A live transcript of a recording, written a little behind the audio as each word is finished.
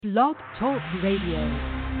Blog Talk Radio.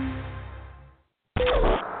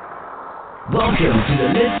 Welcome to the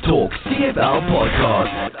Let's Talk CFL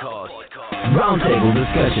podcast. Roundtable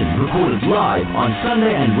discussion recorded live on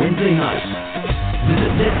Sunday and Wednesday nights.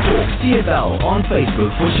 Visit Let's Talk CFL on Facebook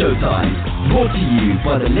for showtime. Brought to you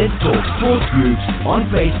by the Let's Talk Sports Groups on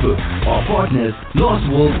Facebook. Our partners,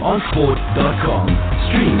 LostWorldOnSport.com.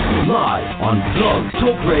 Stream live on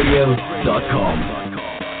blogtalkradio.com.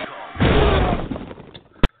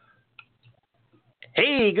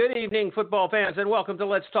 Hey, good evening, football fans, and welcome to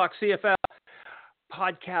Let's Talk CFL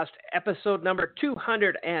podcast episode number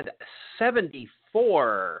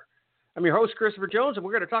 274. I'm your host, Christopher Jones, and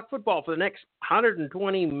we're going to talk football for the next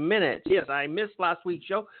 120 minutes. Yes, I missed last week's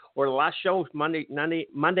show, or the last show was Monday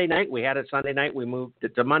night. We had it Sunday night. We moved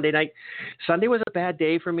it to Monday night. Sunday was a bad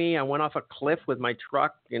day for me. I went off a cliff with my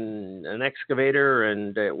truck and an excavator,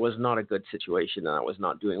 and it was not a good situation, and I was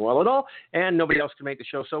not doing well at all, and nobody else could make the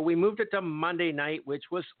show. So we moved it to Monday night, which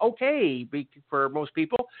was okay for most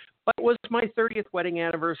people, but it was my 30th wedding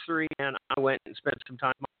anniversary, and I went and spent some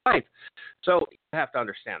time with my wife. So you have to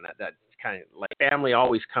understand that kind of like family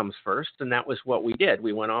always comes first, and that was what we did.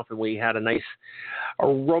 We went off and we had a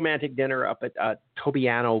romantic dinner up at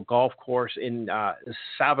Tobiano Golf Course in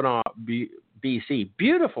Savannah, BC.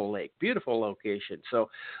 Beautiful lake, beautiful location.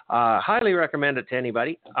 So highly recommend it to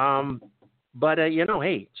anybody. But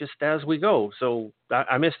hey, just as we go. So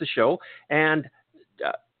I missed the show, and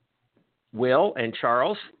Will and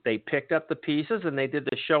Charles, they picked up the pieces and they did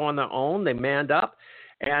the show on their own. They manned up,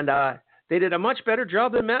 and they did a much better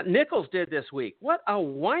job than Matt Nichols did this week. What a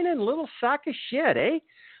whining little sack of shit, eh?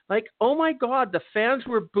 Like, oh my God, the fans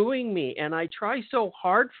were booing me, and I try so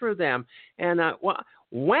hard for them. And wah!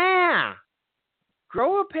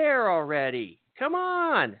 Grow a pair already. Come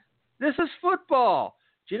on. This is football.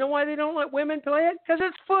 Do you know why they don't let women play it? Because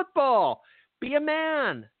it's football. Be a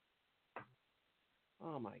man.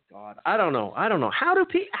 Oh my God. I don't know. How did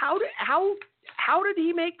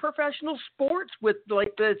he make professional sports with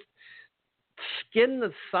like this skin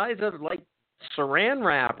the size of like saran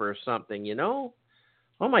wrap or something, you know?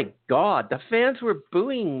 Oh my God, the fans were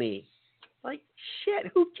booing me. Like, shit,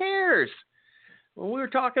 who cares? When we were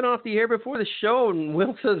talking off the air before the show, and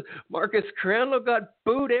Will says Marcus Crandall got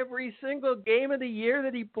booed every single game of the year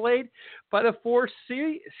that he played by the four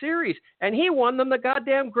series, and he won them the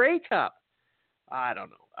goddamn Grey Cup. I don't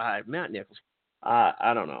know. Matt Nichols,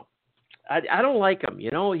 I don't know. I don't like him.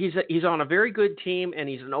 You know, he's on a very good team, and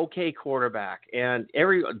he's an okay quarterback. And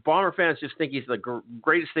every Bomber fans just think he's the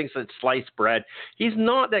greatest thing since sliced bread. He's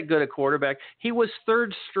not that good a quarterback. He was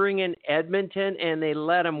third string in Edmonton, and they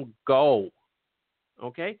let him go.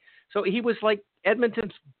 Okay? So he was like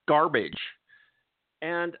Edmonton's garbage.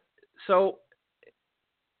 And so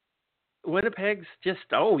Winnipeg's just,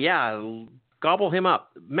 gobble him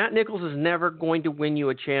up. Matt Nichols is never going to win you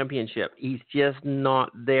a championship. He's just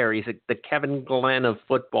not there. He's the Kevin Glenn of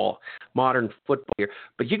football, modern football here.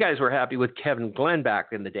 But you guys were happy with Kevin Glenn back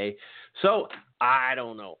in the day. So I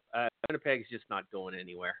don't know. Winnipeg's just not going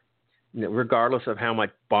anywhere, regardless of how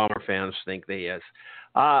much Bomber fans think they is.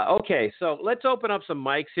 Okay, so let's open up some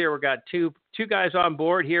mics here. We got two guys on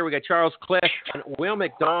board here. We got Charles Cliff and Will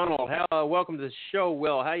McDonald. Hello, welcome to the show,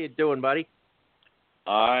 Will. How you doing, buddy?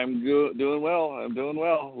 I'm doing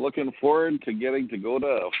well. Looking forward to getting to go to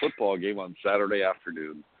a football game on Saturday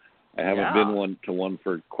afternoon. I haven't been to one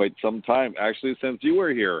for quite some time, actually, since you were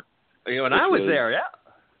here. When I was there, yeah.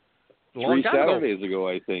 3 Saturdays ago,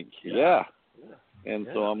 I think. Yeah. And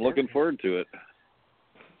so I'm looking forward to it.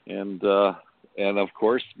 And of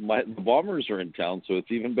course, the Bombers are in town, so it's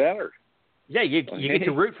even better. Yeah, you get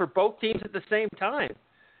to root for both teams at the same time.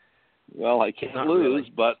 Well, I can't lose,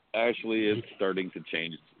 but actually it's starting to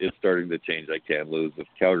change. I can't lose. If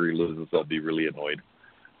Calgary loses, I'll be really annoyed.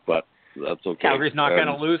 But that's okay. Calgary's not going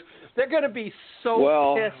to lose. They're going to be pissed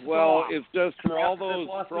off. Well, it's just for all those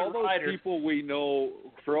people we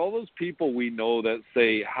know that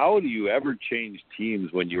say, how do you ever change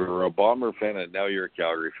teams when you were a Bomber fan and now you're a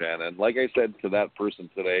Calgary fan? And like I said to that person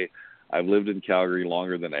today, I've lived in Calgary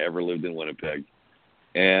longer than I ever lived in Winnipeg.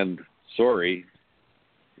 And sorry,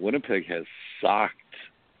 Winnipeg has sucked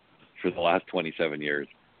for the last 27 years.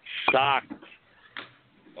 Sucked.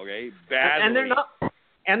 Okay, badly.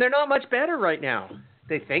 And they're not much better right now.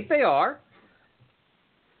 They think they are.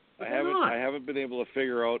 I haven't been able to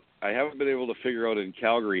figure out in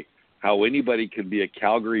Calgary how anybody could be a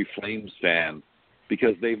Calgary Flames fan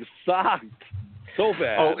because they've sucked so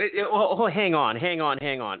bad. Oh, hang on.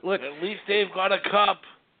 Look, at least they've got a cup.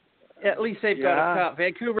 At least they've got a cup.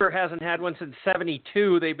 Vancouver hasn't had one since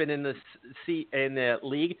 '72. They've been in the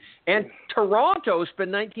league, and Toronto's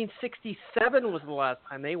been 1967 was the last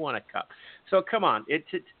time they won a cup. So come on, it's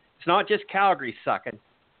not just Calgary sucking.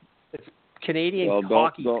 It's Canadian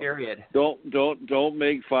hockey. Period. Don't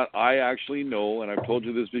make fun. I actually know, and I've told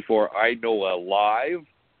you this before. I know a live,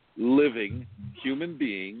 living human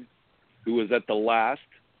being who was at the last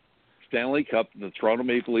Stanley Cup the Toronto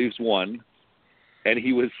Maple Leafs won. And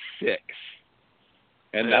he was 6,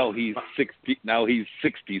 and now he's 60. Now he's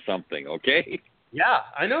 60 something. Okay. Yeah,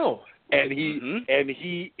 I know. And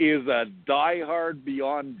he is a diehard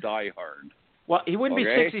beyond diehard. Well, he wouldn't be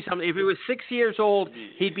 60 something. If he was 6 years old,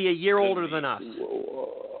 he'd be a year older than us.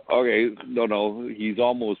 Okay, no, he's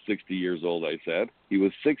almost 60 years old. I said he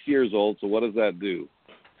was 6 years old. So what does that do?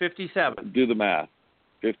 57. Do the math.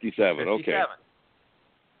 57. Okay.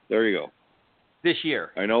 There you go. This year.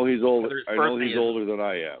 I know he's older. I know he's older than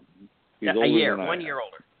I am. He's older a year, than I 1 am. year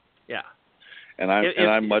older. Yeah. And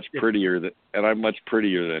I'm much prettier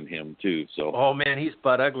than him too. So. Oh man, he's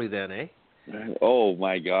butt ugly then, eh? Oh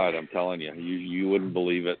my God, I'm telling you, you wouldn't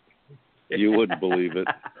believe it. You wouldn't believe it.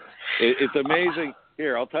 It's amazing.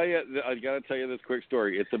 Here, I'll tell you. I got to tell you this quick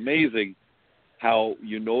story. It's amazing how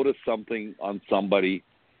you notice something on somebody,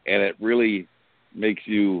 and it really makes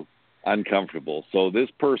you uncomfortable. So this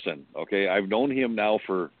person, okay, I've known him now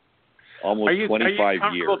for almost 25 years. Are you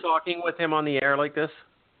comfortable talking with him on the air like this?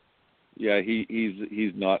 Yeah,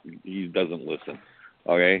 he's not. He doesn't listen.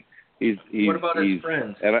 Okay, he's. What about his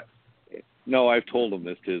friends? No, I've told him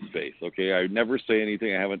this to his face. Okay, I never say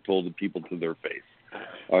anything I haven't told the people to their face.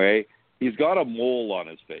 Okay, he's got a mole on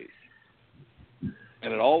his face,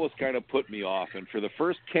 and it always kind of put me off. And for the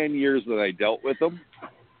first 10 years that I dealt with him,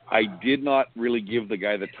 I did not really give the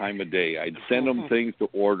guy the time of day. I'd send him things to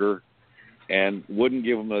order and wouldn't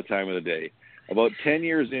give him the time of the day. About 10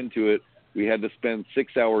 years into it, we had to spend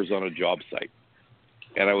 6 hours on a job site.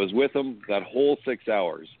 And I was with him that whole 6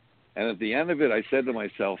 hours. And at the end of it, I said to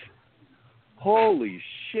myself, holy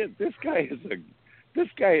shit, this guy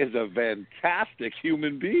is a fantastic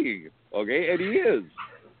human being. Okay? And he is.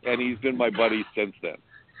 And he's been my buddy since then.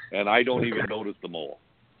 And I don't even notice the mole.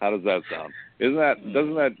 How does that sound?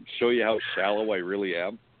 Doesn't that show you how shallow I really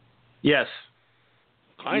am? Yes.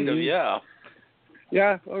 Kind of, yeah.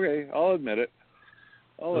 Yeah, okay. I'll admit it.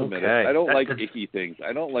 I don't like icky things.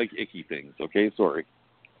 Okay? Sorry.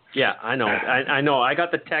 Yeah, I know. I know. I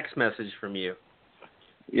got the text message from you.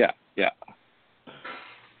 Yeah.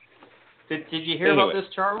 Did you hear about this,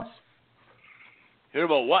 Charles? Hear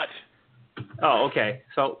about what? Oh, okay.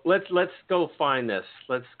 So let's go find this.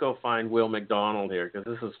 Let's go find Will McDonald here because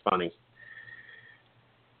this is funny.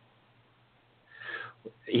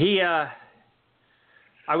 We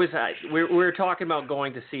were talking about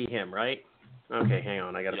going to see him, right? Okay, hang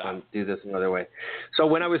on. I got to do this another way. So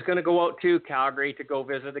when I was going to go out to Calgary to go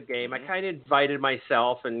visit a game, I kind of invited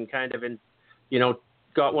myself and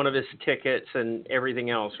got one of his tickets and everything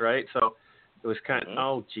else, right? So it was kind of,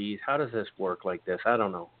 oh, geez, how does this work like this? I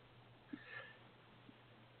don't know.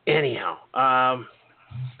 Anyhow, I'll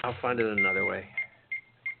find it another way.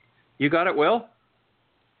 You got it, Will?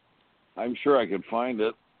 I'm sure I could find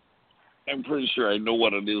it. I'm pretty sure I know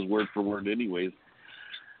what it is word for word anyways.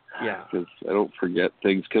 Yeah. Because I don't forget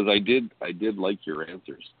things. Because I did like your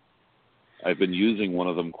answers. I've been using one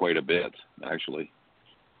of them quite a bit, actually.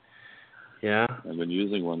 Yeah? I've been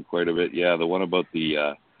using one quite a bit. Yeah, the one about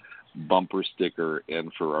the bumper sticker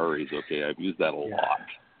and Ferraris. Okay, I've used that a lot.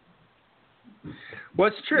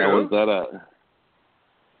 What's true?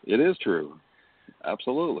 It is true.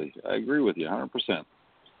 Absolutely. I agree with you 100%.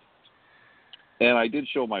 And I did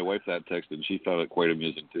show my wife that text, and she found it quite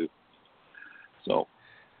amusing, too. So.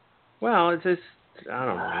 Well, it's just, I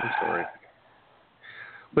don't know. I'm sorry.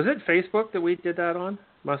 Was it Facebook that we did that on?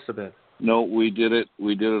 Must have been. No, we did it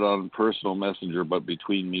on personal messenger, but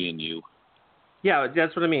between me and you. Yeah,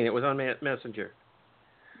 that's what I mean. It was on Messenger.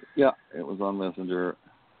 Yeah, it was on Messenger.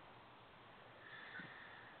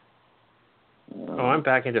 I'm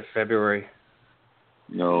back into February.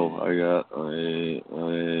 No, I got.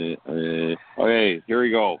 Okay, here we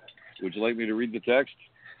go. Would you like me to read the text?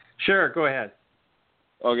 Sure, go ahead.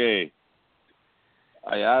 Okay.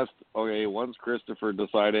 I asked. Okay, once Christopher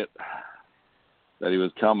decided that he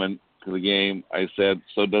was coming to the game, I said,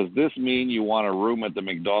 "So does this mean you want a room at the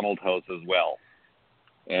McDonald house as well?"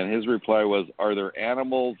 And his reply was, "Are there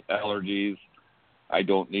animals, allergies? I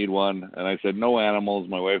don't need one." And I said, "No animals.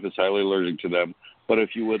 My wife is highly allergic to them. But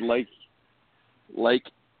if you would like,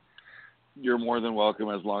 you're more than welcome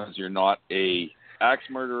as long as you're not a axe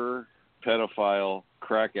murderer, pedophile,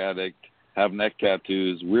 crack addict, have neck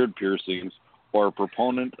tattoos, weird piercings, or a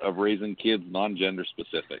proponent of raising kids non-gender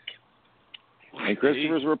specific? And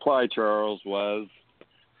Christopher's reply, Charles, was,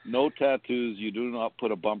 no tattoos. You do not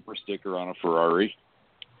put a bumper sticker on a Ferrari.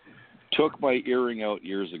 Took my earring out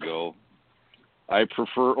years ago. I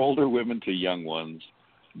prefer older women to young ones.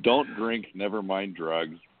 Don't drink, never mind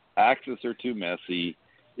drugs. Axes are too messy.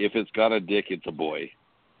 If it's got a dick, it's a boy.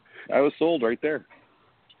 I was sold right there.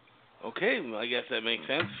 Okay, I guess that makes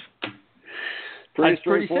sense. That's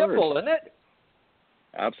pretty simple, isn't it?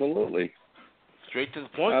 Absolutely. Straight to the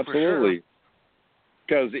point, Absolutely. for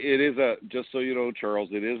Because it is just so you know, Charles,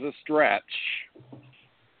 it is a stretch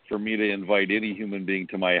for me to invite any human being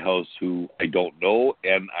to my house who I don't know,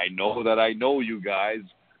 and I know that I know you guys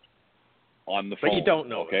on the phone. But you don't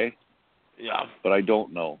know. Okay? Yeah. But I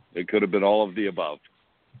don't know. It could have been all of the above.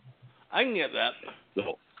 I can get that.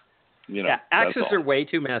 So, you know. Yeah, axes that's all. are way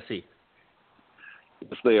too messy.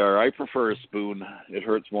 Yes, they are. I prefer a spoon. It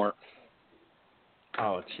hurts more.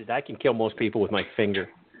 Oh, shit, I can kill most people with my finger.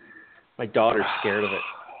 My daughter's scared of it.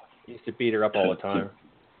 I used to beat her up all the time.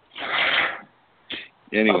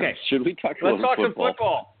 Anyway, Okay. should we talk Let's about talk some football?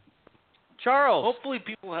 football. Charles. Hopefully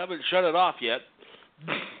people haven't shut it off yet.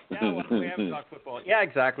 Yeah, well, we haven't talked football. Yeah,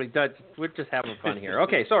 exactly. We're just having fun here.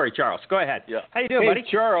 Okay, sorry, Charles. Go ahead. Yeah. How you doing, Hey, buddy?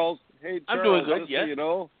 Charles. I'm doing good, just yeah. So you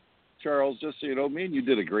know, Charles, just so you know, me and you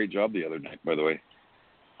did a great job the other night, by the way.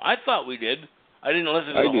 I thought we did. I didn't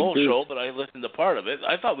listen to I the did whole too. show, but I listened to part of it.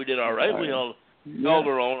 I thought we did all right. We held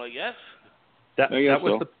our own, I guess. That I guess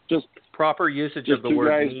was so. the Just proper usage just of the two word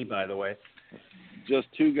guys. me, by the way. Just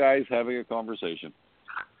two guys having a conversation.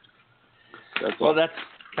 That's Well, all. that's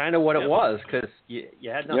kind of what it Yep. was, because you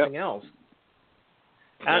had nothing else.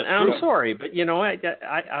 And That's I'm true. sorry, but you know, I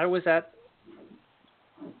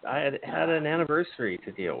had an anniversary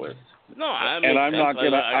to deal with. No, I and I'm not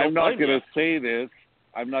gonna. I'm not gonna gonna say this.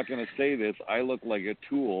 I'm not gonna say this. I look like a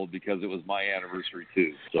tool because it was my anniversary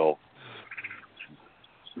too. So,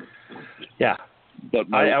 Yeah.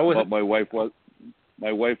 but I wasn't- my wife was.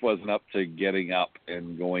 My wife wasn't up to getting up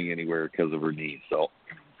and going anywhere because of her knee.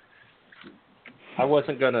 I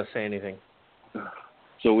wasn't going to say anything.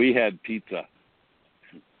 So we had pizza.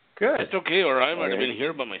 Good. It's okay, or I might have been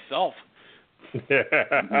here by myself.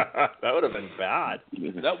 That would have been bad.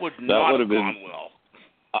 That would not would have have gone been. well.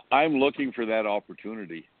 I'm looking for that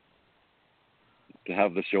opportunity to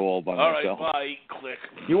have the show all by All right, myself. bye. Click.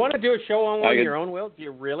 You want to do a show on I could- your own, Will? Do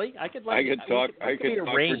you really? I could I could talk. I could talk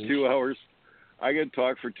for 2 hours. I could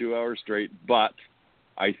talk for 2 hours straight, but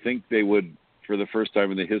I think they would, for the first time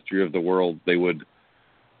in the history of the world, they would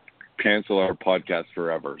cancel our podcast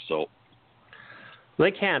forever. So They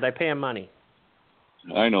can't. I pay them money.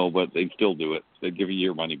 I know, but they'd still do it. They'd give you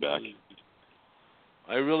your money back.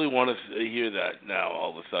 I really want to hear that now all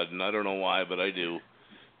of a sudden. I don't know why, but I do.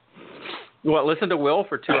 What, listen to Will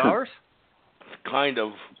for 2 hours? Kind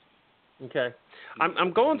of. Okay.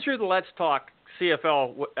 I'm going through the Let's Talk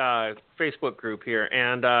CFL Facebook group here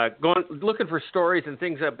and looking for stories and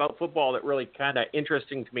things about football that really kind of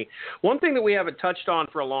interesting to me. One thing that we haven't touched on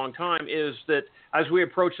for a long time is that as we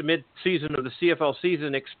approach the mid-season of the CFL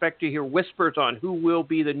season, expect to hear whispers on who will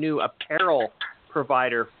be the new apparel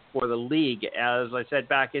provider for the league. As I said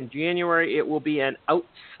back in January, it will be an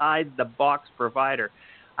outside-the-box provider.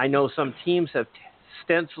 I know some teams have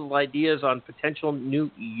stenciled ideas on potential new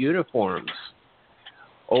uniforms.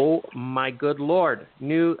 Oh, my good Lord.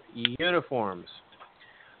 New uniforms.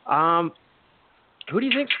 Who do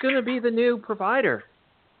you think is going to be the new provider?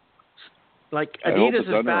 Like, I hope Adidas it's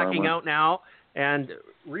is Under backing Armour. out now, and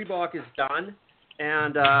Reebok is done.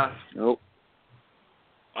 And Nope.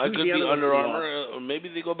 I Who's could the be other Under one? Armour, or maybe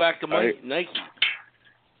they go back to Nike.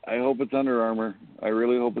 I hope it's Under Armour. I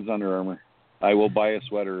really hope it's Under Armour. I will buy a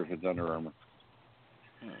sweater if it's Under Armour.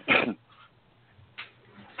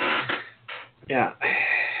 yeah.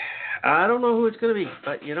 I don't know who it's going to be,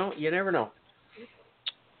 but, you know, you never know.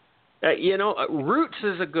 Roots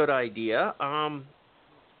is a good idea. I'm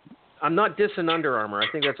not dissing Under Armour. I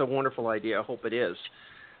think that's a wonderful idea. I hope it is.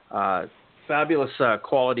 Fabulous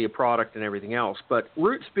quality of product and everything else. But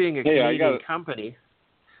Roots being a Canadian company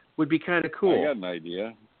would be kind of cool. I got an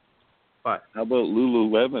idea. What? How about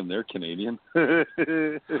Lululemon? They're Canadian.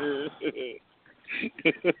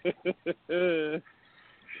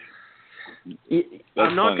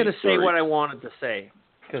 I'm not going to say Sorry. what I wanted to say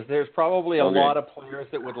because there's probably a lot of players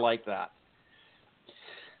that would like that.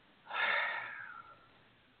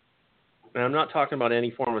 And I'm not talking about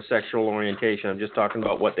any form of sexual orientation. I'm just talking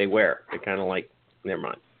about what they wear. They kind of like, never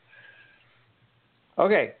mind.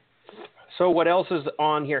 Okay. So what else is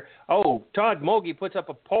on here? Oh, Todd Mogi puts up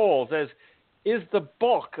a poll. Says, is the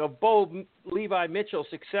bulk of Bo Levi Mitchell's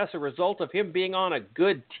success a result of him being on a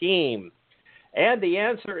good team? And the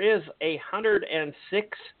answer is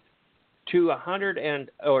 106 to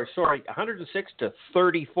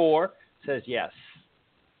 34 says yes.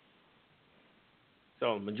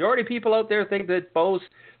 So majority of people out there think that Bo's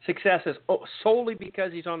success is solely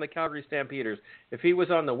because he's on the Calgary Stampeders. If he was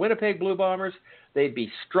on the Winnipeg Blue Bombers, they'd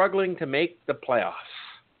be struggling to make the playoffs.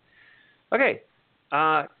 Okay,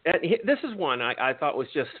 this is one I thought was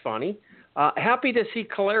just funny. Happy to see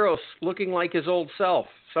Collaros looking like his old self.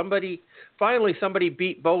 Finally somebody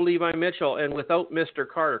beat Bo Levi Mitchell, and without Mr.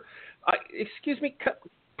 Carter. Excuse me,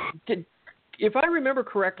 if I remember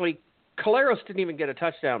correctly, Collaros didn't even get a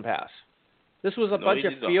touchdown pass. This was a bunch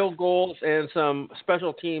of field goals and some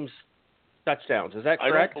special teams touchdowns. Is that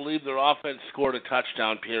correct? I don't believe their offense scored a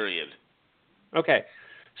touchdown, period. Okay.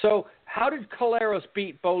 So how did Collaros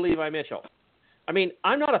beat Bo Levi Mitchell? I mean,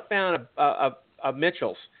 I'm not a fan of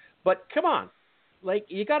Mitchell's, but come on. Like,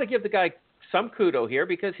 you got to give the guy some kudo here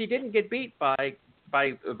because he didn't get beat by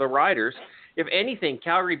the Riders. If anything,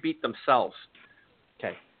 Calgary beat themselves.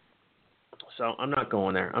 Okay. So I'm not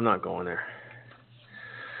going there.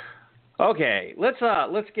 Okay, let's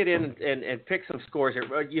get in and pick some scores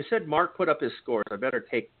here. You said Mark put up his scores. I better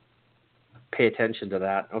pay attention to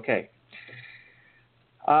that. Okay.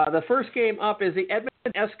 The first game up is the Edmonton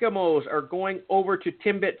Eskimos are going over to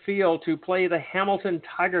Timbit Field to play the Hamilton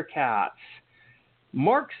Tiger Cats.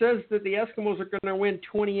 Mark says that the Eskimos are going to win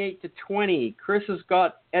 28-20. Chris has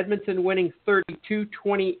got Edmonton winning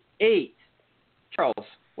 32-28. Charles,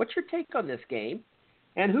 what's your take on this game?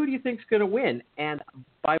 And who do you think is going to win, and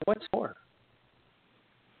by what score?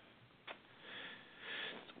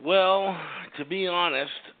 Well, to be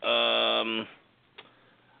honest, I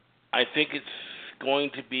think it's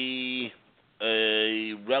going to be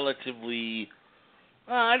a relatively,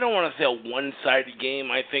 I don't want to say a one-sided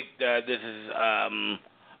game. I think that this is,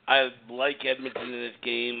 I like Edmonton in this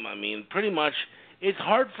game. I mean, pretty much, it's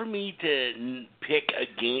hard for me to pick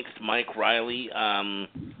against Mike Riley.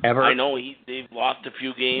 Ever? I know they've lost a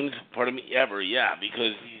few games. Pardon me, ever, yeah,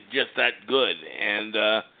 because he's just that good. And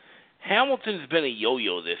Hamilton's been a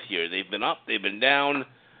yo-yo this year. They've been up, they've been down.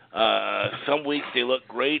 Some weeks they look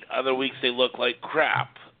great. Other weeks they look like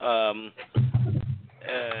crap.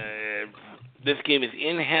 This game is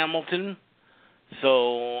in Hamilton,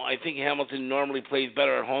 so I think Hamilton normally plays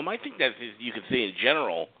better at home. I think that's, you could say in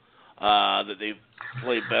general, that they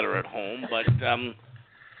play better at home. But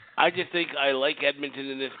I just think I like Edmonton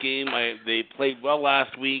in this game. They played well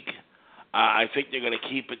last week. I think they're going to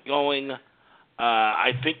keep it going.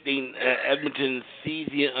 I think Edmonton sees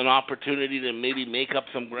an opportunity to maybe make up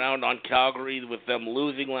some ground on Calgary with them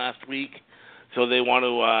losing last week. So they want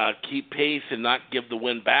to keep pace and not give the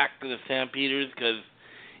win back to the Stampeders, because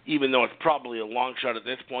even though it's probably a long shot at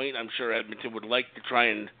this point, I'm sure Edmonton would like to try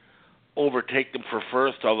and overtake them for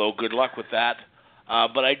first, although good luck with that.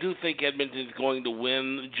 But I do think Edmonton's going to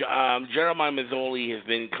win. Jeremiah Mazzoli has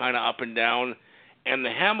been kind of up and down, and the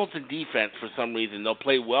Hamilton defense, for some reason, they'll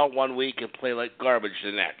play well one week and play like garbage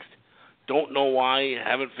the next. Don't know why.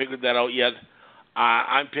 Haven't figured that out yet.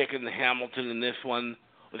 I'm picking the Hamilton in this one.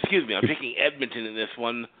 Excuse me, I'm picking Edmonton in this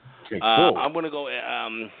one. Okay, cool. I'm going to go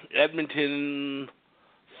Edmonton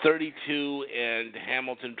 32 and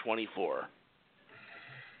Hamilton 24.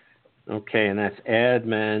 Okay, and that's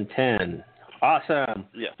Edmonton. Awesome.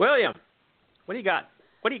 Yeah. William, what do you got?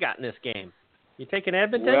 What do you got in this game? You taking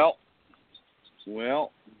Edmonton?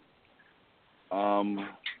 Well,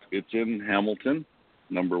 it's in Hamilton,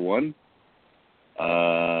 number one.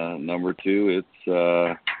 Number two,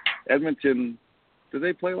 it's Edmonton. Did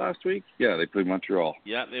they play last week? Yeah, they played Montreal.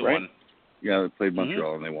 Yeah, they right? won. Yeah, they played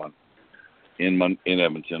Montreal and they won in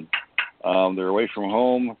Edmonton. They're away from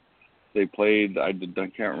home. They played. I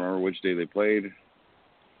can't remember which day they played.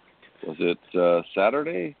 Was it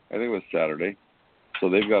Saturday? I think it was Saturday. So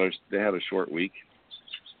they had a short week.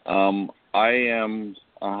 I am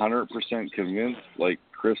 100% convinced, like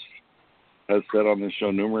Chris has said on this show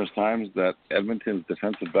numerous times, that Edmonton's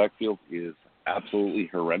defensive backfield is absolutely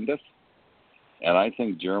horrendous. And I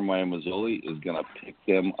think Jeremiah Mazzoli is going to pick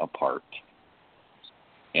them apart.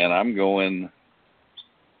 And I'm going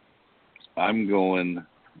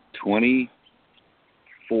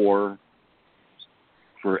 24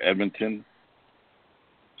 for Edmonton,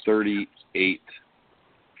 38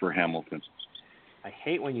 for Hamilton. I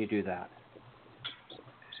hate when you do that.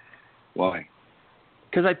 Why?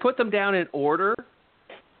 Because I put them down in order.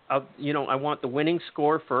 I want the winning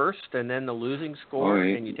score first, and then the losing score.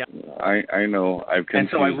 And you I know. I've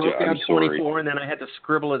confused. And so I wrote down 24, sorry. and then I had to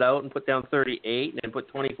scribble it out and put down 38, and then put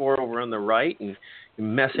 24 over on the right, and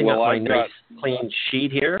messing up my nice clean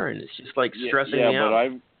sheet here, and it's just like stressing me out. Yeah, but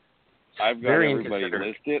I've got everybody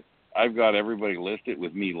listed. I've got everybody listed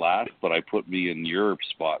with me last, but I put me in your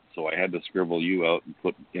spot, so I had to scribble you out and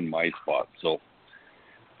put in my spot. So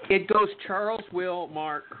it goes Charles, Will,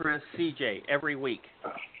 Mark, Chris, CJ every week.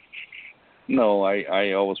 No,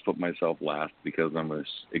 I always put myself last because I'm an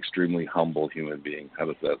extremely humble human being. How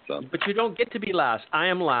does that sound? But you don't get to be last. I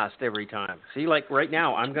am last every time. See, like right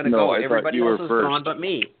now, I'm going to No, go. I thought Everybody you else were is first. gone but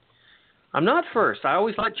me. I'm not first. I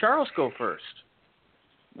always let Charles go first.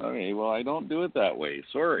 Okay, well, I don't do it that way.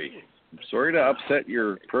 Sorry. I'm sorry to upset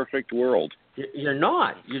your perfect world. You're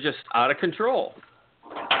not. You're just out of control.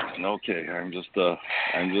 Okay, I'm just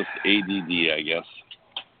ADD, I guess.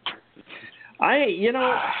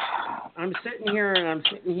 I'm sitting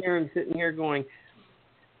here going,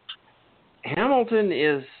 Hamilton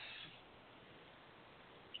is,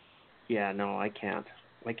 yeah, no, I can't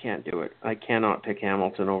do it. I cannot pick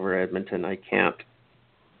Hamilton over Edmonton. I can't.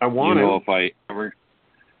 I want to. If I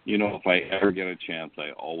ever get a chance,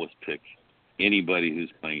 I always pick anybody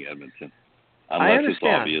who's playing Edmonton. Unless it's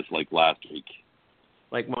obvious, like last week.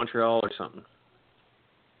 Like Montreal or something.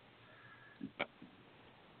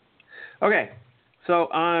 Okay.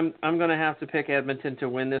 So I'm going to have to pick Edmonton to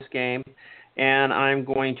win this game, and I'm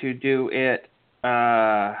going to do it.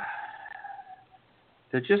 They're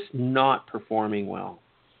just not performing well.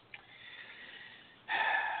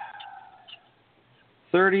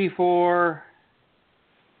 34-26.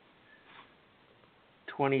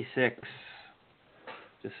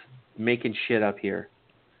 Just making shit up here.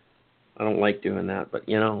 I don't like doing that, but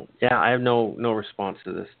I have no response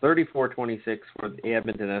to this. 34-26 for the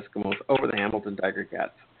Edmonton Eskimos over the Hamilton Tiger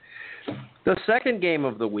Cats. The second game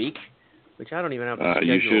of the week, which I don't even have to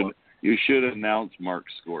schedule. You should announce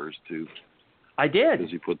Mark's scores too. I did.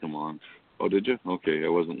 Because you put them on. Oh, did you? Okay, I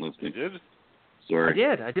wasn't listening. You did? Sorry.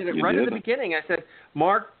 I did it right at the beginning. I said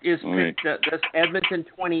Mark is picked that's Edmonton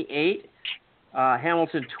 28,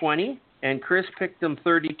 Hamilton 20, and Chris picked them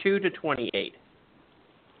 32-28.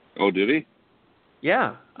 Oh, did he?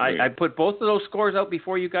 Yeah, okay. I put both of those scores out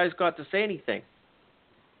before you guys got to say anything.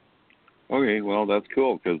 Okay, well, that's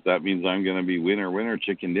cool, because that means I'm going to be winner,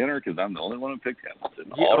 chicken dinner, because I'm the only one who picked Hamilton.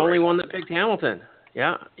 The only one that picked Hamilton.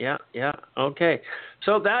 Yeah. Okay,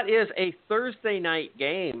 so that is a Thursday night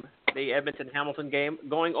game, the Edmonton-Hamilton game,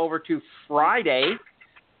 going over to Friday.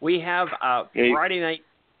 We have Friday night,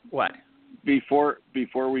 what? Before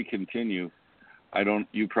we continue,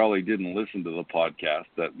 you probably didn't listen to the podcast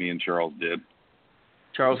that me and Charles did.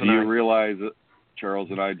 Charles and I,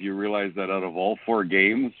 do you realize that out of all 4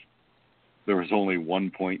 games, there was only 1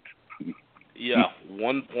 point? Yeah,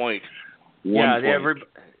 1 point.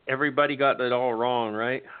 Everybody got it all wrong,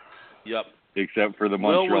 right? Yep. Except for the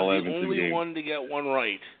Montreal-Edmonton game. Will was the only one to get one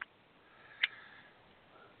right.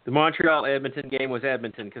 The Montreal-Edmonton game was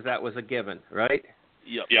Edmonton, because that was a given, right?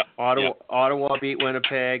 Yep. Ottawa beat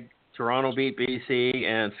Winnipeg. Toronto beat BC,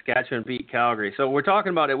 and Saskatchewan beat Calgary. So we're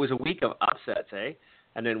talking about it was a week of upsets, eh?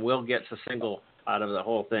 And then Will gets a single out of the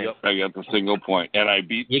whole thing. Yep. I got the single point, and I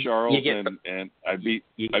beat Charles I beat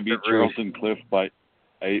Charles and Cliff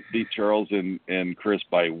I beat Charles and Chris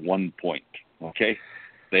by 1 point. Okay,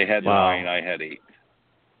 they had 9, I had 8.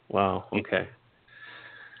 Wow. Okay.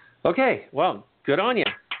 Okay. Well, good on you.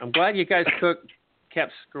 I'm glad you guys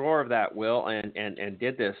kept score of that, Will, and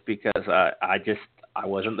did this, because I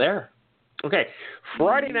wasn't there. Okay,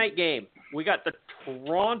 Friday night game. We got the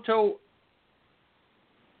Toronto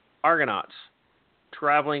Argonauts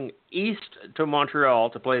traveling east to Montreal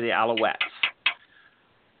to play the Alouettes.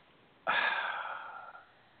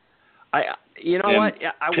 I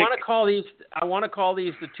want to call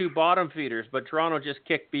these the 2 bottom feeders, but Toronto just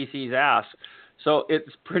kicked BC's ass, so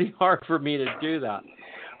it's pretty hard for me to do that.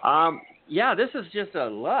 This is just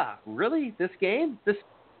really this game. The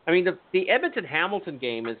Edmonton-Hamilton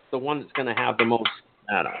game is the one that's going to have the most.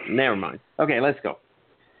 I don't know. Never mind. Okay, let's go.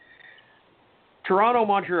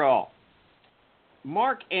 Toronto-Montreal.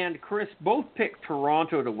 Mark and Chris both picked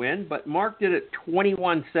Toronto to win, but Mark did it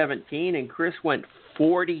 21-17, and Chris went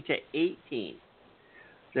 40-18.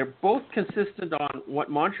 They're both consistent on what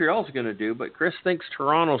Montreal's going to do, but Chris thinks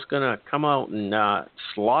Toronto's going to come out and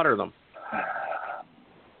slaughter them.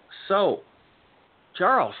 So,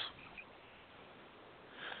 Charles.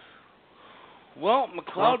 Well,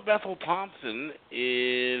 McLeod Bethel Thompson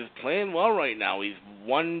is playing well right now. He's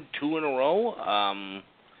won 2 in a row.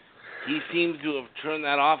 He seems to have turned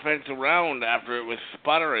that offense around after it was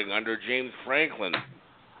sputtering under James Franklin.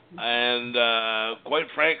 And quite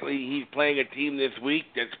frankly, he's playing a team this week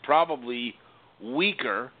that's probably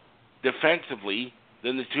weaker defensively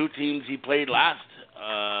than the 2 teams he played last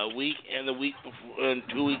week and the week before, and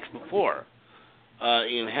 2 weeks before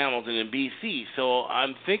in Hamilton and BC. So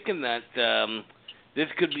I'm thinking that this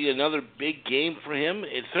could be another big game for him.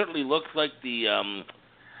 It certainly looks like the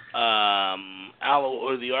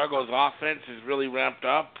Argos offense is really ramped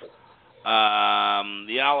up.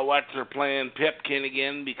 The Alouettes are playing Pipkin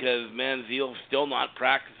again because Manziel's still not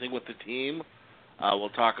practicing with the team. We'll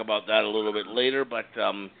talk about that a little bit later, but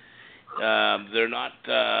they're not.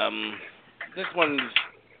 This one's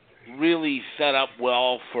really set up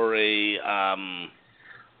well for a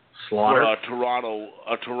slaughter.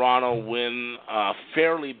 For a Toronto win, a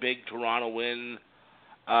fairly big Toronto win.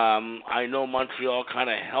 I know Montreal kind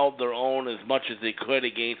of held their own as much as they could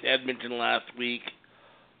against Edmonton last week,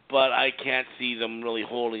 but I can't see them really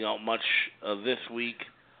holding out much this week.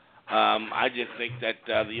 I just think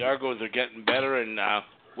that the Argos are getting better, and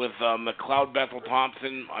with McLeod Bethel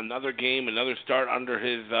Thompson, another game, another start under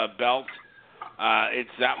his belt, it's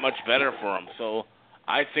that much better for him. So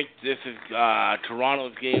I think this is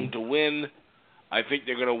Toronto's game to win. I think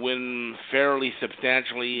they're going to win fairly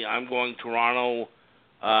substantially. I'm going Toronto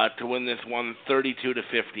to win this one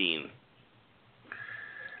 32-15.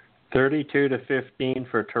 32-15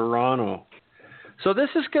 for Toronto. So this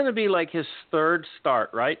is going to be like his third start,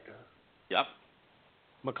 right? Yep.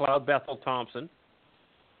 McLeod Bethel Thompson.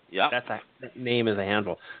 Yep. That name is a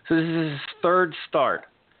handful. So this is his third start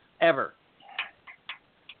ever.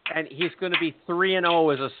 And he's going to be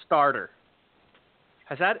 3-0 as a starter.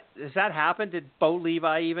 Has that happened? Did Bo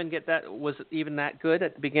Levi even get that? Was it even that good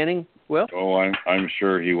at the beginning, Will? Oh, I'm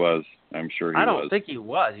sure he was. I don't think he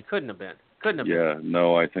was. He couldn't have been. Yeah,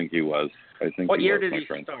 no, I think he was. What year did he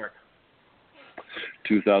start?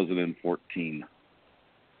 2014.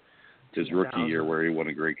 His rookie year where he won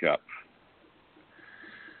a Grey Cup.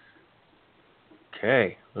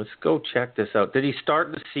 Okay, let's go check this out. Did he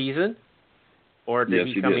start the season? Or did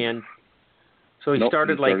he come in? So he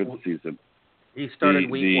started the season. He started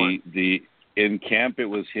week one. In camp, it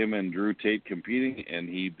was him and Drew Tate competing, and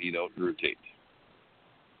he beat out Drew Tate.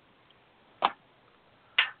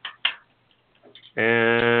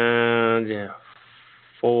 And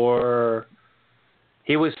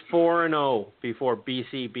he was 4-0 before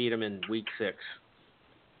BC beat him in week 6.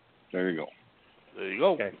 There you go.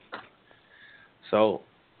 Okay. So.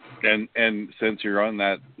 And since you're on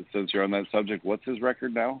that subject, what's his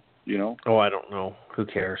record now? You know? Oh, I don't know. Who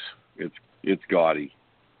cares? It's gaudy.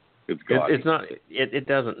 It's gaudy. It's not. It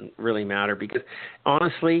doesn't really matter because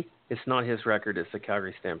honestly, it's not his record. It's the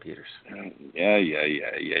Calgary Stampeders. Yeah.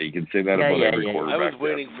 You can say that about every quarterback. I was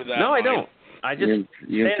waiting for that. No, I don't. I just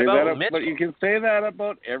you can say that, but you can say that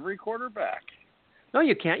about every quarterback. No,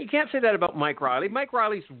 you can't. You can't say that about Mike Riley. Mike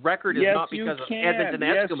Riley's record is not because of Edmonton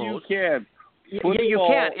Eskimos. Yes, you can. Football, you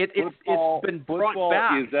can't. It's been brought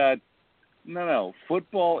back.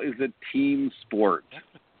 Football is a team sport.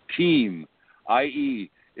 Team, i.e.,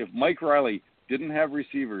 if Mike Riley didn't have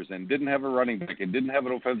receivers and didn't have a running back and didn't have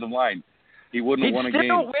an offensive line, he wouldn't have won a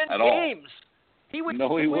game at all. He would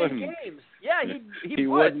no, he win wouldn't. games. Yeah, he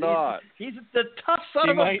would not. He's the tough son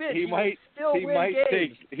of a bitch. He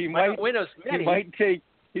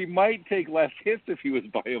might take less hits if he was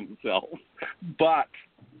by himself, but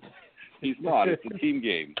he's not. It's a team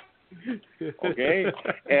game. Okay?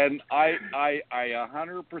 And I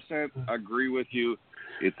 100% agree with you.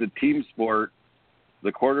 It's a team sport.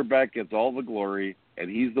 The quarterback gets all the glory, and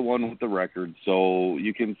he's the one with the record. So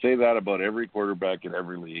you can say that about every quarterback in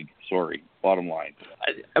every league. Sorry. Bottom line.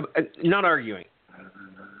 Not arguing.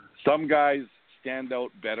 Some guys stand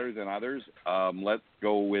out better than others. Let's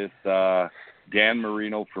go with Dan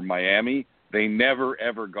Marino from Miami. They never,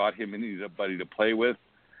 ever got him anybody to play with.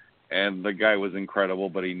 And the guy was incredible,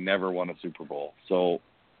 but he never won a Super Bowl. So,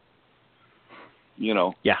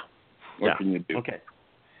 Yeah. What can you do? Okay.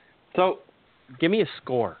 So, give me a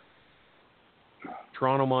score.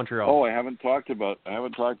 Toronto, Montreal. Oh, I haven't talked about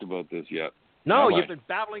this yet. No, you've been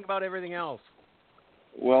babbling about everything else.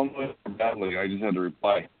 Well, no, babbling. I just had to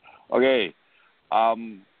reply. Okay.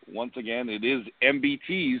 Once again, it is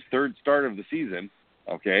MBT's third start of the season.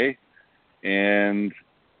 Okay. And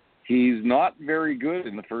he's not very good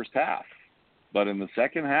in the first half. But in the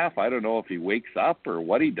second half, I don't know if he wakes up or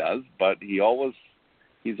what he does, but he's always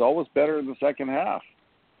better in the second half.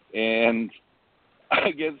 And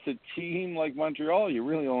against a team like Montreal, you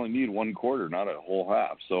really only need one quarter, not a whole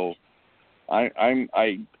half. So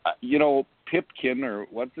Pipkin, or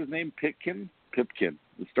what's his name? Pipkin,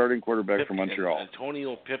 the starting quarterback for Montreal.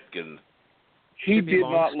 Antonio Pipkin. He did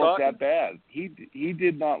not look that bad. He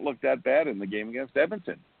did not look that bad in the game against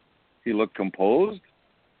Edmonton. He looked composed.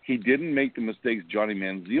 He didn't make the mistakes Johnny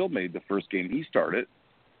Manziel made the first game he started.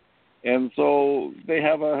 And so they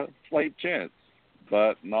have a slight chance,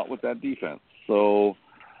 but not with that defense. So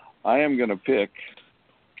I am going to pick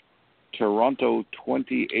Toronto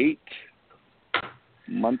 28,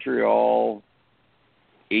 Montreal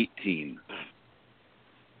 18.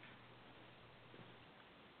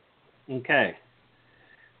 Okay.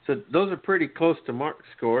 So those are pretty close to Mark's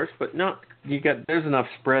scores, but there's enough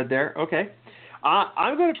spread there. Okay.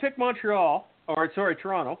 I'm going to pick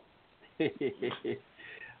Toronto.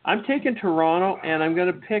 I'm taking Toronto, and I'm going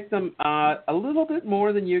to pick them a little bit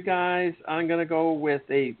more than you guys. I'm going to go with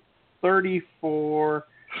a 34-21.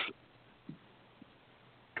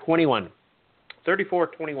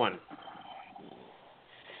 34-21.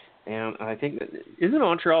 And I think isn't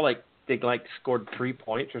Montreal they scored 3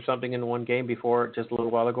 points or something in one game before just a little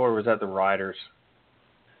while ago, or was that the Riders?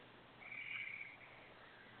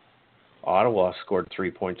 Ottawa scored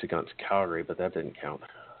 3 points against Calgary, but that didn't count.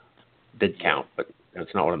 Did count, but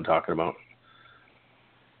that's not what I'm talking about.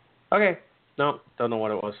 Okay. No, don't know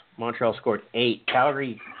what it was. Montreal scored 8.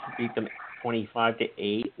 Calgary beat them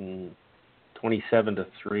 25-8 and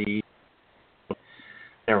 27-3.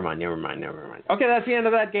 Never mind. Okay, that's the end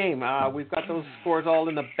of that game. We've got those scores all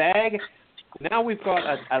in the bag. Now we've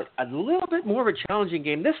got a little bit more of a challenging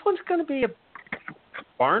game. This one's going to be a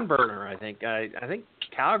barn burner, I think. I think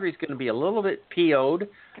Calgary's going to be a little bit PO'd.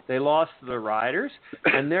 They lost to the Riders,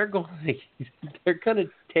 and they're going to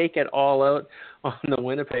take it all out on the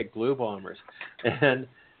Winnipeg Blue Bombers. And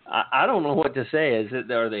I don't know what to say.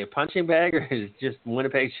 Are they a punching bag, or is just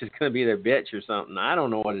Winnipeg's just going to be their bitch or something? I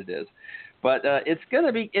don't know what it is. But it's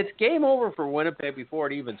game over for Winnipeg before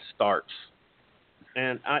it even starts.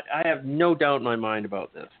 And I have no doubt in my mind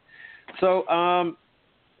about this. So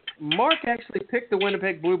Mark actually picked the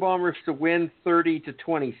Winnipeg Blue Bombers to win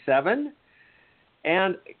 30-27.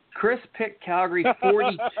 And Chris picked Calgary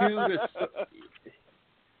 42 to...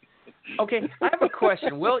 Okay, I have a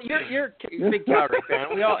question. Well, you're a big Calgary fan.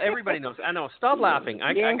 Everybody knows. I know. Stop laughing.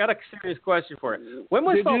 I got a serious question for you. When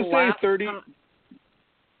was the last 30?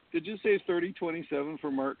 Did you say 30-27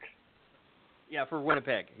 for Mark? Yeah, for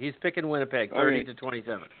Winnipeg. He's picking Winnipeg,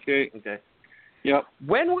 30-27. Okay. Yep.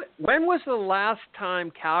 When was the last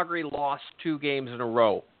time Calgary lost 2 games in a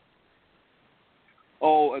row?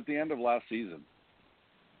 Oh, at the end of last season.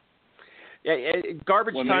 Yeah,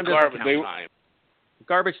 garbage time.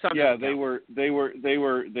 Garbage time. Yeah, they were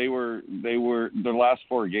their last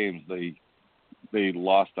 4 games. They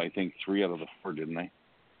lost, I think, 3 out of the 4, didn't they?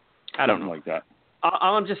 I don't know. Like that.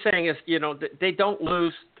 All I'm just saying is, they don't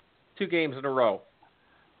lose 2 games in a row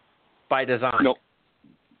by design. Nope.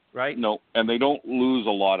 Right? No, and they don't lose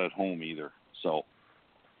a lot at home either. So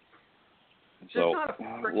there's not a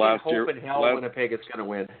freaking hope in hell Winnipeg is going to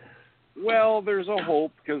win. Well, there's a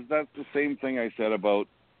hope, because that's the same thing I said about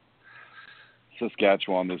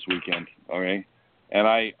Saskatchewan this weekend. Okay, and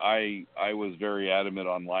I was very adamant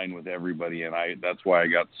online with everybody, and that's why I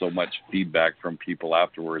got so much feedback from people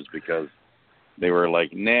afterwards, because they were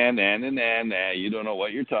like, nah, you don't know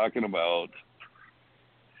what you're talking about.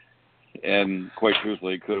 And quite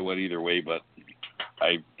truthfully, it could have went either way, but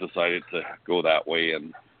I decided to go that way,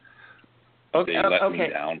 and they let me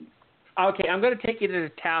down. Okay, I'm going to take you to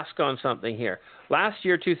the task on something here. Last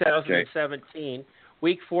year, 2017,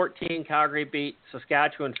 Week 14, Calgary beat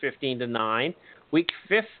Saskatchewan 15-9. Week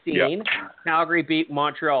 15, Calgary beat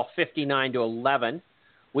Montreal 59-11.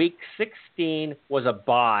 Week 16 was a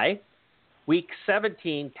bye. Week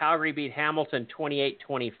 17, Calgary beat Hamilton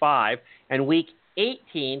 28-25. And Week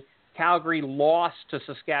 18, Calgary lost to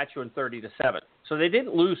Saskatchewan 30-7. So they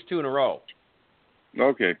didn't lose 2 in a row.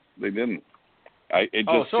 Okay, they didn't. They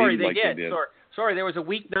did. Sorry, there was a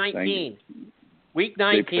Week 19. Week They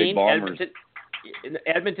 19,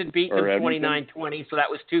 Edmonton beat them 29-20, so that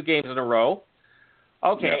was 2 games in a row.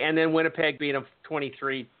 Okay, and then Winnipeg beat them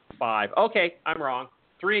 23-5. Okay, I'm wrong.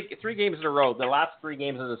 3 games in a row. The last 3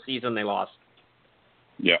 games of the season they lost.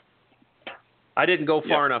 Yeah. I didn't go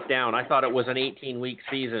far enough down. I thought it was an 18-week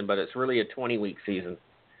season, but it's really a 20-week season.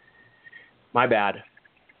 My bad.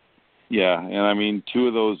 Yeah, and I mean, 2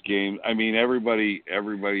 of those games, I mean, everybody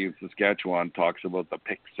in Saskatchewan talks about the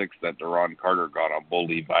pick 6 that Deron Carter got on Bo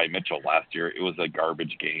Levi Mitchell last year. It was a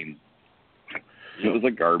garbage game.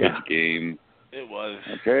 It was.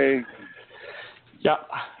 Okay. Yeah,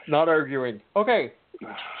 not arguing. Okay.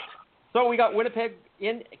 So we got Winnipeg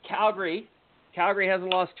in Calgary. Calgary hasn't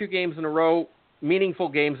lost 2 games in a row, meaningful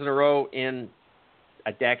games in a row in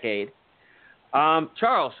a decade.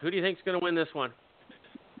 Charles, who do you think is going to win this one?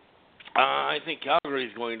 I think Calgary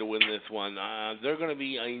is going to win this one. They're going to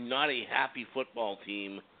be not a happy football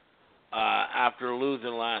team after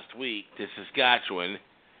losing last week to Saskatchewan.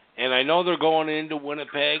 And I know they're going into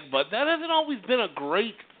Winnipeg, but that hasn't always been a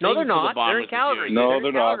great thing. No, they're not. For the Bombers. They're in Calgary. No,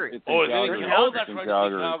 they're not. It's in Calgary. Calgary. That's right.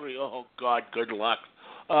 Calgary. Oh, God, good luck.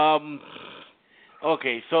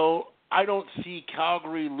 Okay, so I don't see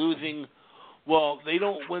Calgary losing. Well, they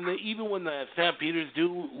don't. Even when the Stampeders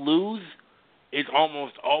do lose, it's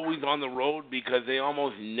almost always on the road because they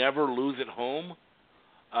almost never lose at home.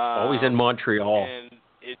 Always in Montreal. And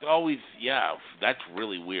it's always, that's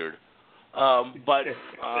really weird. I'm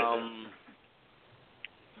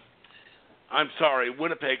sorry,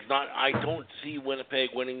 Winnipeg's not. I don't see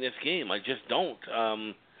Winnipeg winning this game. I just don't.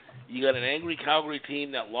 You got an angry Calgary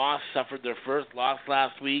team that suffered their first loss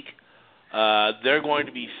last week. They're going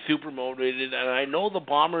to be super motivated, and I know the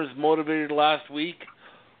Bombers motivated last week,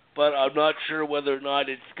 but I'm not sure whether or not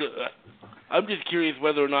it's good. I'm just curious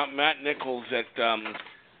whether or not Matt Nichols at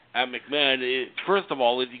McMahon, first of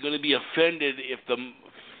all, is he going to be offended if the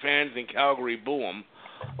fans in Calgary boo him?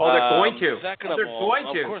 Oh, they're going to. Second of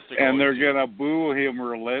course they're going to boo him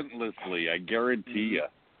relentlessly, I guarantee you.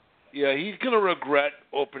 Yeah, he's going to regret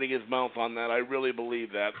opening his mouth on that. I really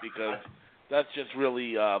believe that because that's just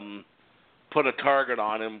really put a target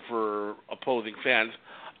on him for opposing fans.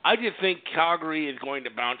 I just think Calgary is going to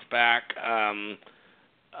bounce back.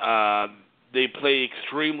 They play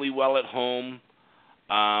extremely well at home.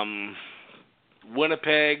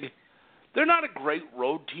 Winnipeg, they're not a great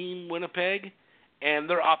road team, Winnipeg, and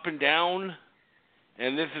they're up and down,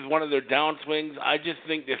 and this is one of their downswings. I just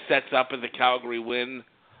think this sets up as a Calgary win.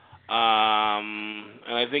 And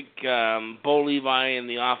I think Bo Levi and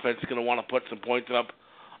the offense is going to want to put some points up.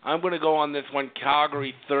 I'm going to go on this one,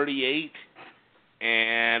 Calgary 38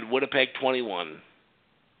 and Winnipeg 21.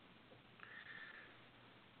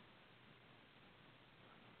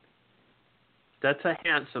 That's a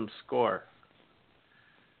handsome score.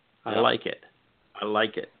 I like it.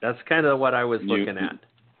 That's kind of what I was looking at.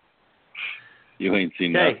 You ain't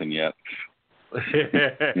seen nothing yet.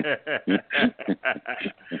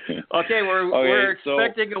 Okay, we're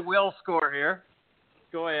expecting a will score here.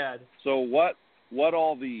 Go ahead. So what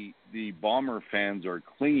all the Bomber fans are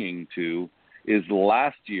clinging to is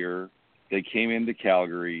last year they came into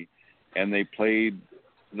Calgary and they played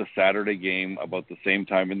the Saturday game about the same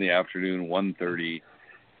time in the afternoon, 1:30,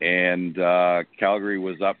 and Calgary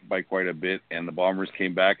was up by quite a bit, and the Bombers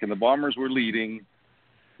came back, and the Bombers were leading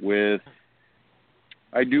with,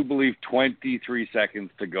 I do believe, 23 seconds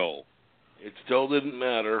to go. It still didn't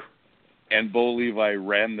matter. And Bo Levi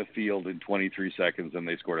ran the field in 23 seconds, and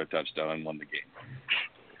they scored a touchdown and won the game.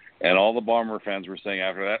 And all the Bomber fans were saying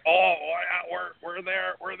after that,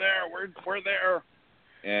 we're there.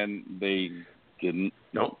 And they didn't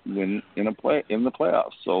win in the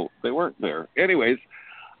playoffs, so they weren't there. Anyways,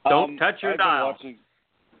 don't touch your dial.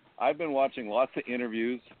 I've been watching lots of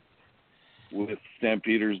interviews with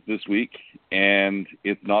Stampeders this week, and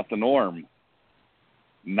it's not the norm.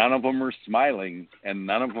 None of them are smiling, and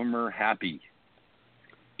none of them are happy.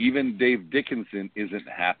 Even Dave Dickinson isn't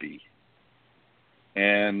happy.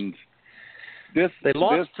 And they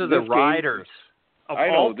lost to the Riders. I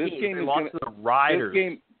know this game is lost to the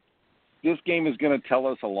Riders. This game is going to tell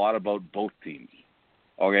us a lot about both teams.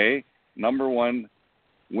 Okay, number one,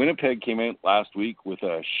 Winnipeg came out last week with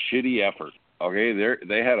a shitty effort. Okay,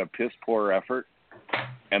 they had a piss poor effort,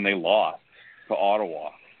 and they lost to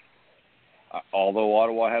Ottawa. Although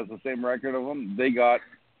Ottawa has the same record of them, they got,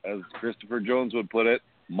 as Christopher Jones would put it,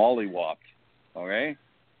 mollywopped. Okay,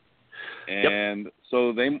 and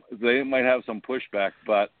so they might have some pushback,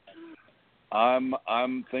 but I'm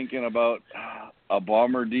thinking about a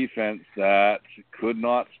Bomber defense that could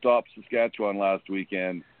not stop Saskatchewan last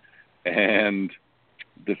weekend, and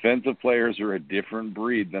defensive players are a different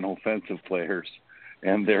breed than offensive players,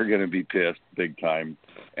 and they're going to be pissed big time.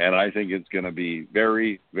 And I think it's going to be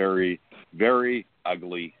very, very, very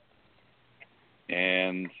ugly.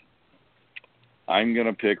 And I'm going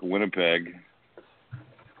to pick Winnipeg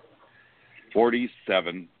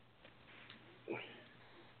 47,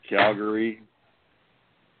 Calgary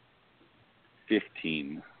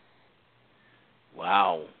 15.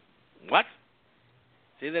 Wow. What?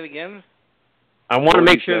 Say that again? I want to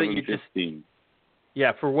make sure that you 15.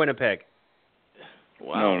 Yeah, for Winnipeg.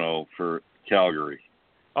 Wow. No, for Calgary.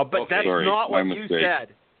 Oh, but that's not what you said.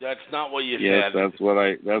 That's not what you said. Yes, that's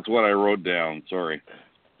what I wrote down. Sorry.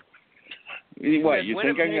 What, you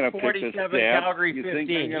think I'm going to pick the stamps? Calgary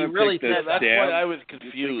 15. You really said that's why I was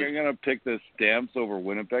confused. You think I'm going to pick the Stamps over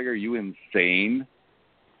Winnipeg? Are you insane?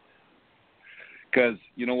 Because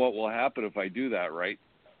you know what will happen if I do that, right?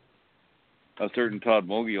 A certain Todd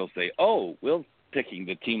Mogi will say, "Oh, Will's picking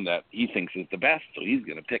the team that he thinks is the best, so he's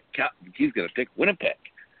going to pick Winnipeg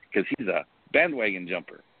because he's a bandwagon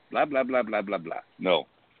jumper." Blah blah blah blah blah blah. No,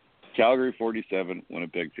 Calgary 47,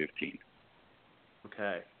 Winnipeg 15.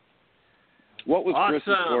 Okay. What was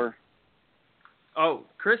Chris's score? Oh,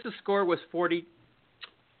 Chris's score was 42-30.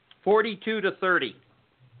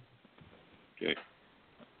 Okay.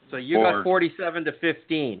 So you got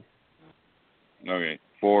 47-15. Okay.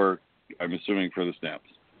 I'm assuming for the Stamps.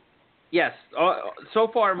 Yes. So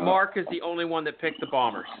far, Mark is the only one that picked the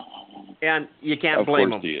Bombers. And you can't blame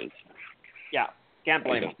him. Of course he is. Yeah, can't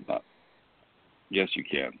blame him. Yes, you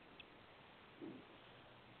can.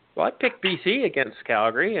 Well, I picked BC against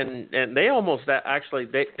Calgary, and they almost actually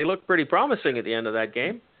they looked pretty promising at the end of that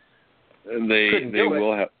game. And they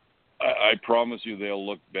will have. I promise you, they'll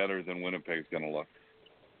look better than Winnipeg's going to look.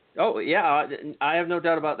 Oh yeah, I have no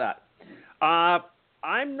doubt about that.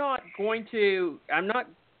 I'm not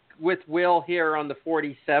with Will here on the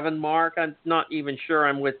 47 mark. I'm not even sure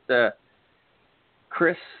I'm with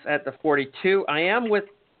Chris at the 42. I am with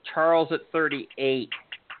Charles at 38.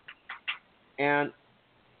 And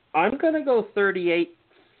I'm going to go 38-12.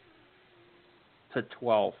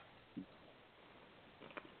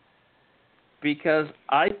 Because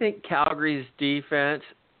I think Calgary's defense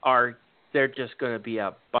they're just going to be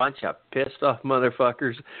a bunch of pissed off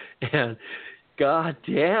motherfuckers. And God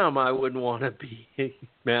damn, I wouldn't want to be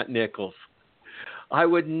Matt Nichols. I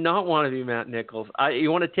would not want to be Matt Nichols.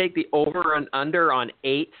 You want to take the over and under on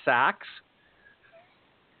 8 sacks?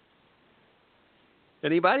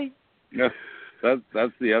 Anybody? No,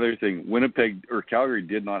 that's the other thing. Calgary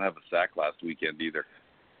did not have a sack last weekend either.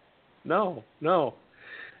 No.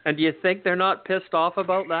 And do you think they're not pissed off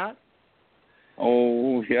about that?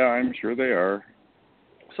 Oh, yeah, I'm sure they are.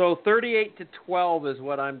 So 38-12 is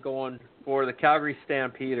what I'm going for, the Calgary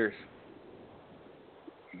Stampeders.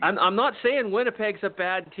 I'm not saying Winnipeg's a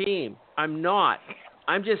bad team. I'm not.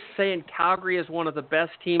 I'm just saying Calgary is one of the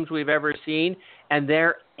best teams we've ever seen, and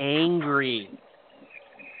they're angry.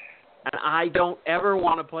 And I don't ever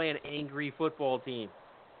want to play an angry football team,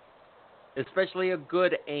 especially a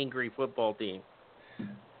good angry football team.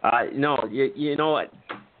 No, you know what?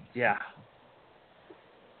 Yeah.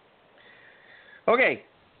 Okay,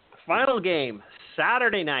 final game,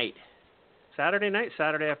 Saturday night. Saturday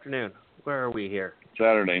afternoon. Where are we here?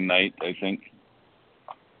 Saturday night, I think.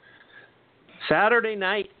 Saturday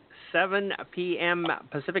night, 7 p.m.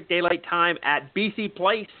 Pacific Daylight Time at BC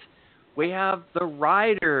Place. We have the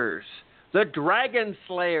Riders, the Dragon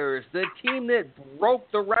Slayers, the team that broke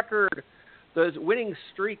the record, the winning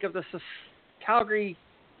streak of the Calgary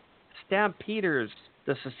Stampeders,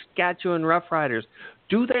 the Saskatchewan Roughriders.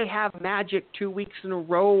 Do they have magic 2 weeks in a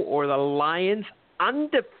row, or the Lions'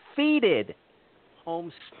 undefeated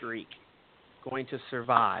home streak going to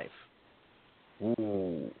survive?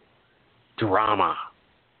 Ooh, drama.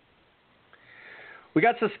 We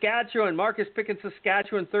got Saskatchewan. Mark is picking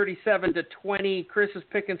Saskatchewan 37-20. Chris is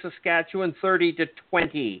picking Saskatchewan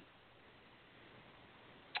 30-20.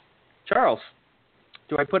 Charles,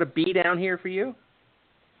 do I put a B down here for you?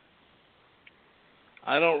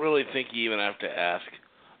 I don't really think you even have to ask.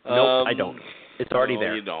 Nope, I don't. It's already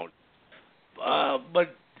there. You don't.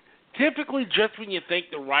 But typically, just when you think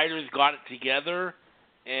the Riders got it together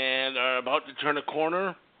and are about to turn a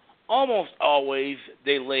corner, almost always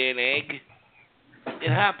they lay an egg. It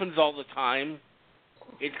happens all the time.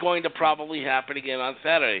 It's going to probably happen again on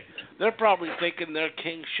Saturday. They're probably thinking they're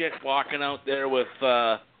king shit walking out there with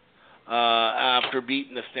after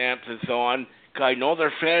beating the Stamps and so on. I know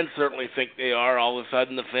their fans certainly think they are. All of a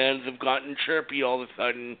sudden, the fans have gotten chirpy. All of a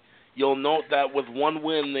sudden, you'll note that with one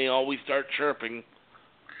win, they always start chirping.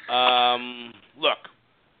 Look,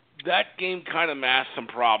 that game kind of masked some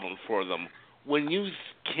problems for them. When you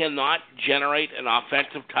cannot generate an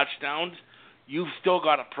offensive touchdowns, you've still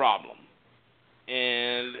got a problem.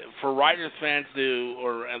 And for Riders fans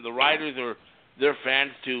and the Riders or their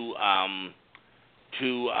fans to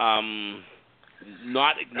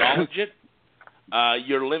not acknowledge it,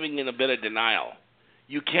 you're living in a bit of denial.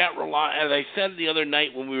 You can't rely, as I said the other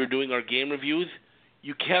night when we were doing our game reviews,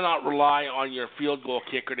 you cannot rely on your field goal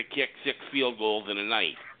kicker to kick 6 field goals in a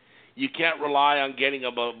night. You can't rely on getting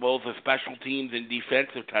both the special teams and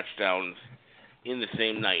defensive touchdowns in the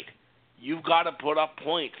same night. You've got to put up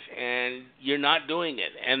points, and you're not doing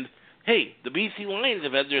it. And, hey, the BC Lions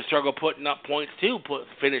have had their struggle putting up points too,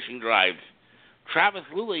 finishing drives. Travis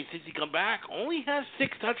Lulay, since he come back, only has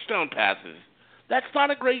 6 touchdown passes. That's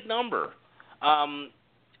not a great number.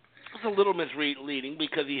 It's a little misleading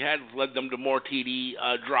because he had led them to more TD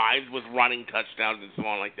drives with running touchdowns and so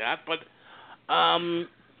on like that. But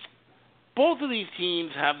both of these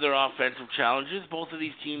teams have their offensive challenges. Both of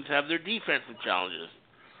these teams have their defensive challenges.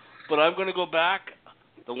 But I'm going to go back.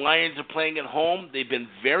 The Lions are playing at home. They've been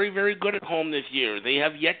very, very good at home this year. They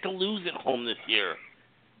have yet to lose at home this year.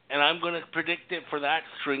 And I'm going to predict it for that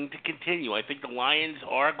string to continue. I think the Lions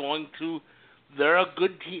are going to they're a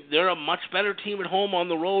good team. They're a much better team at home on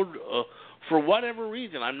the road for whatever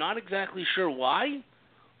reason. I'm not exactly sure why,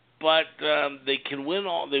 but they can win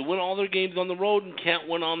all. They win all their games on the road and can't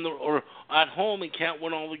win or at home and can't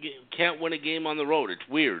win can't win a game on the road. It's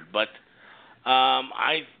weird, but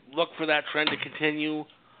I look for that trend to continue.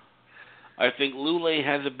 I think Lule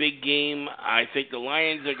has a big game. I think the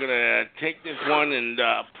Lions are going to take this one and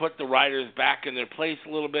put the Riders back in their place a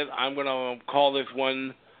little bit. I'm going to call this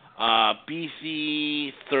one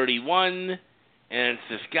BC 31 and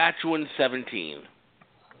Saskatchewan 17.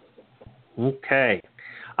 Okay.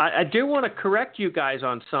 I do want to correct you guys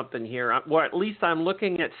on something here. Well, at least I'm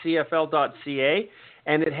looking at CFL.ca,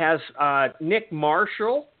 and it has Nick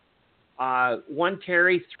Marshall, 1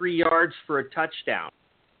 carry, 3 yards for a touchdown.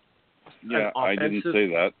 Yeah, I didn't say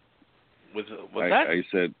that. I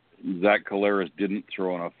said Zach Collaros didn't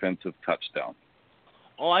throw an offensive touchdown.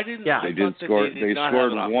 Oh, I didn't. Yeah, they did score. They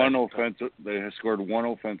scored one offensive. They scored one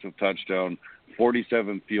offensive touchdown,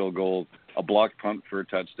 47 field goals, a blocked punt for a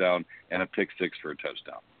touchdown, and a pick six for a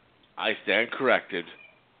touchdown. I stand corrected.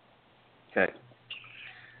 Okay.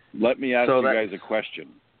 Let me ask you guys a question.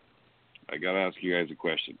 I got to ask you guys a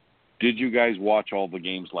question. Did you guys watch all the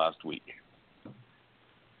games last week?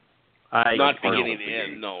 Not beginning to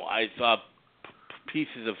end. No, I saw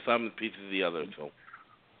pieces of some and pieces of the other, so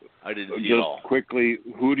I didn't see it all. Just quickly,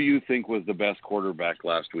 who do you think was the best quarterback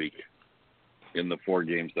last week in the 4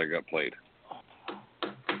 games that got played?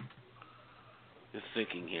 Just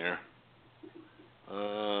thinking here.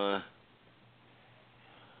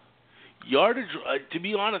 Yardage, to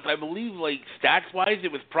be honest, I believe, stats-wise,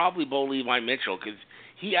 it was probably Bo Levi Mitchell, because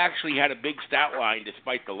he actually had a big stat line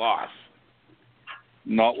despite the loss.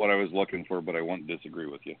 Not what I was looking for, but I won't disagree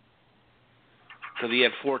with you. Because he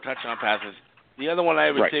had 4 touchdown passes. The other one I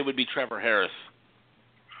would say would be Trevor Harris.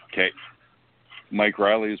 Okay. Mike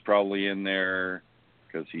Riley is probably in there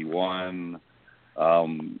because he won.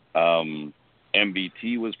 MBT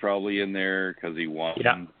was probably in there because he won.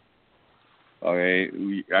 Yeah. Okay.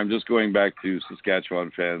 I'm just going back to Saskatchewan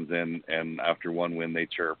fans, and after one win, they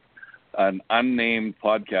chirp. An unnamed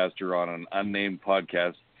podcaster on an unnamed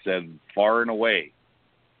podcast said far and away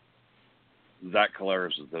Zach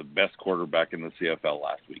Collaros is the best quarterback in the CFL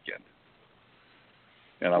last weekend.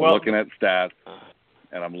 And I'm looking at stats,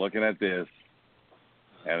 and I'm looking at this,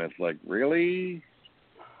 and it's like, really?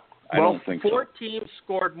 I don't think so. 4 teams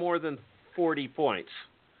scored more than 40 points.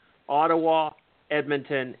 Ottawa,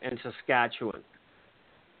 Edmonton, and Saskatchewan.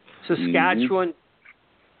 Saskatchewan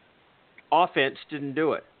offense didn't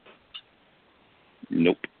do it.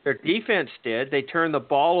 Nope. Their defense did. They turned the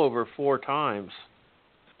ball over 4 times.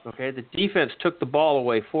 Okay, the defense took the ball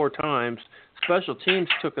away 4 times. Special teams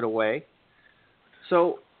took it away.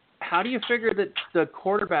 So how do you figure that the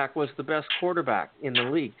quarterback was the best quarterback in the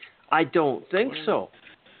league? I don't think so.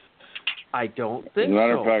 As a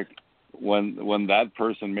matter of fact, when that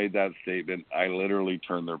person made that statement, I literally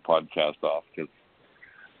turned their podcast off because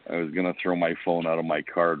I was going to throw my phone out of my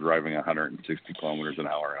car driving 160 kilometers an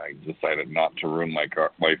hour. I decided not to ruin my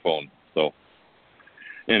phone. So,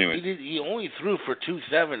 anyway. He only threw for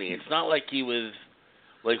 270. It's not like he was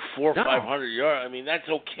 400 or 500 yards. I mean, that's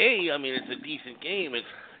okay. I mean, it's a decent game. It's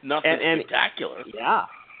nothing spectacular. Yeah,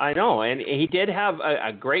 I know. And he did have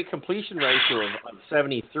a great completion ratio of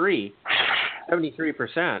 73%.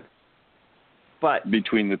 But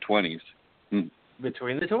between the 20s.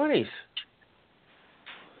 Between the 20s.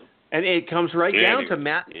 And it comes right down to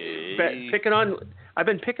Matt picking on. I've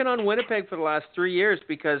been picking on Winnipeg for the last 3 years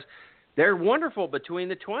because they're wonderful between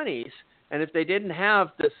the 20s. And if they didn't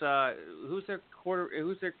have this, who's their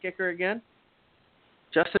kicker again?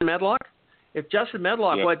 Justin Medlock. If Justin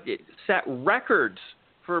Medlock set records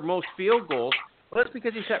for most field goals, well, that's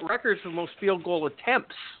because he set records for most field goal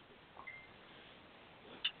attempts.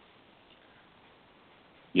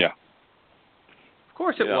 Yeah. Of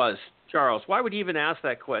course it was, Charles. Why would you even ask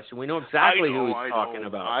that question? We know exactly who he's talking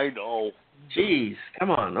about. I know. Jeez.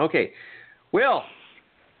 Come on. Okay. Will.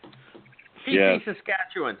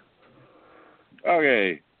 Saskatchewan.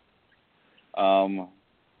 Okay.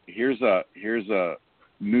 Here's a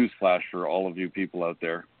news flash for all of you people out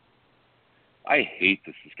there. I hate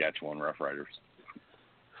the Saskatchewan Roughriders.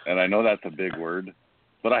 And I know that's a big word,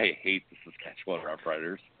 but I hate the Saskatchewan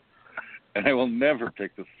Roughriders. And I will never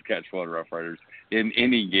pick the Saskatchewan Roughriders in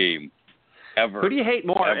any game, ever. Who do you hate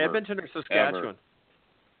more, ever, Edmonton or Saskatchewan? Ever.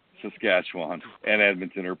 Saskatchewan and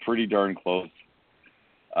Edmonton are pretty darn close.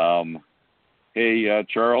 Hey,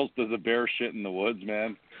 Charles, does a bear shit in the woods,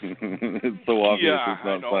 man? It's so obvious it's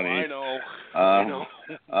not funny. I know.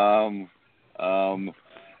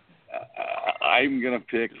 I'm going to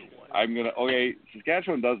pick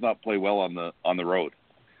Saskatchewan does not play well on the road.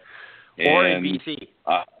 Or in BC.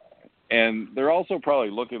 And they're also probably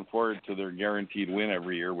looking forward to their guaranteed win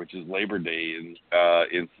every year, which is Labor Day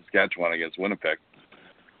in Saskatchewan against Winnipeg.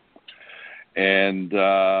 And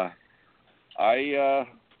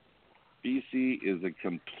BC is a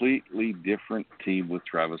completely different team with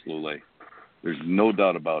Travis Lulay. There's no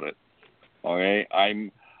doubt about it. Okay,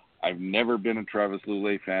 I've never been a Travis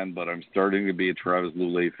Lulay fan, but I'm starting to be a Travis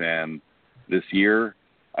Lulay fan this year.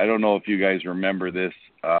 I don't know if you guys remember this.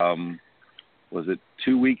 Was it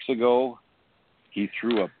 2 weeks ago? He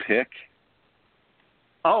threw a pick.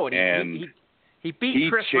 Oh, and he beat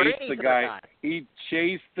Chris chased Ray the guy. He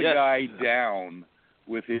chased the guy down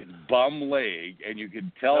with his bum leg, and you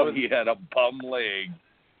could tell he had a bum leg,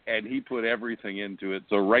 and he put everything into it.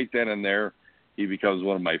 So right then and there, he becomes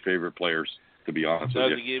one of my favorite players, to be honest with you.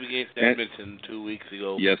 That was the game against Edmonton 2 weeks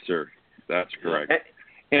ago. Yes, sir. That's correct.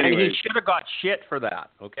 And he should have got shit for that,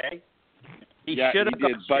 okay? He should have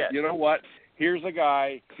got shit. But you know what? Here's a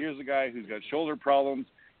guy who's got shoulder problems,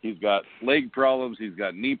 he's got leg problems, he's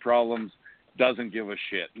got knee problems, doesn't give a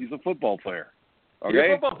shit. He's a football player. Okay?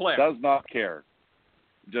 He's a football player. Does not care.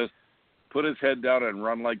 Just put his head down and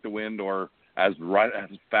run like the wind, or as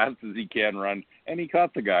fast as he can run, and he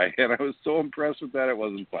caught the guy. And I was so impressed with that, it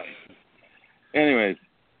wasn't funny. Anyways,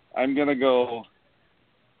 I'm going to go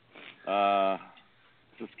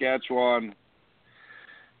Saskatchewan.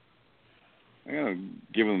 I'm going to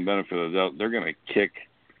give them the benefit of the doubt. They're going to kick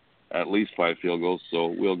at least 5 field goals, so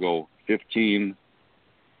we'll go 15,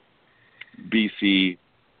 BC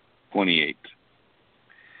 28.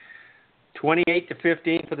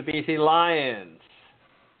 28-15 for the BC Lions.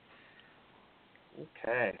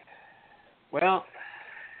 Okay. Well,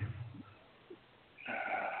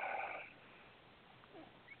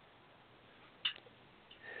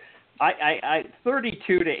 I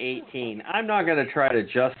 32-18. I'm not going to try to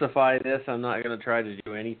justify this. I'm not going to try to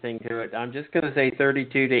do anything to it. I'm just going to say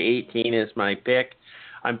 32-18 is my pick.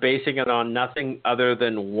 I'm basing it on nothing other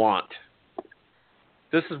than want.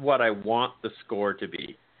 This is what I want the score to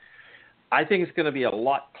be. I think it's going to be a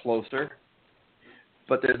lot closer,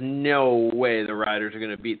 but there's no way the Riders are going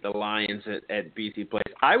to beat the Lions at BC Place.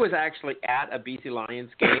 I was actually at a BC Lions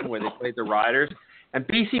game where they played the Riders, and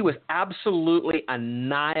BC was absolutely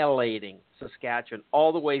annihilating Saskatchewan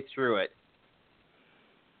all the way through it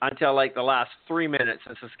until like the last 3 minutes,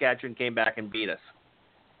 and Saskatchewan came back and beat us.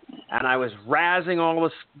 And I was razzing all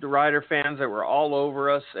the Rider fans that were all over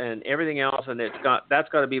us and everything else, and that's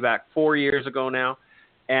got to be back 4 years ago now.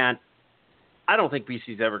 And I don't think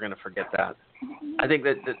BC's ever going to forget that. I think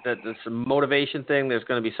that there's a motivation thing. There's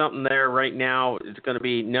going to be something there right now. It's going to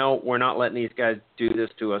be, no, we're not letting these guys do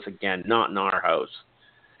this to us again, not in our house.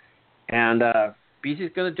 And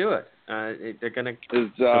BC's going to do it. They're going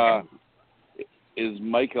to. Is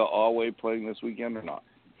Micah Alway playing this weekend or not?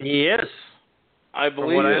 He is. I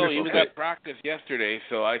believe so. He was at practice yesterday,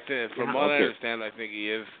 so I think, from what I understand, I think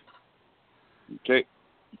he is. Okay.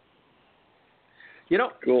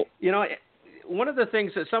 Cool. One of the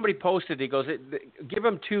things that somebody posted, he goes, give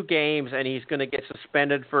him 2 games and he's going to get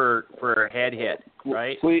suspended for a head hit,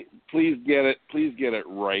 right? Please get it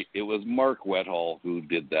right. It was Mark Wethall who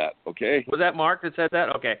did that, okay? Was that Mark that said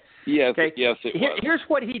that? Okay. Yes, okay. Yes, it was. Here's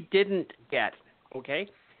what he didn't get, okay?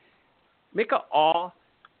 Mika Awe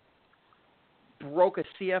broke a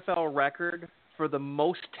CFL record for the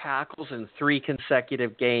most tackles in 3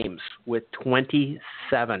 consecutive games with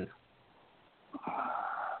 27.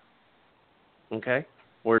 Okay?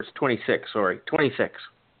 Or it's 26, sorry. 26.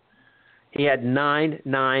 He had 9,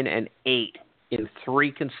 9, and 8 in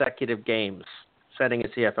 3 consecutive games, setting a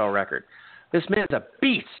CFL record. This man's a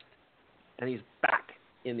beast, and he's back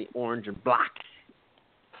in the orange and black.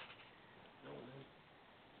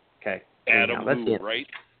 Okay. Adam who, right?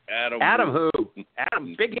 Adam who?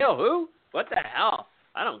 Adam Big Hill who? What the hell?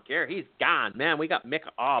 I don't care. He's gone. Man, we got Mick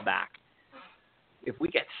Awe back. If we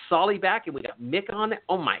get Solly back and we got Mick on it,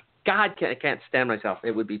 oh my God, I can't stand myself.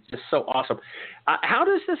 It would be just so awesome. How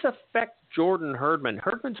does this affect Jordan Herdman?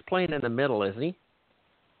 Herdman's playing in the middle, isn't he?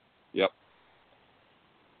 Yep.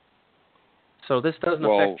 So this doesn't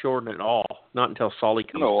affect Jordan at all, not until Solly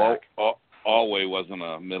comes back. No, Alway wasn't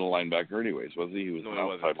a middle linebacker anyways, was he? He was an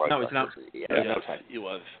outside linebacker. No, he's not. Yeah, outside. He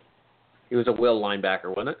was. He was a Will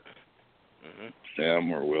linebacker, wasn't it? Mm-hmm.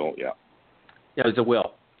 Sam or Will, yeah. Yeah, he's a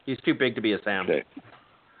Will. He's too big to be a Sam. Okay.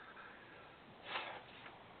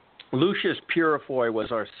 Lucius Purifoy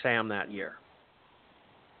was our Sam that year.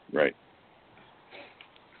 Right.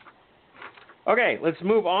 Okay, let's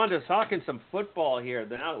move on to talking some football here.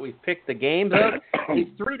 Now that we've picked the games up, the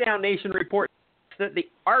 3 Down Nation report that the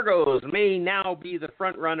Argos may now be the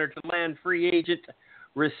front runner to land free agent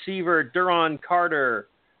receiver Duron Carter.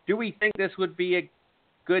 Do we think this would be a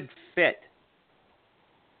good fit?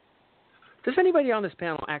 Does anybody on this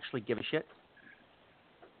panel actually give a shit?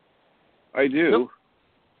 I do. Nope.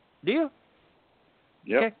 Do you?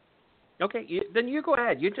 Yep. Okay. Then you go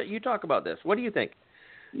ahead. You talk about this. What do you think?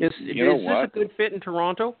 Is this a good fit in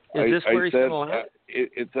Toronto? Is this where he's going to land?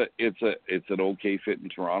 It's an okay fit in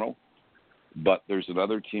Toronto, but there's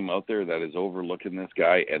another team out there that is overlooking this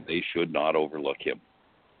guy, and they should not overlook him.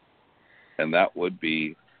 And that would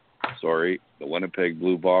be, the Winnipeg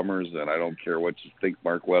Blue Bombers, and I don't care what you think,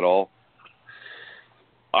 Mark Weddall.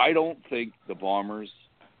 I don't think the Bombers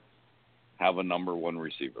have a number one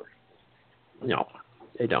receiver. No,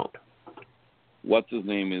 they don't. What's his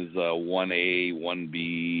name is 1A,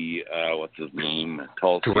 1B, what's his name?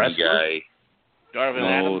 Tall, skinny guy. Darvin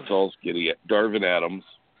Adams. Tall, skinny. Darvin Adams.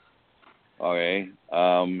 Okay.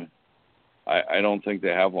 I don't think they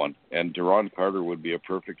have one. And Duron Carter would be a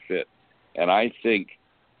perfect fit. And I think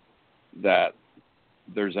that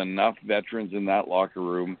there's enough veterans in that locker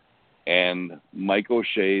room, and Mike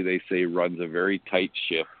O'Shea, they say, runs a very tight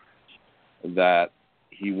ship, that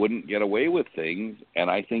he wouldn't get away with things, and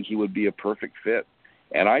I think he would be a perfect fit.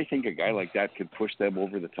 And I think a guy like that could push them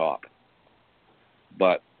over the top.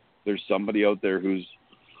 But there's somebody out there who's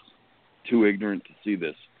too ignorant to see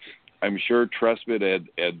this. I'm sure Trespit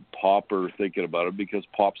and Pop are thinking about it because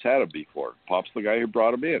Pop's had him before. Pop's the guy who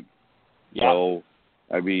brought him in. Yeah. So,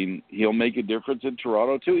 I mean, he'll make a difference in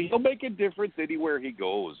Toronto, too. He'll make a difference anywhere he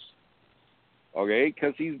goes. Okay?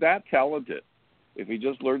 Because he's that talented. If he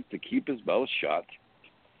just learns to keep his mouth shut.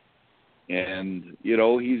 And,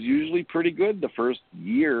 he's usually pretty good the first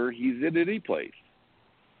year he's in any place.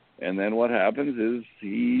 And then what happens is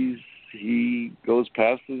he goes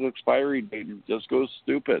past his expiry date and just goes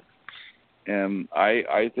stupid. And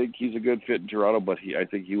I think he's a good fit in Toronto, but I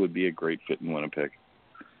think he would be a great fit in Winnipeg.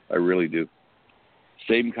 I really do.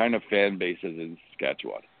 Same kind of fan base as in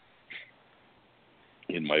Saskatchewan,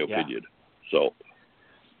 in my opinion. So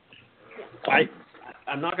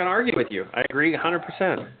I'm not going to argue with you. I agree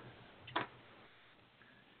 100%.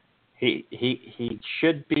 He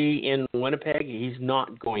should be in Winnipeg. He's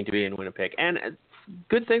not going to be in Winnipeg. And a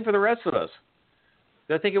good thing for the rest of us.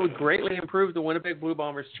 I think it would greatly improve the Winnipeg Blue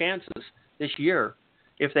Bombers' chances this year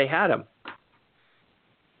if they had him.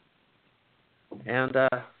 And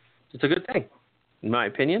it's a good thing, in my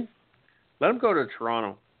opinion. Let him go to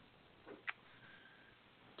Toronto.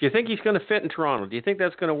 Do you think he's going to fit in Toronto? Do you think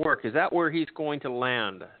that's going to work? Is that where he's going to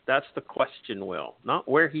land? That's the question, Will. Not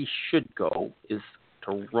where he should go. Is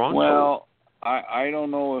Toronto? Well, I don't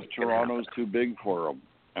know if Toronto's too big for him.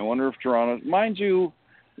 I wonder if Toronto... Mind you,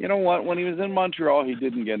 you know what? When he was in Montreal, he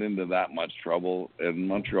didn't get into that much trouble, and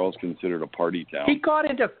Montreal's considered a party town. He got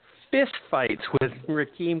into fist fights with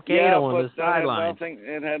Rakeem Cato on the sideline.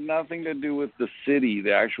 It had nothing to do with the city,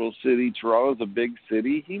 the actual city. Toronto's a big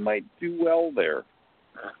city. He might do well there.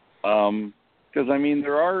 Because,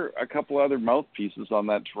 there are a couple other mouthpieces on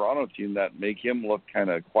that Toronto team that make him look kind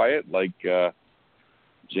of quiet, like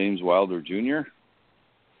James Wilder Jr.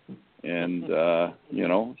 And,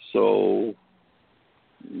 so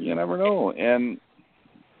you never know. And,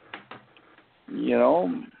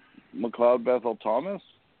 McLeod Bethel Thomas,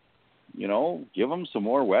 give him some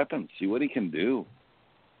more weapons. See what he can do.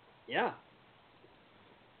 Yeah.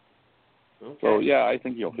 Okay. So, I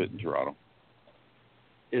think he'll fit in Toronto.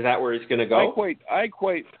 Is that where he's going to go? I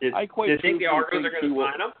quite. Do you think the Argos are going to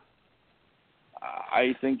sign him?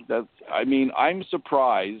 I think that's. I'm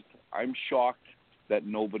surprised. I'm shocked that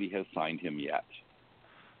nobody has signed him yet.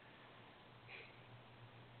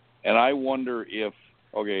 And I wonder if.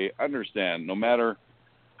 Okay, understand. No matter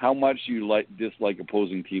how much you dislike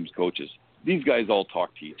opposing teams' coaches, these guys all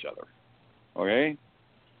talk to each other. Okay,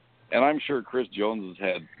 and I'm sure Chris Jones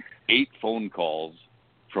has had 8 phone calls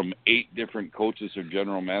from 8 different coaches or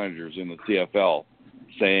general managers in the CFL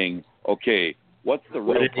saying, okay, what's the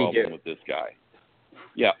real problem with this guy?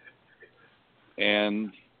 Yeah.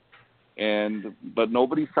 But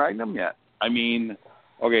nobody signed him yet.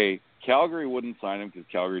 Okay, Calgary wouldn't sign him because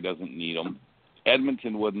Calgary doesn't need him.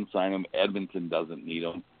 Edmonton wouldn't sign him. Edmonton doesn't need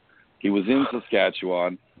him. He was in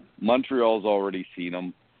Saskatchewan. Montreal's already seen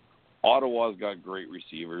him. Ottawa's got great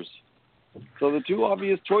receivers. So the 2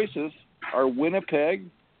 obvious choices are Winnipeg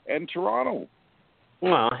and Toronto.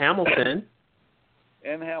 Well, Hamilton.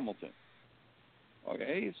 And Hamilton.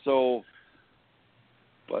 Okay, so,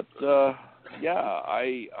 but I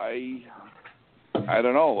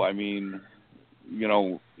don't know.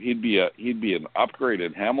 He'd be an upgrade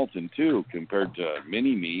in Hamilton too compared to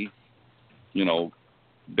Mini-Me.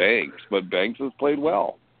 Banks, but Banks has played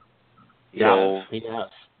well. Yeah, so, he has.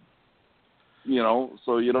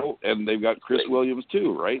 And they've got Chris Williams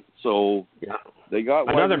too, right? So they got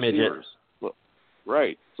another wide receivers. midget.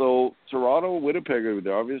 Right. So Toronto, Winnipeg are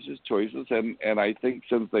the obvious choices, and I think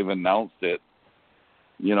since they've announced it,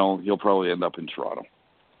 he'll probably end up in Toronto.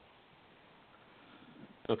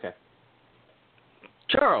 Okay.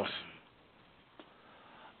 Charles.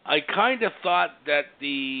 I kind of thought that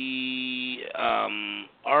the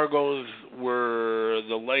Argos were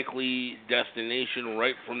the likely destination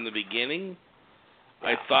right from the beginning.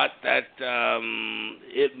 I thought that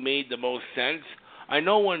it made the most sense. I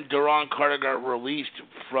know when Duron Carter got released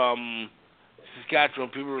from Saskatchewan,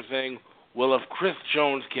 people were saying, well, if Chris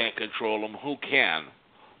Jones can't control him, who can?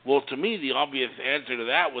 Well, to me, the obvious answer to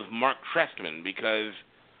that was Mark Trestman because,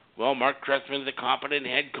 well, Mark Trestman's a competent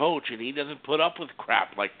head coach, and he doesn't put up with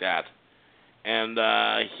crap like that. And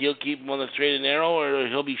he'll keep him on the straight and narrow, or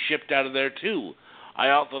he'll be shipped out of there, too.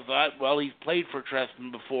 I also thought, well, he's played for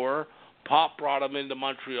Trestman before. Pop brought him into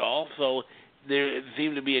Montreal, so there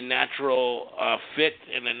seemed to be a natural fit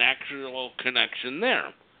and a natural connection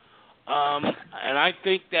there. And I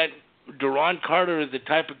think that Duron Carter is the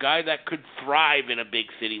type of guy that could thrive in a big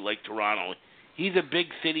city like Toronto. He's a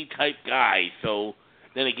big city type guy, so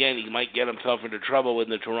then again, he might get himself into trouble in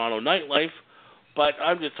the Toronto nightlife, but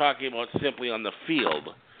I'm just talking about simply on the field.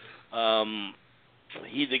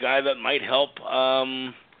 He's a guy that might help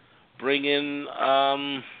bring in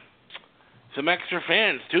some extra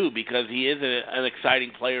fans, too, because he is an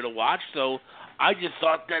exciting player to watch. So I just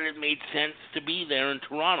thought that it made sense to be there in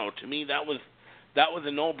Toronto. To me, that was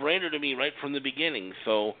a no-brainer to me right from the beginning.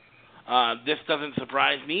 So this doesn't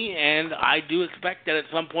surprise me, and I do expect that at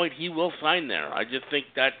some point he will sign there. I just think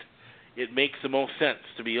that it makes the most sense,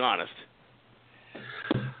 to be honest.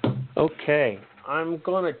 Okay, I'm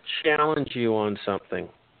going to challenge you on something.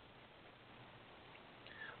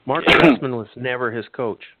 Mark Trestman was never his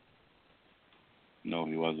coach. No,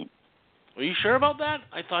 he wasn't. Are you sure about that?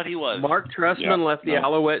 I thought he was. Mark Trestman left the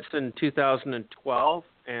Alouettes in 2012,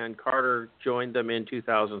 and Carter joined them in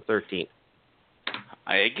 2013.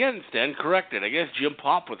 I again stand corrected. I guess Jim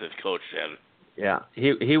Popp was his coach then. Yeah,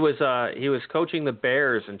 he was coaching the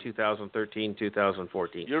Bears in 2013,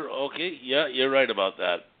 2014. You're okay. Yeah, you're right about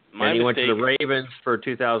that. And he went to the Ravens for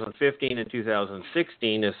 2015 and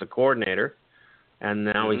 2016 as the coordinator, and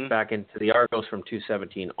now he's back into the Argos from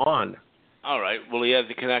 2017 on. All right. Well, he has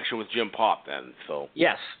a connection with Jim Popp then, so.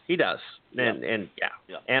 Yes, he does. And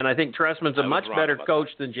And I think Trestman's a much better coach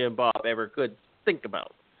than Jim Popp ever could think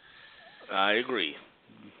about. I agree.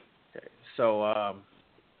 Okay. So,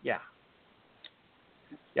 yeah.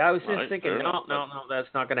 Yeah, I was just thinking, no, that's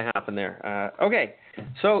not going to happen there. Okay.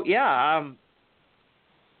 So,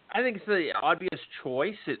 I think it's the obvious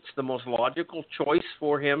choice. It's the most logical choice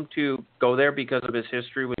for him to go there because of his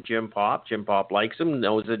history with Jim Popp. Jim Popp likes him,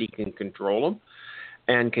 knows that he can control him,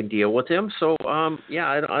 and can deal with him. So, I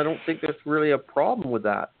don't think there's really a problem with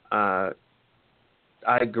that. I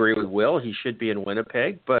agree with Will. He should be in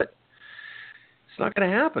Winnipeg, but it's not going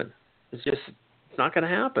to happen. It's not going to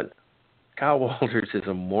happen. Kyle Walters is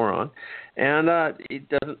a moron, and he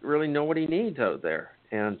doesn't really know what he needs out there.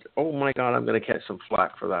 And, oh, my God, I'm going to catch some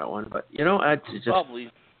flack for that one. But,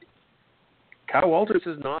 probably. Kyle Walters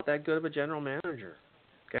is not that good of a general manager,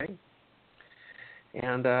 okay?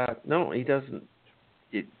 And, no, he doesn't.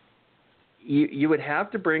 You would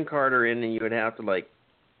have to bring Carter in, and you would have to,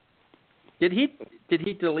 did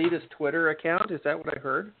he delete his Twitter account? Is that what I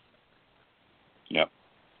heard? Yep.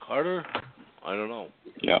 Carter? I don't know.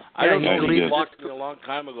 Yeah. I don't know. He blocked me a long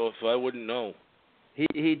time ago, so I wouldn't know.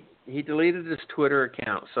 He deleted his Twitter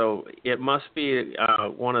account, so it must be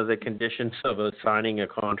one of the conditions of signing a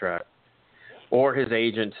contract. Or his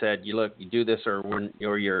agent said, you do this or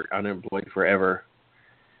you're unemployed forever.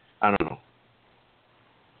 I don't know.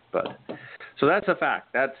 But so that's a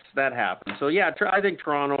fact. That happened. So, yeah, I think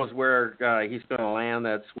Toronto is where he's going to land.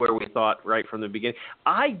 That's where we thought right from the beginning.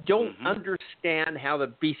 I don't understand how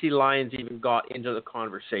the BC Lions even got into the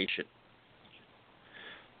conversation.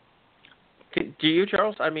 Do you,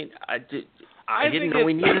 Charles? I mean, I didn't know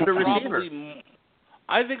we needed a receiver.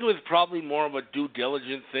 I think it was probably more of a due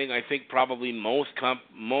diligence thing. I think probably most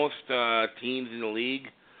teams in the league,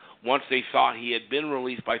 once they saw he had been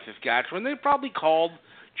released by Saskatchewan, they probably called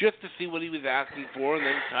just to see what he was asking for and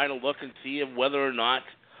then kind of look and see whether or not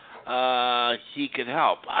he could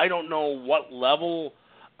help. I don't know what level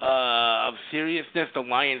of seriousness the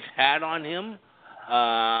Lions had on him.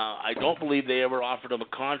 I don't believe they ever offered him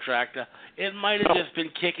a contract. It might have just been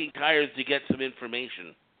kicking tires to get some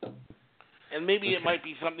information. And maybe it might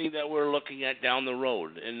be something that we're looking at down the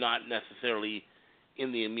road and not necessarily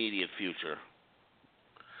in the immediate future.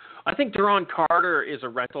 I think Duron Carter is a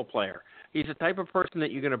rental player. He's the type of person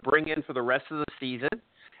that you're going to bring in for the rest of the season,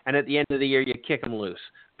 and at the end of the year you kick him loose.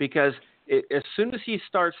 Because as soon as he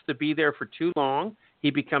starts to be there for too long, he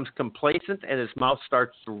becomes complacent and his mouth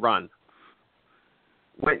starts to run.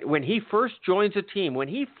 When he first joins a team, when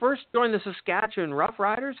he first joined the Saskatchewan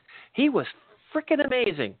Roughriders, he was freaking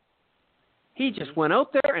amazing. He just went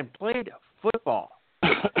out there and played football.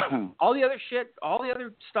 all the other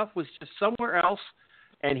stuff was just somewhere else,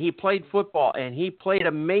 and he played football, and he played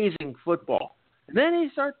amazing football. And then he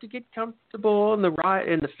started to get comfortable, and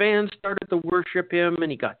the fans started to worship him,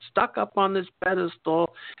 and he got stuck up on this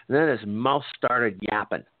pedestal, and then his mouth started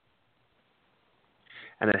yapping.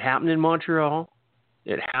 And it happened in Montreal.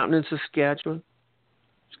 It happened in Saskatchewan.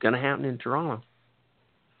 It's going to happen in Toronto.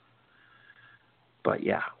 But,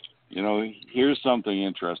 yeah. You know, here's something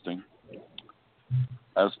interesting.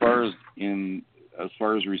 As far as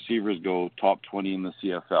receivers go, top 20 in the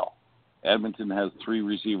CFL. Edmonton has 3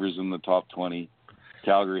 receivers in the top 20.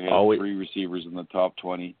 Calgary has 3 receivers in the top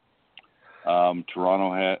 20.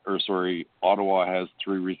 Ottawa has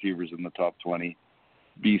 3 receivers in the top 20.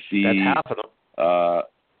 BC. That's half of them.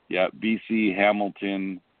 BC,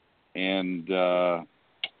 Hamilton, and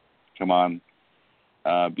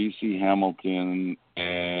BC, Hamilton,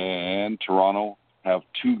 and Toronto have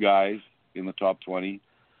 2 guys in the top 20.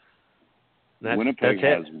 Winnipeg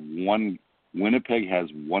has one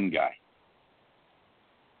guy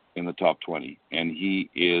in the top 20, and he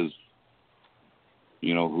is,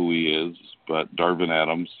 you know who he is, but Darvin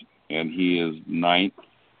Adams, and he is 9th,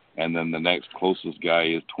 and then the next closest guy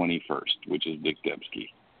is 21st, which is Dick Debsky.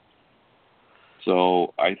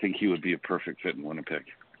 So I think he would be a perfect fit in Winnipeg.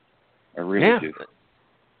 I really do.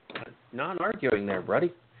 Not arguing there,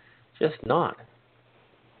 buddy. Just not.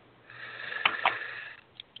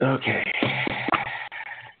 Okay.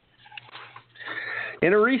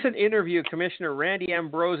 In a recent interview, Commissioner Randy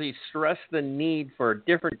Ambrosie stressed the need for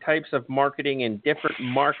different types of marketing in different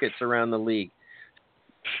markets around the league.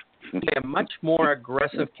 A much more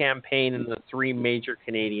aggressive campaign in the 3 major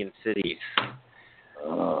Canadian cities.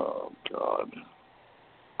 Oh, God.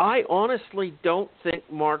 I honestly don't think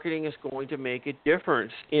marketing is going to make a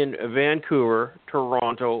difference in Vancouver,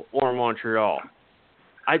 Toronto, or Montreal.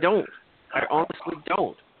 I don't. I honestly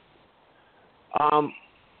don't.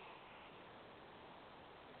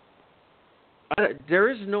 There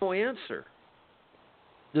is no answer.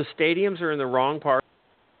 The stadiums are in the wrong part,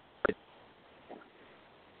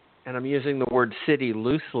 and I'm using the word city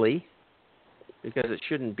loosely because it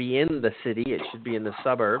shouldn't be in the city. It should be in the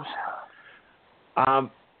suburbs.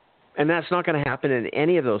 And that's not going to happen in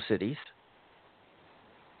any of those cities.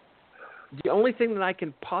 The only thing that I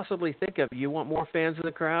can possibly think of, you want more fans in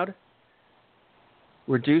the crowd?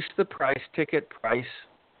 Reduce the ticket price,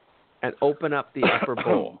 and open up the upper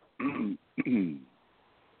bowl.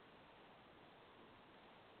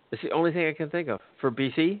 It's the only thing I can think of for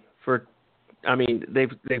BC.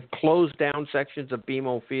 They've closed down sections of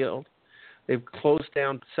BMO Field. They've closed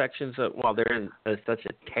down sections of, they're in such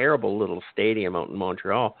a terrible little stadium out in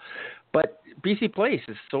Montreal. But BC Place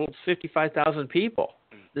has sold 55,000 people.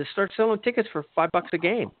 They start selling tickets for $5 a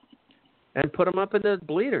game and put them up in the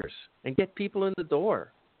bleeders and get people in the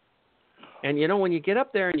door. And, when you get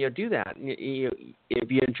up there and you do that, if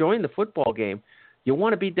you're enjoying the football game, you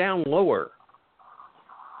want to be down lower.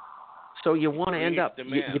 So you want to end up,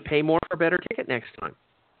 you pay more for a better ticket next time.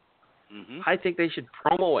 Mm-hmm. I think they should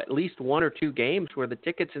promo at least 1 or 2 games where the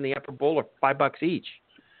tickets in the upper bowl are $5 each.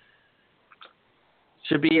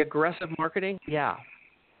 Should be aggressive marketing, yeah,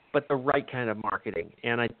 but the right kind of marketing.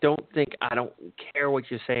 And I don't care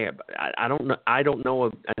what you say. I don't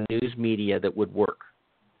know a news media that would work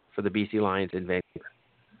for the BC Lions in Vancouver.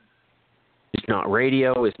 It's not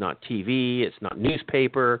radio. It's not TV. It's not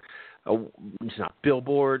newspaper. It's not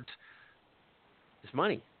billboards. It's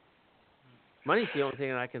money. Money's the only thing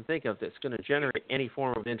that I can think of that's going to generate any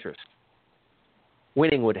form of interest.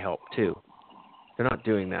 Winning would help, too. They're not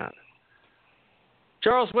doing that.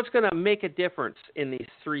 Charles, what's going to make a difference in these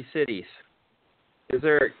 3 cities?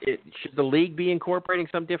 Should the league be incorporating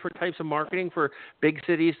some different types of marketing for big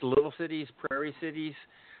cities, little cities, prairie cities?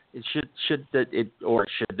 Should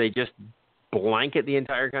they just blanket the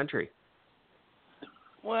entire country?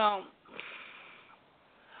 Well,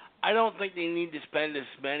 I don't think they need to spend as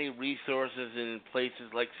many resources in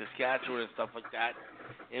places like Saskatchewan and stuff like that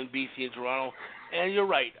in BC and Toronto. And you're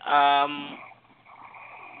right.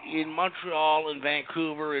 In Montreal and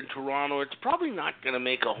Vancouver and Toronto, it's probably not going to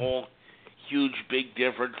make a whole huge big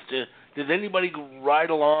difference. Does anybody ride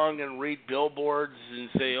along and read billboards and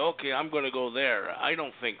say, okay, I'm going to go there? I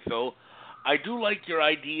don't think so. I do like your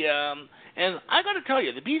idea, and I got to tell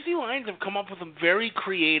you, the BC Lions have come up with some very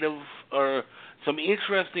creative or some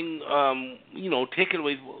interesting, ticket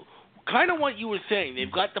ways. Kind of what you were saying.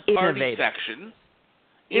 They've got the party section.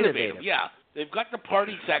 Innovative, yeah. They've got the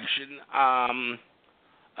party section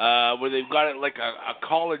where they've got it like a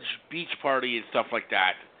college beach party and stuff like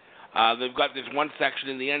that. They've got this one section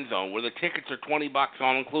in the end zone where the tickets are $20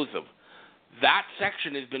 all inclusive. That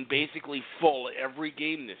section has been basically full every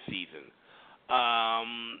game this season.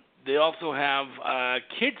 They also have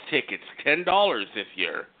kids tickets, $10 this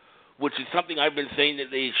year, which is something I've been saying that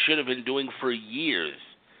they should have been doing for years.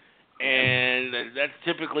 And that's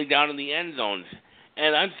typically down in the end zones.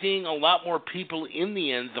 And I'm seeing a lot more people in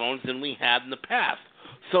the end zones than we had in the past.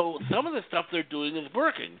 So some of the stuff they're doing is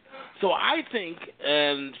working. So I think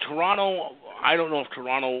Toronto, I don't know if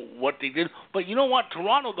Toronto, what they did, but you know what?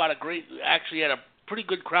 Toronto actually had a pretty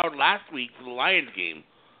good crowd last week for the Lions game.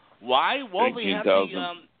 Why? Well, they had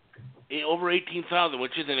over 18,000,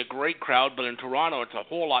 which isn't a great crowd, but in Toronto it's a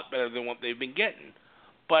whole lot better than what they've been getting.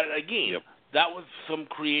 But again, that was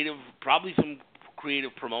probably some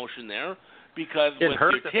creative promotion there, because with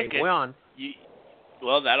your ticket,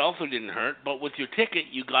 well, that also didn't hurt, but with your ticket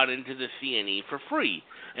you got into the CNE for free.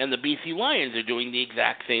 And the BC Lions are doing the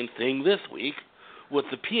exact same thing this week with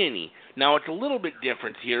the PNE. Now, it's a little bit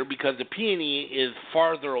different here because the PNE is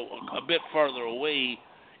a bit farther away.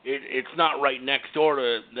 It's not right next door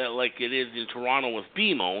to that like it is in Toronto with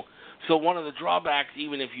BMO. So one of the drawbacks,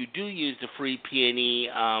 even if you do use the free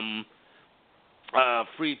PNE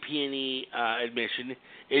admission,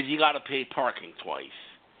 is you got to pay parking twice,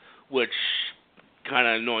 which kind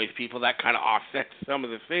of annoys people. That kind of offsets some of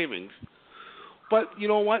the savings. But you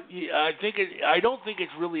know what? I don't think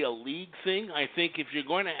it's really a league thing. I think if you're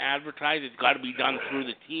going to advertise, it's got to be done through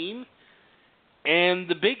the team. And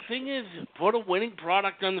the big thing is put a winning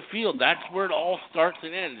product on the field. That's where it all starts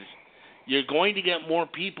and ends. You're going to get more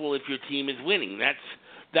people if your team is winning.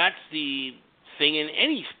 That's the thing in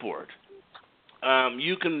any sport.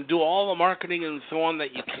 You can do all the marketing and so on that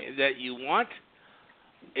you want.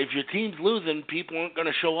 If your team's losing, people aren't going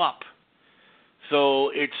to show up. So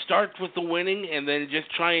it starts with the winning, and then just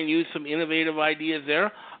try and use some innovative ideas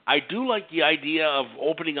there. I do like the idea of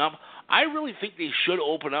opening up. I really think they should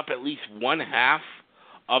open up at least one half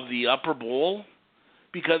of the upper bowl,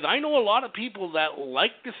 because I know a lot of people that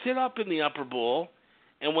like to sit up in the upper bowl,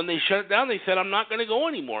 and when they shut it down, they said, I'm not going to go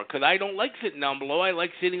anymore because I don't like sitting down below. I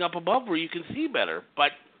like sitting up above where you can see better.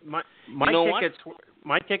 But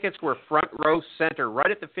my tickets were front row center,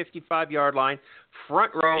 right at the 55-yard line,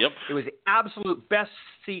 front row. Yep. It was the absolute best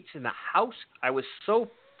seats in the house. I was so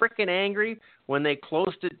freaking angry when they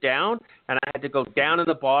closed it down, and I had to go down in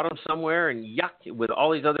the bottom somewhere and yuck with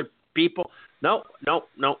all these other people. No.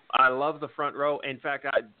 I love the front row. In fact,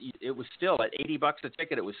 it was still at $80 a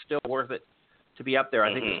ticket. It was still worth it to be up there.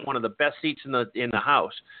 I think it's one of the best seats in the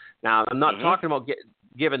house. Now, I'm not talking about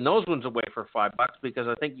giving those ones away for $5 because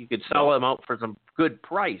I think you could sell them out for some good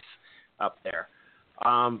price up there.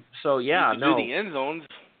 You could do the end zones.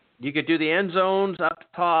 You could do the end zones up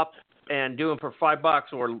top and do them for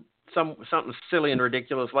 $5 or something silly and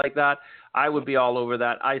ridiculous like that. I would be all over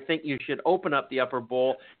that. I think you should open up the upper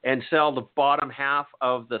bowl and sell the bottom half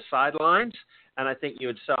of the sidelines, and I think you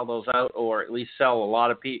would sell those out, or at least sell a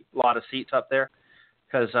lot of seats up there,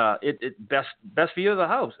 because it best view of the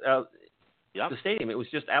house, the stadium. It was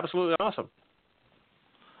just absolutely awesome.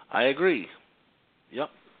 I agree. Yep.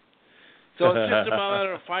 So it's just a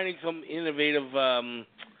matter of finding some innovative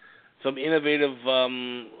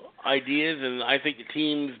ideas, and I think the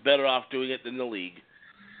team's better off doing it than the league.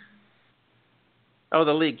 Oh,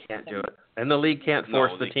 the league can't do it, and the league can't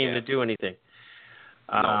force the team to do anything.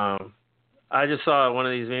 No. I just saw one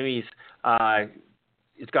of these memes.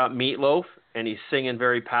 It's got Meatloaf, and he's singing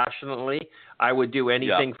very passionately, I would do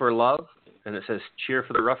anything for love, and it says, cheer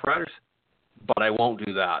for the Rough Riders, but I won't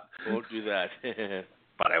do that. Won't do that.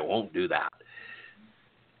 But I won't do that.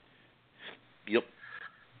 Yep.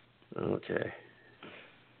 Okay.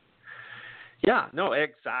 Yeah, no,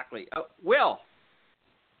 exactly. Well,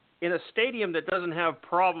 in a stadium that doesn't have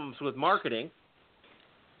problems with marketing,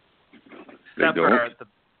 except for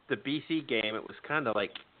the BC game, it was kind of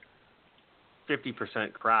like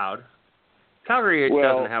 50% crowd. Calgary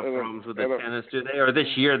doesn't have problems with attendance, do they? Or this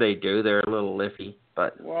year they do. They're a little iffy,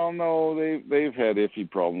 but no, they've had iffy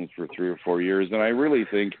problems for 3 or 4 years, and I really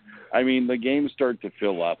think, the games start to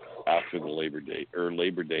fill up after the Labor Day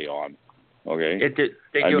on. Okay,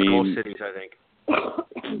 they do in most cities, I think.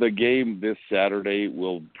 The game this Saturday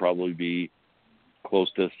will probably be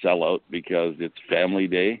close to sellout because it's family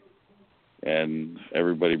day, and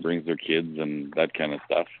everybody brings their kids and that kind of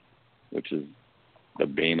stuff. which is the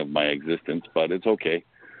bane of my existence, but it's okay.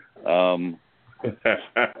 I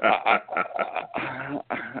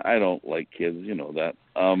don't like kids, you know that.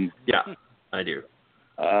 Yeah, I do.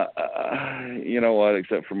 You know what?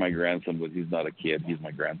 Except for my grandson, but he's not a kid. He's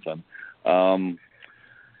my grandson.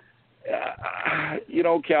 You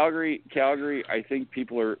know, Calgary. I think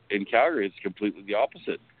people are in Calgary. It's completely the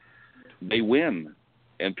opposite. They win,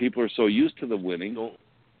 and people are so used to the winning,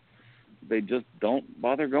 they just don't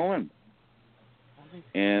bother going.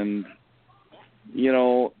 And you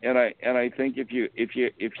know, and I think if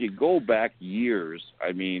you go back years,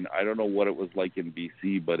 I mean, I don't know what it was like in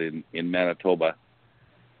BC, but in Manitoba,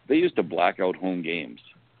 they used to black out home games.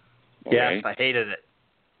 Okay? Yes, I hated it.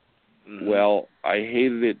 Mm-hmm. Well, I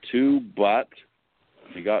hated it too, but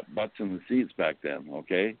you got butts in the seats back then,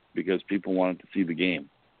 okay? Because people wanted to see the game.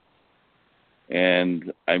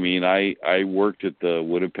 And, I mean, I worked at the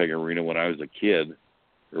Winnipeg Arena when I was a kid,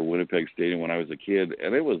 or Winnipeg Stadium when I was a kid,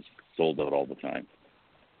 and it was sold out all the time.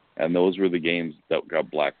 And those were the games that got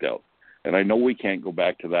blacked out. And I know we can't go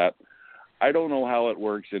back to that. I don't know how it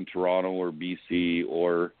works in Toronto or BC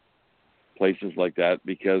or places like that,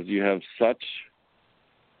 because you have such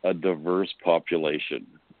a diverse population,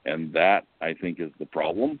 and that, I think, is the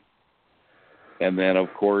problem. And then, of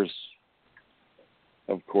course,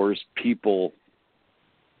 people,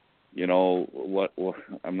 you know,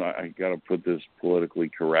 I got to put this politically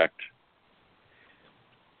correct.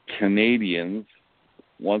 Canadians,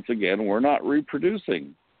 once again, we're not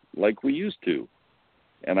reproducing like we used to.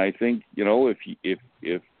 And I think, you know, if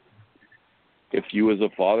you as a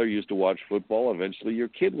father used to watch football, eventually your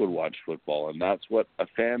kid would watch football. And that's what a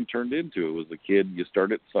fan turned into. It was a kid, you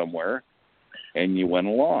started somewhere and you went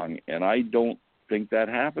along. And I don't think that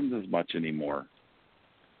happens as much anymore.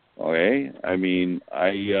 Okay? I mean,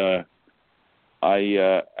 I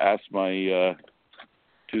asked my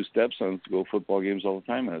two stepsons to go to football games all the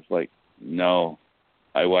time, and it's like, no,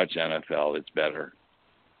 I watch NFL. It's better.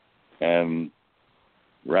 And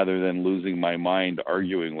rather than losing my mind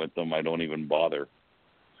arguing with them, I don't even bother.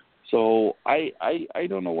 So I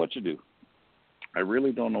don't know what to do. I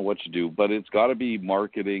really don't know what to do, but it's got to be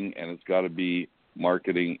marketing, and it's got to be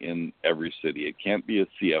marketing in every city. It can't be a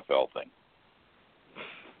CFL thing.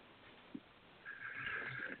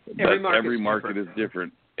 Every market is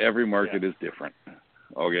different. Every market is different.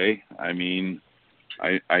 Okay? I mean,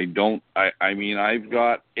 I've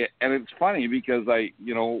got, and it's funny because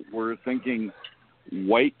we're thinking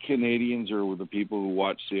white Canadians are the people who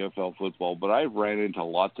watch CFL football, but I've ran into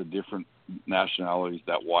lots of different nationalities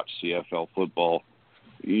that watch CFL football.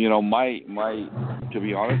 You know, to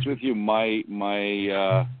be honest with you, my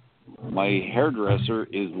hairdresser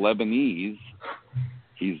is Lebanese.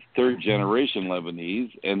 He's third generation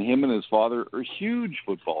Lebanese, and him and his father are huge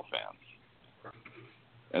football fans.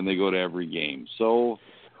 And they go to every game. So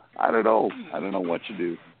I don't know what to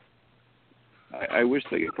do. I wish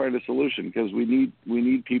they could find a solution, because we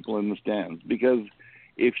need people in the stands. Because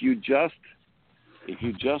if you just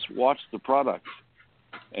watch the product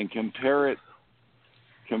and compare it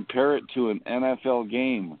to an NFL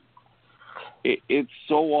game, it's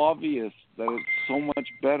so obvious that it's so much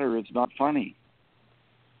better. It's not funny,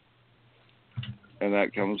 and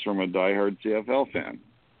that comes from a diehard CFL fan.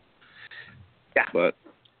 Yeah, but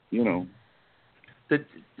you know.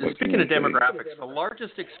 Speaking of demographics, the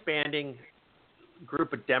largest expanding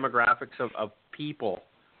group of demographics of people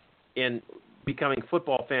in becoming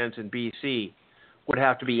football fans in BC would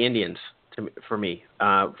have to be Indians for me,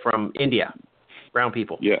 from India, brown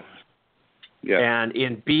people. Yeah. And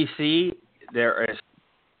in BC,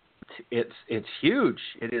 it's huge.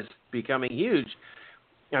 It is becoming huge.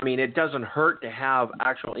 I mean, it doesn't hurt to have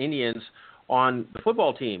actual Indians on the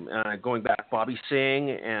football team. Going back, Bobby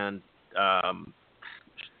Singh and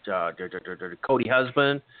Cody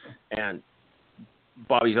Husband, and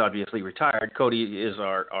Bobby's obviously retired. Cody is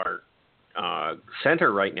our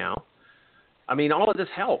center right now. I mean, all of this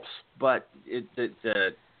helps, but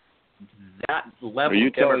that level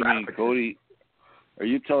of demographics. Are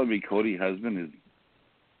you telling me Cody Husband is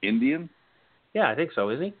Indian? Yeah, I think so.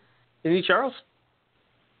 Isn't he? Isn't he, Charles?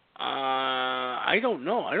 I don't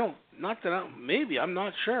know. Maybe. I'm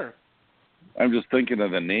not sure. I'm just thinking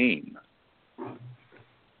of the name.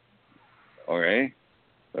 Okay?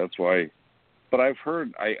 That's why. But I've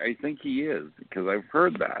heard, I think he is, because I've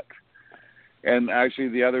heard that. And actually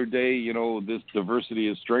the other day, you know, this diversity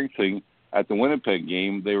is strength thing, at the Winnipeg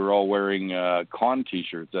game, they were all wearing Con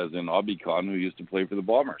T-shirts, as in Obby Con, who used to play for the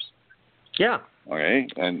Bombers. Yeah. Okay?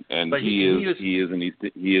 And he is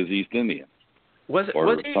East Indian. Was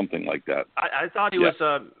he? Something like that. I thought he was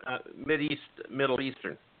Middle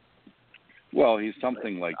Eastern. Well, he's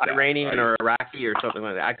something like that, Iranian right? or Iraqi or something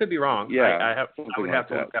like that. I could be wrong. Yeah, I would have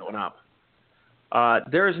to look that one up.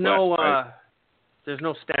 There's no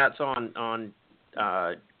stats on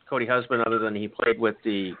Cody Husband other than he played with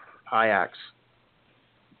the Ajax.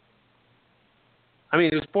 I mean,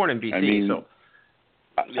 he was born in BC, so.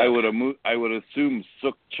 I would assume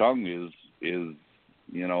Suk Chung is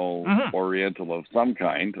Oriental of some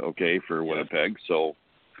kind, okay, for Winnipeg. So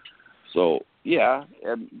yeah,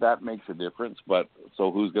 and that makes a difference. But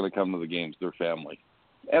so who's going to come to the games? Their family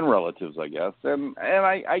and relatives, I guess. And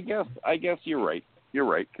I guess you're right. You're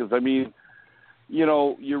right, because I mean,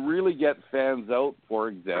 you really get fans out, for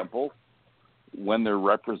example, when they're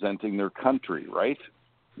representing their country, right?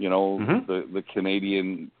 The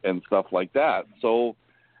Canadian and stuff like that. So,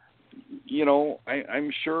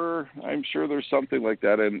 I'm sure there's something like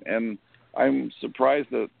that, and I'm surprised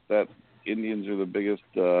that Indians are the biggest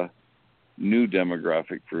new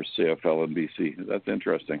demographic for CFL and BC. That's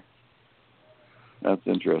interesting.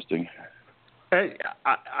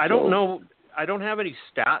 I don't know. I don't have any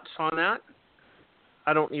stats on that.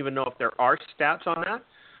 I don't even know if there are stats on that.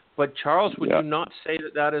 But Charles, would you not say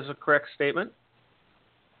that is a correct statement?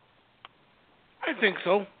 I think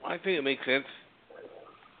so. I think it makes sense.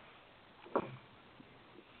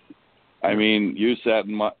 I mean, you sat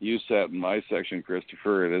in my section,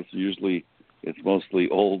 Christopher, and it's mostly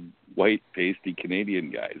old, white, pasty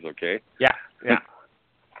Canadian guys, okay? Yeah.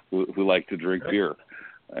 who like to drink beer.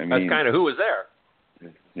 I mean, that's kind of who was there.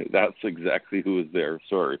 That's exactly who was there.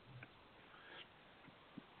 Sorry.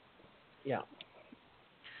 Yeah.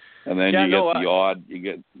 And then you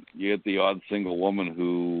get the odd single woman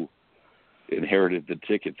who inherited the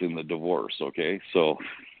tickets in the divorce, okay? So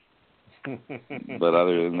but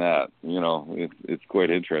other than that, it's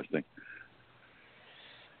quite interesting.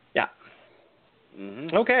 Yeah.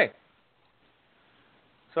 Mm-hmm. Okay.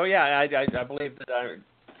 So yeah, I believe that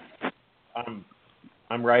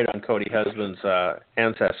I'm right on Cody Husband's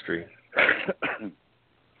ancestry.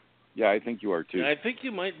 Yeah, I think you are too. I think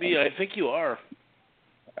you might be. I think you are.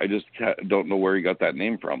 I just don't know where he got that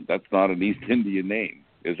name from. That's not an East Indian name,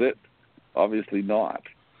 is it? Obviously not.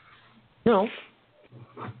 No.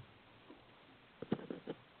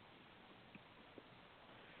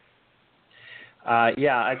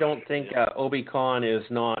 I don't think Obi Khan is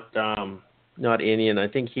not Indian. I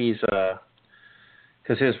think he's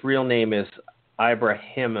because his real name is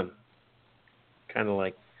Ibrahim. Kind of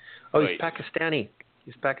like, right. He's Pakistani.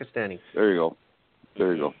 He's Pakistani. There you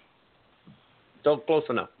go. Still close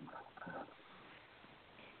enough.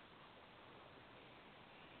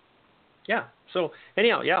 Yeah. So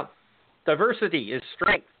anyhow, diversity is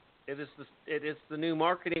strength. It is the new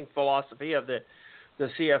marketing philosophy of the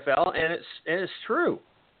CFL, and it's true.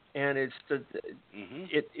 And it's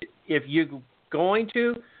if you're going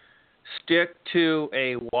to stick to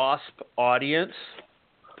a WASP audience,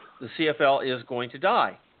 the CFL is going to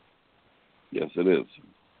die. Yes, it is.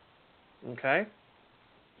 Okay.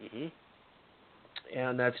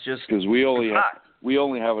 And that's just because we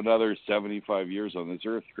only have another 75 years on this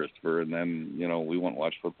earth, Christopher, and then we won't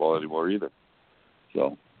watch football anymore either.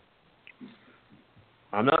 So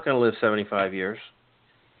I'm not going to live 75 years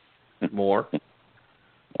more.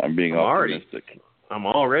 I'm being optimistic. I'm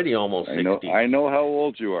already almost 60. I know how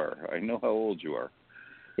old you are.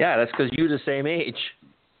 Yeah, that's because you're the same age.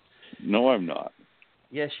 No, I'm not.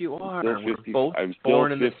 Yes, you are. We're both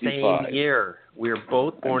born in the same year. We're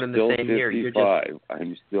both born in the same year.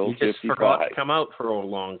 I'm still 55. You just forgot to come out for a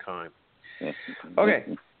long time. Okay.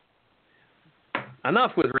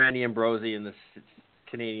 Enough with Randy Ambrosie in the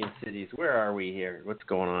Canadian cities. Where are we here? What's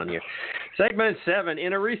going on here? Segment 7.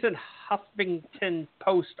 In a recent Huffington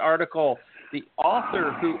Post article, the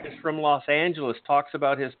author, who is from Los Angeles, talks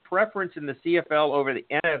about his preference in the CFL over the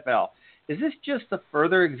NFL. Is this just a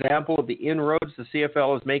further example of the inroads the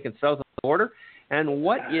CFL is making south of the border? And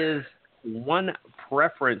what is one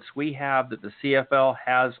preference we have that the CFL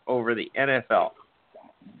has over the NFL?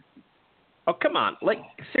 Oh, come on.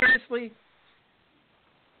 Seriously?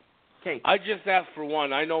 Okay. I just asked for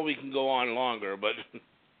one. I know we can go on longer, but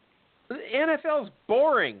the NFL's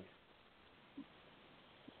boring.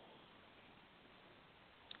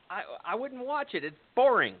 I wouldn't watch it. It's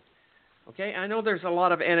boring. Okay, I know there's a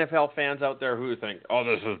lot of NFL fans out there who think, oh,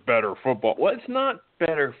 this is better football. Well, it's not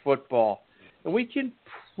better football, and we can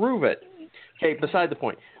prove it. Okay, beside the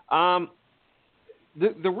point.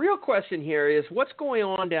 The real question here is what's going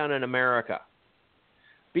on down in America?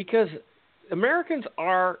 Because Americans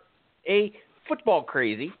are football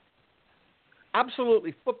crazy,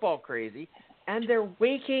 absolutely football crazy, and they're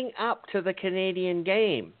waking up to the Canadian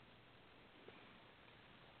game.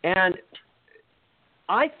 And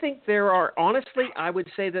I think there are, honestly, I would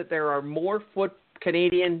say that there are more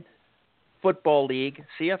Canadian Football League,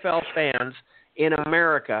 CFL fans in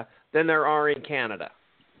America than there are in Canada.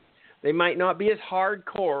 They might not be as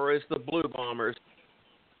hardcore as the Blue Bombers,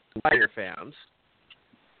 Rider fans.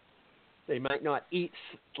 They might not eat,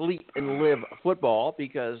 sleep, and live football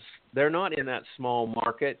because they're not in that small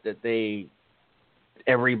market that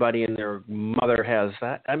everybody and their mother has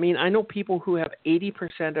that. I mean, I know people who have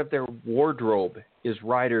 80% of their wardrobe is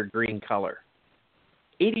Rider green color.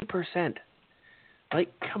 80%.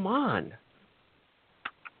 Like, come on.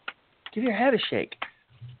 Give your head a shake.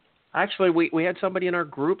 Actually, we had somebody in our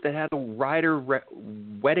group that had a Rider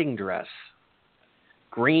wedding dress.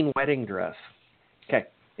 Green wedding dress. Okay,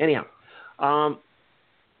 anyhow.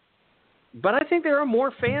 But I think there are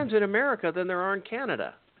more fans in America than there are in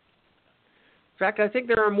Canada. In fact, I think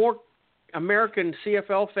there are more American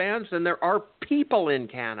CFL fans than there are people in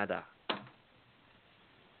Canada.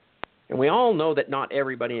 And we all know that not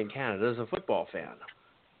everybody in Canada is a football fan.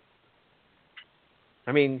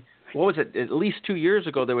 I mean, what was it? At least 2 years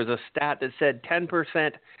ago, there was a stat that said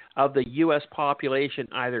 10% of the U.S. population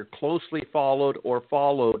either closely followed or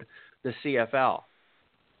followed the CFL.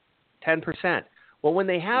 10%. Well, when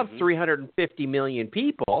they have 350 million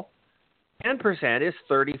people, 10% is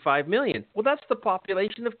 35 million. Well, that's the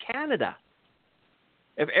population of Canada.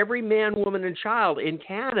 If every man, woman, and child in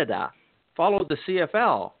Canada followed the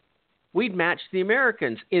CFL, we'd match the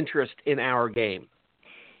Americans' interest in our game.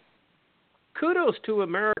 Kudos to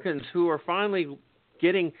Americans who are finally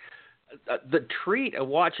getting the treat of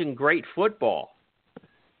watching great football.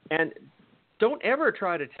 And don't ever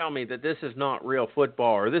try to tell me that this is not real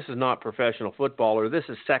football or this is not professional football or this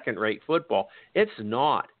is second-rate football. It's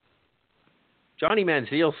not. Johnny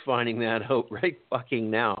Manziel's finding that out right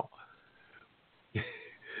fucking now.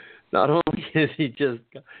 Not only has he just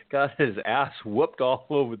got his ass whooped all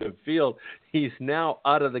over the field, he's now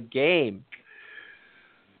out of the game.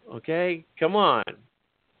 Okay? Come on.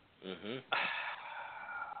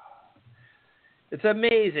 It's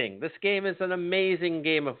amazing. This game is an amazing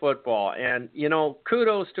game of football. And, you know,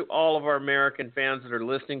 kudos to all of our American fans that are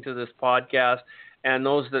listening to this podcast and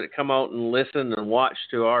those that come out and listen and watch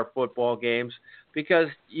to our football games because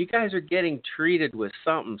you guys are getting treated with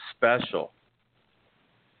something special.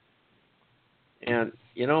 And,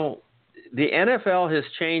 you know, the NFL has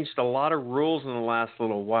changed a lot of rules in the last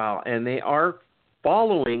little while, and they are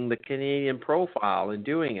following the Canadian profile in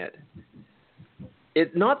doing it.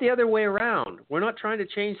 It's not the other way around. We're not trying to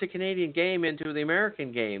change the Canadian game into the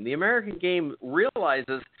American game. The American game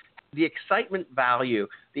realizes the excitement value,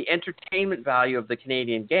 the entertainment value of the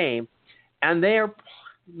Canadian game, and they are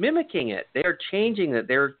mimicking it. They are changing it.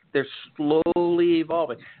 They're slowly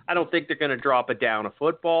evolving. I don't think they're going to drop it down to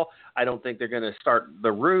football. I don't think they're going to start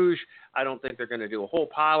the Rouge. I don't think they're going to do a whole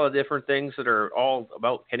pile of different things that are all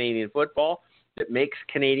about Canadian football that makes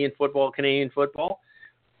Canadian football Canadian football.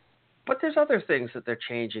 But there's other things that they're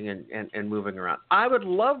changing and moving around. I would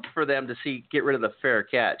love for them to get rid of the fair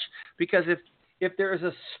catch because if there is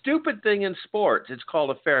a stupid thing in sports, it's called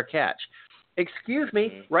a fair catch. Excuse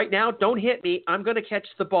me, right now, don't hit me. I'm going to catch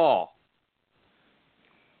the ball.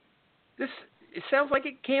 It sounds like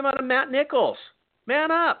it came out of Matt Nichols.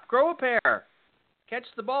 Man up, grow a pair, catch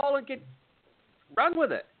the ball and run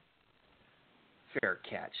with it. Fair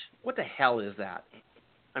catch. What the hell is that?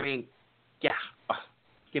 I mean, yeah. Oh,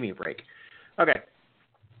 give me a break. Okay. Is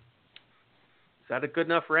that a good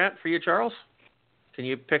enough rant for you, Charles? Can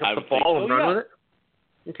you pick up the ball and run with it?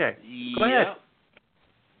 Okay. Go ahead.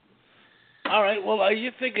 All right. Well, I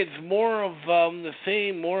just think it's more of the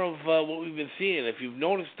same, more of what we've been seeing. If you've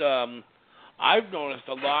noticed, I've noticed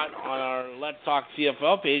a lot on our Let's Talk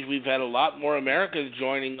CFL page. We've had a lot more Americans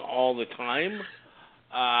joining all the time.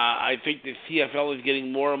 I think the CFL is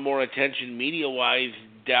getting more and more attention media-wise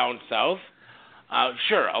down south.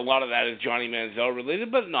 Sure, a lot of that is Johnny Manziel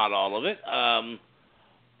related, but not all of it.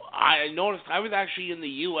 I noticed I was actually in the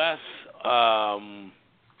U.S.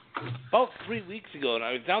 About 3 weeks ago, and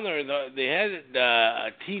I was down there. They had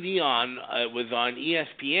a TV on. It was on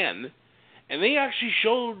ESPN, and they actually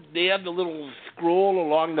they had the little scroll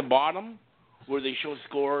along the bottom where they show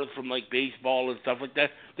scores from like baseball and stuff like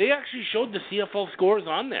that. They actually showed the CFL scores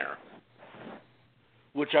on there,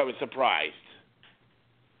 which I was surprised.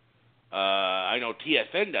 I know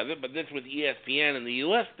TSN does it, but this was ESPN in the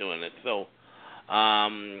U.S. doing it. So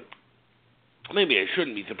maybe I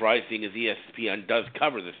shouldn't be surprised seeing as ESPN does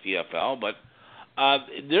cover the CFL, but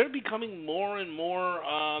they're becoming more and more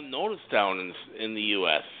noticed down in the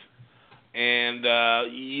U.S. And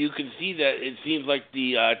you can see that it seems like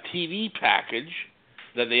the TV package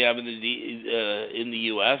that they have in the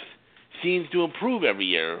U.S. seems to improve every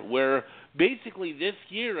year, where basically this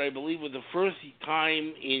year, I believe, was the first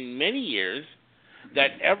time in many years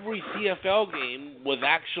that every CFL game was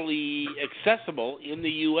actually accessible in the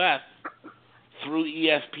U.S. through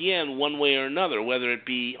ESPN one way or another, whether it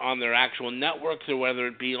be on their actual networks or whether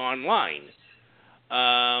it be online.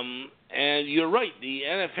 And you're right, the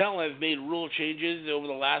NFL has made rule changes over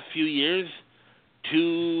the last few years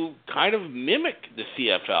to kind of mimic the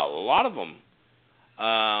CFL, a lot of them.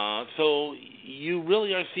 So you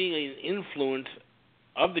really are seeing an influence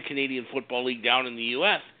of the Canadian Football League down in the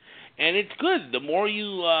U.S., and it's good. The more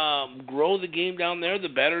you grow the game down there, the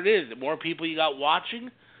better it is. The more people you got watching,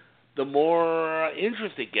 the more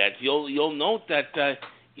interest it gets. You'll note that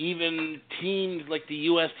even teams like the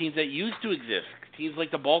U.S. teams that used to exist, teams like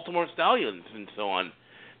the Baltimore Stallions and so on,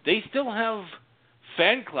 they still have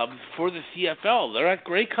fan clubs for the CFL. They're at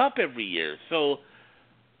Grey Cup every year. So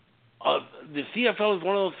the CFL is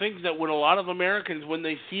one of those things that when a lot of Americans, when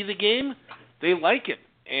they see the game, they like it.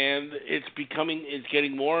 And it's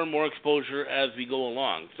getting more and more exposure as we go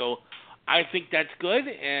along. So I think that's good,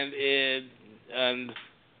 and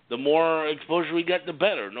the more exposure we get, the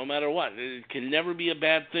better, no matter what. It can never be a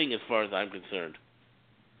bad thing as far as I'm concerned.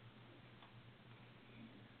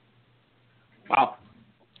 Wow.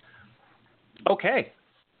 Okay.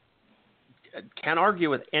 Can't argue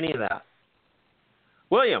with any of that.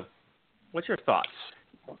 William, what's your thoughts?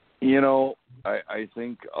 You know, I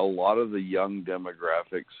think a lot of the young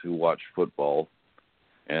demographics who watch football,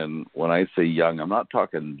 and when I say young, I'm not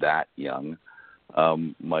talking that young.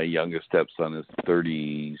 My youngest stepson is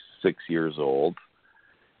 36 years old,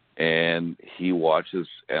 and he watches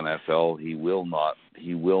NFL. He will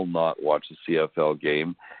not watch a CFL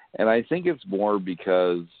game, and I think it's more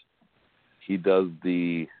because he does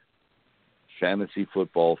the fantasy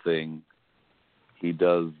football thing. He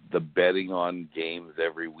does the betting on games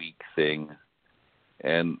every week thing,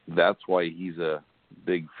 and that's why he's a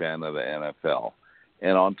big fan of the NFL.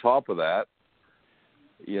 And on top of that,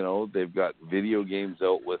 you know, they've got video games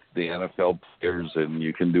out with the NFL players, and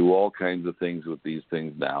you can do all kinds of things with these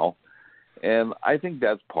things now. And I think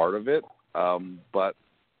that's part of it. But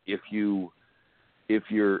if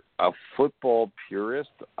you're a football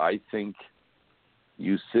purist, I think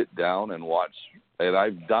you sit down and watch, and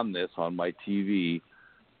I've done this on my TV.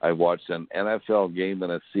 I watched an NFL game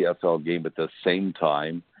and a CFL game at the same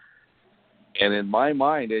time. And in my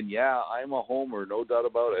mind, and yeah, I'm a homer, no doubt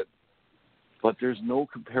about it, but there's no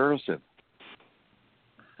comparison.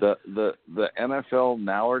 The NFL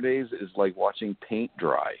nowadays is like watching paint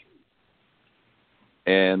dry.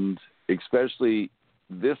 And especially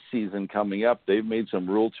this season coming up, they've made some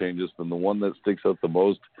rule changes, and the one that sticks out the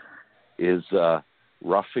most is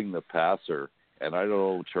roughing the passer. And I don't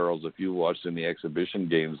know, Charles, if you watched any exhibition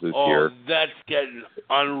games this year. Oh, that's getting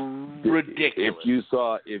ridiculous.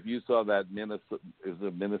 If you saw that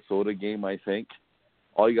Minnesota game, I think,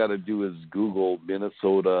 all you got to do is Google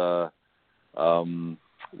Minnesota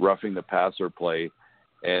roughing the passer play,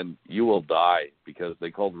 and you will die, because they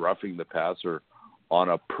called roughing the passer on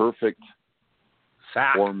a perfect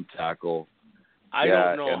sack form tackle. I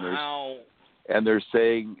don't know how. And they're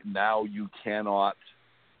saying now you cannot.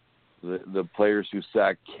 The players who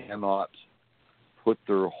sack cannot put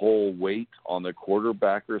their whole weight on the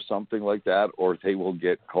quarterback or something like that, or they will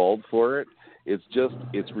get called for it. It's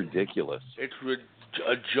ridiculous. It's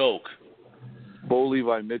a joke. Bo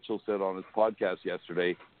Levi Mitchell said on his podcast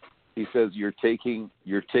yesterday, he says you're taking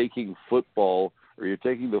football, or you're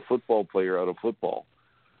taking the football player out of football,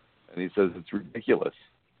 and he says it's ridiculous.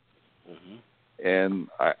 Mm-hmm. And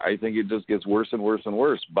I think it just gets worse and worse and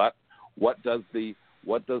worse. But what does the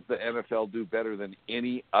NFL do better than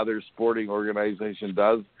any other sporting organization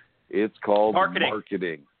does? It's called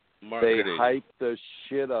marketing. They hype the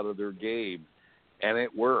shit out of their game, and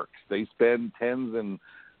it works. They spend tens and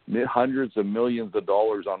hundreds of millions of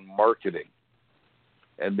dollars on marketing,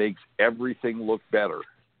 and makes everything look better.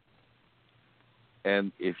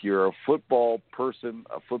 And if you're a football person,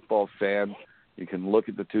 a football fan, you can look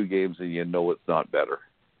at the two games and you know it's not better.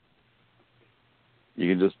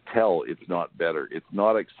 You can just tell it's not better. It's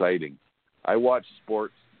not exciting. I watch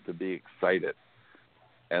sports to be excited,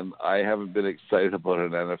 and I haven't been excited about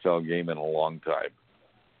an NFL game in a long time.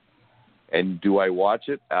 And do I watch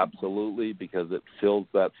it? Absolutely, because it fills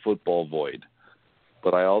that football void.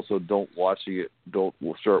 But I also don't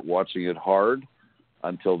start watching it hard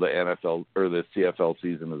until the NFL or the CFL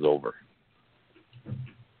season is over.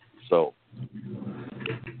 So,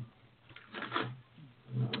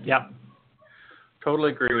 yep.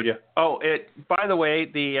 Totally agree with you. Oh, by the way,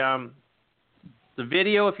 the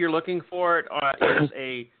video, if you're looking for it, is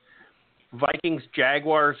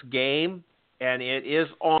Vikings-Jaguars game, and it is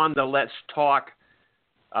on the Let's Talk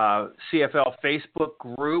CFL Facebook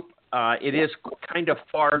group. It is kind of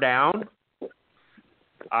far down.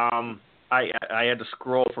 I had to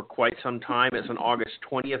scroll for quite some time. It's an August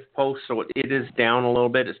 20th post, so it is down a little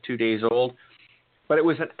bit. It's 2 days old. But it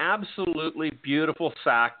was an absolutely beautiful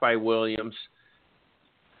sack by Williams,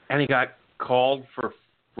 and he got called for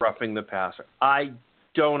roughing the passer. I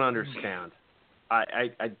don't understand.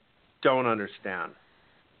 I don't understand.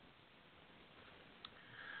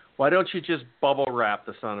 Why don't you just bubble wrap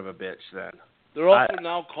the son of a bitch then? They're also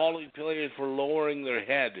now calling players for lowering their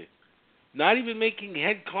head. Not even making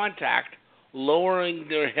head contact, lowering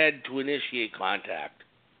their head to initiate contact.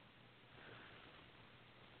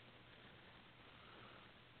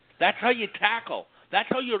 That's how you tackle. That's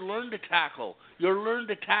how you learn to tackle. You learn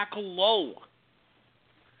to tackle low.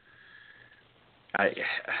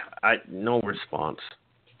 I no response.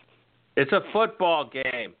 It's a football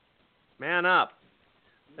game. Man up.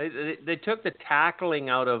 They took the tackling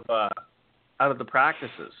out of the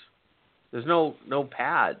practices. There's no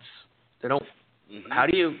pads. They don't. Mm-hmm. How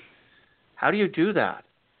do you do that?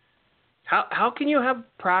 How can you have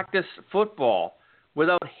practice football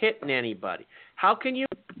without hitting anybody? How can you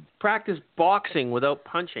practice boxing without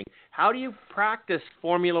punching? How do you practice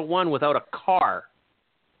Formula One without a car?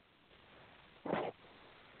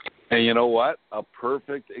 And you know what? A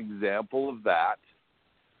perfect example of that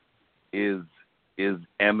is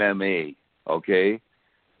MMA. Okay,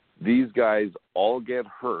 these guys all get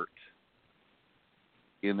hurt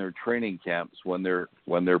in their training camps when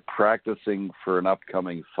they're practicing for an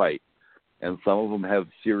upcoming fight, and some of them have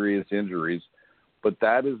serious injuries. But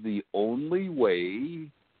that is the only way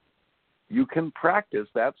you can practice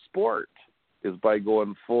that sport, is by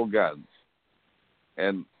going full guns.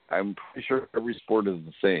 And I'm pretty sure every sport is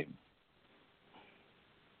the same.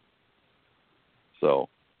 So,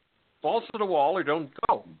 balls to the wall or don't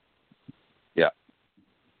go. Yeah.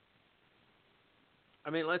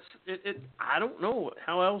 I mean, I don't know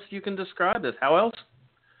how else you can describe this. What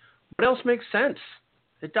else makes sense?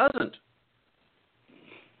 It doesn't.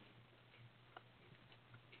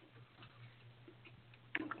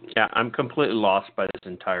 Yeah, I'm completely lost by this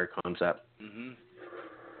entire concept. Mm-hmm.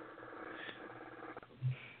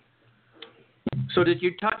 So did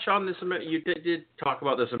you touch on this? You did talk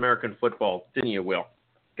about this American football, didn't you, Will?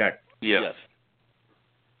 Okay. Yes.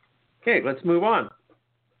 Okay, let's move on.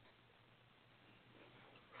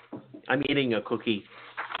 I'm eating a cookie.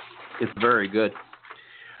 It's very good.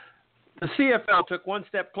 The CFL took one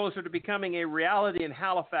step closer to becoming a reality in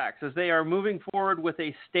Halifax as they are moving forward with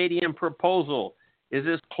a stadium proposal. Is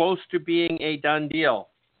this close to being a done deal?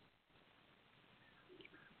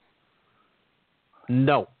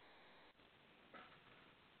 No.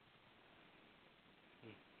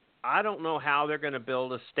 I don't know how they're going to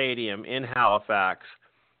build a stadium in Halifax.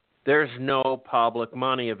 There's no public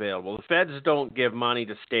money available. The feds don't give money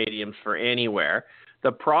to stadiums for anywhere.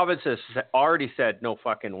 The province has already said no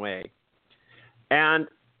fucking way. And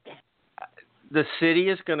the city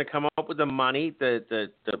is going to come up with the money,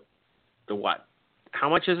 the what? How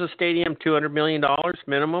much is a stadium? $200 million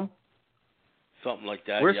minimum? Something like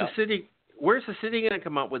that. Where's the city going to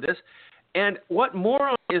come up with this? And what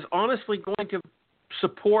moron is honestly going to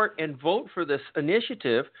support and vote for this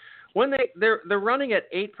initiative when they're running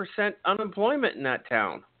at 8% unemployment in that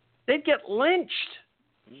town? They'd get lynched,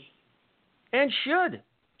 and should.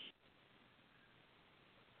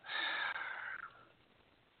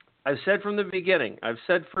 I've said from the beginning, I've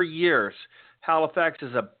said for years, Halifax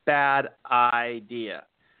is a bad idea.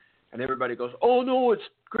 And everybody goes, oh no, it's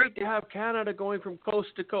great to have Canada going from coast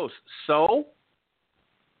to coast. So?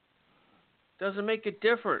 Doesn't make a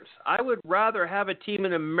difference. I would rather have a team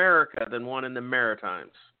in America than one in the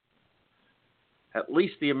Maritimes. At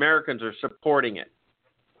least the Americans are supporting it.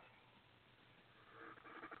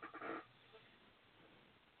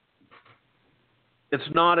 It's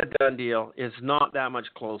not a done deal. It's not that much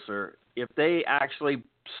closer. If they actually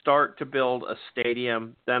start to build a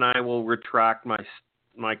stadium, then I will retract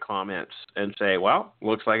my comments and say, well,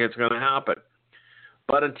 looks like it's going to happen.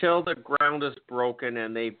 But until the ground is broken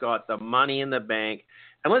and they've got the money in the bank,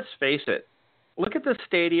 and let's face it, look at the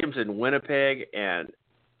stadiums in Winnipeg and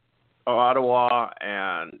Ottawa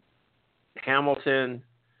and Hamilton,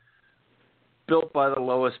 built by the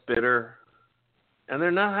lowest bidder, and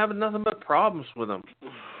they're not having nothing but problems with them.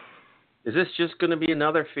 Is this just going to be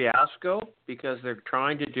another fiasco because they're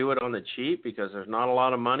trying to do it on the cheap because there's not a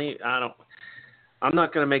lot of money? I'm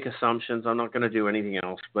not going to make assumptions. I'm not going to do anything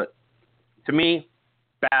else. But to me,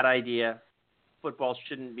 bad idea. Football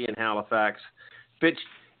shouldn't be in Halifax.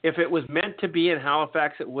 If it was meant to be in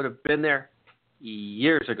Halifax, it would have been there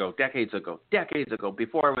years ago, decades ago,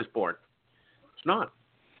 before I was born. It's not.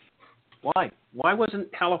 Why? Why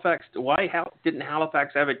wasn't Halifax? Didn't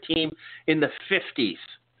Halifax have a team in the 50s?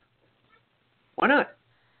 Why not?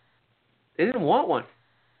 They didn't want one.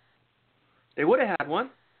 They would have had one.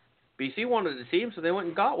 BC wanted a team, so they went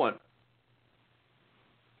and got one.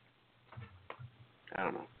 I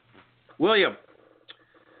don't know. William,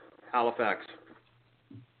 Halifax.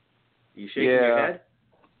 You shaking your head?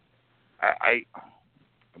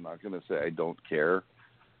 I'm not going to say I don't care,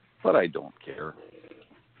 but I don't care.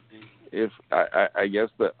 If I guess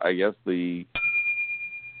the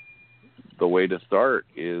way to start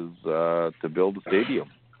is to build a stadium.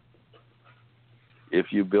 If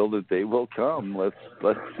you build it, they will come. Let's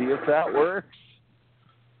see if that works.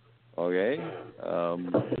 Okay.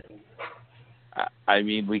 I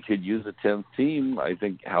mean, we could use a 10th team. I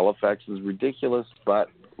think Halifax is ridiculous, but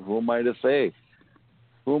who am I to say?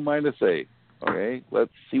 Okay,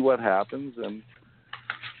 let's see what happens, and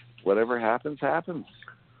whatever happens, happens.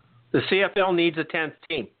 The CFL needs a 10th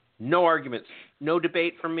team. No arguments. No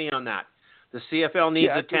debate from me on that. The CFL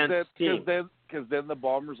needs a 10th team. Because then the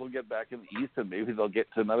Bombers will get back in the East, and maybe they'll get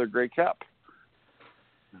to another Grey Cup.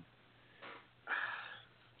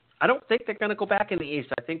 I don't think they're going to go back in the East.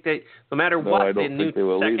 I think they, no matter what, I don't think they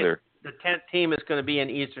will either. The 10th team is going to be in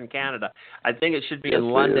Eastern Canada. I think it should be in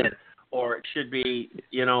London, or it should be,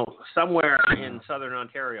 somewhere in Southern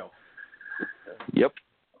Ontario. Yep.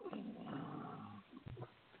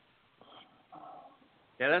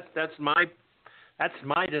 Yeah, that's my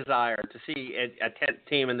desire to see a 10th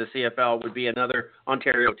team in the CFL would be another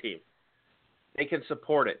Ontario team. They can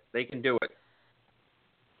support it. They can do it.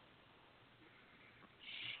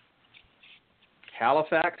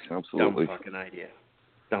 Halifax? Absolutely. Dumb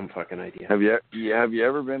fucking idea. Have you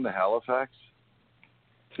ever been to Halifax?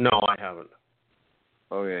 No, I haven't.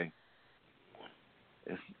 Okay.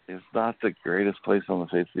 It's not the greatest place on the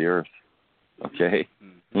face of the earth. Okay?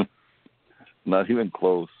 Not even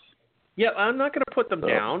close. Yeah, I'm not going to put them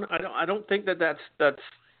down. I don't think that's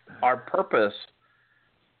our purpose.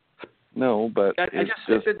 No, but it's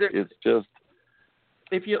just.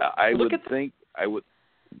 If you I would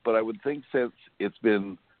think since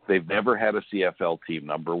they've never had a CFL team,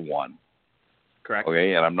 number one. Correct.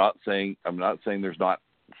 Okay, and I'm not saying there's not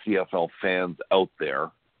CFL fans out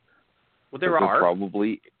there. Well, there are.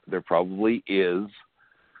 There probably is,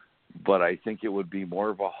 but I think it would be more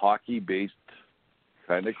of a hockey-based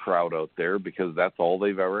kind of crowd out there because that's all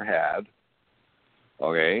they've ever had.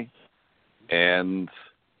 Okay, and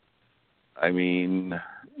I mean,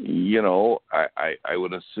 I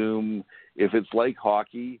would assume if it's like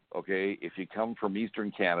hockey, okay, if you come from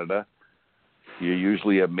Eastern Canada, you're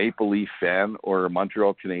usually a Maple Leaf fan or a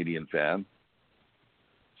Montreal Canadian fan.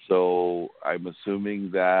 So I'm assuming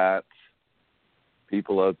that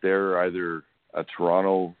people out there are either a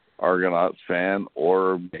Toronto Argonauts fan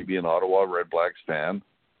or maybe an Ottawa Red Blacks fan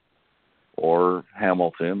or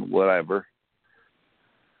Hamilton, whatever.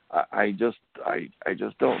 I just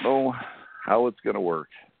don't know how it's going to work.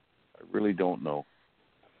 I really don't know.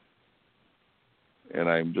 And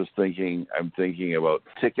I'm thinking about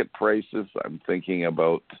ticket prices. I'm thinking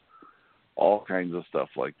about all kinds of stuff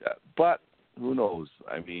like that. But who knows?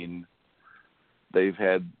 I mean, they've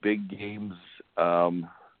had big games.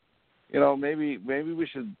 Maybe we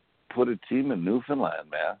should put a team in Newfoundland,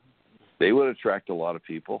 man. They would attract a lot of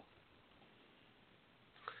people.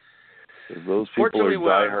 Those people Fortunately,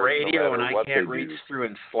 we're on no radio, and I can't reach through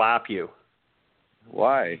and slap you.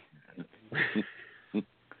 Why?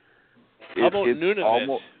 How about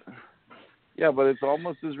Nunavut? Yeah, but it's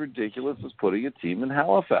almost as ridiculous as putting a team in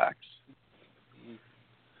Halifax.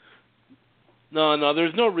 No,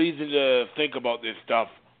 there's no reason to think about this stuff.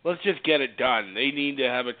 Let's just get it done. They need to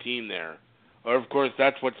have a team there. Or, of course,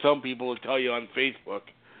 that's what some people will tell you on Facebook.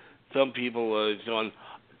 Some people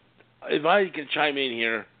if I can chime in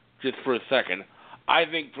here just for a second, I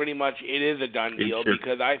think pretty much it is a done deal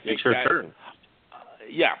because I think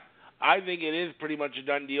I think it is pretty much a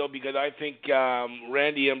done deal because I think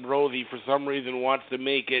Randy Ambrosie, for some reason, wants to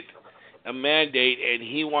make it a mandate, and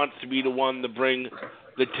he wants to be the one to bring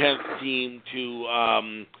the 10th team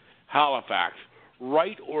to Halifax.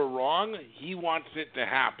 Right or wrong, he wants it to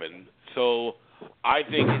happen. So I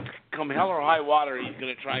think come hell or high water, he's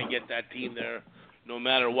going to try and get that team there no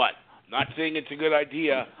matter what. Not saying it's a good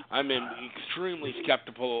idea. I'm extremely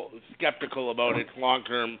skeptical about its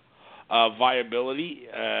long-term viability,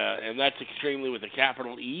 and that's extremely with a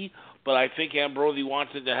capital E. But I think Ambrosie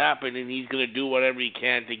wants it to happen, and he's going to do whatever he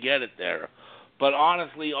can to get it there. But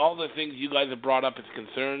honestly, all the things you guys have brought up as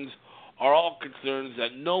concerns are all concerns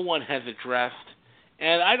that no one has addressed,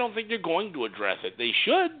 and I don't think they're going to address it. They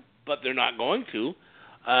should, but they're not going to.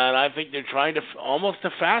 And I think they're trying to almost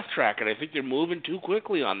to fast track it. I think they're moving too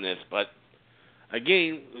quickly on this. But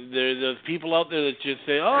again, there's people out there that just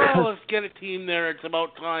say, "Oh, let's get a team there. It's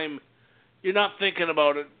about time." You're not thinking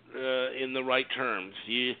about it in the right terms.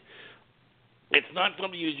 It's not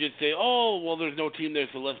something you just say, "Oh, well, there's no team there,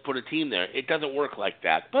 so let's put a team there." It doesn't work like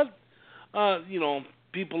that. But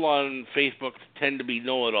people on Facebook tend to be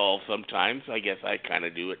know-it-all sometimes. I guess I kind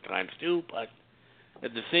of do at times too. But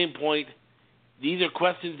at the same point, these are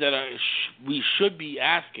questions that we should be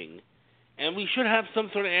asking, and we should have some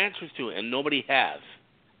sort of answers to it, and nobody has.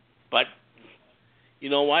 But you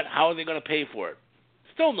know what? How are they going to pay for it?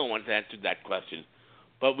 Still no one's answered that question.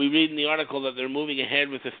 But we read in the article that they're moving ahead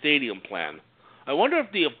with a stadium plan. I wonder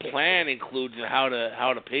if the plan includes how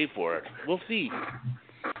to pay for it. We'll see.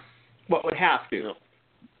 Well, it would have to.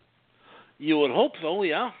 You would hope so,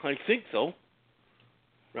 yeah. I think so.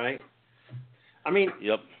 Right? I mean,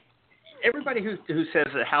 yep. Everybody who says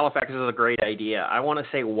that Halifax is a great idea, I want to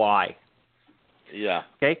say why. Yeah.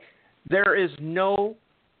 Okay? There is no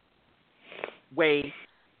way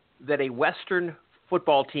that a Western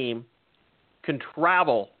football team can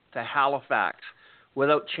travel to Halifax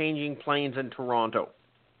without changing planes in Toronto.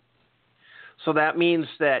 So that means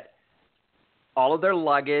that all of their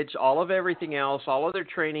luggage, all of everything else, all of their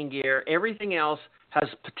training gear, everything else has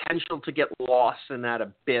potential to get lost in that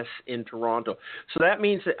abyss in Toronto. So that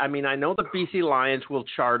means that, I know the BC Lions will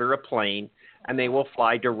charter a plane and they will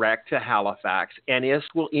fly direct to Halifax, and this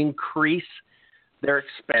will increase their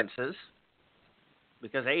expenses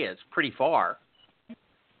because, A, it's pretty far.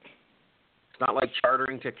 It's not like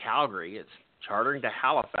chartering to Calgary. It's chartering to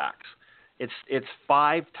Halifax. It's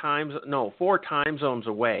 4 time zones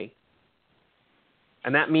away.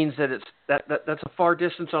 And that means that that's a far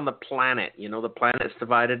distance on the planet. You know, the planet's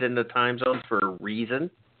divided into time zones for a reason.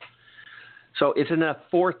 So it's in a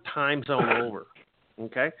 4th time zone over.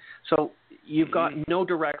 Okay? So you've got no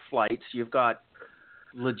direct flights. You've got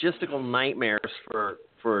logistical nightmares for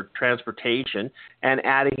transportation and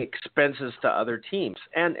adding expenses to other teams.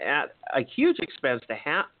 And at a huge expense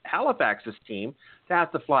to Halifax's team to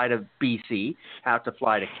have to fly to BC, have to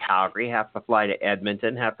fly to Calgary, have to fly to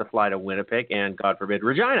Edmonton, have to fly to Winnipeg, and, God forbid,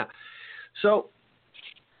 Regina. So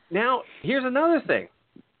now here's another thing.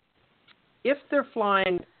 If they're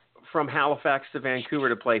flying from Halifax to Vancouver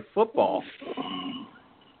to play football,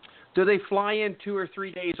 do they fly in 2 or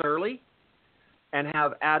 3 days early and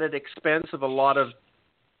have added expense of a lot of,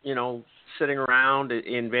 sitting around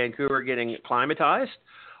in Vancouver getting acclimatized?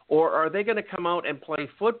 Or are they going to come out and play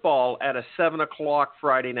football at a 7 o'clock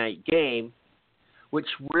Friday night game, which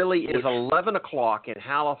really is 11 o'clock in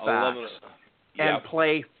Halifax, and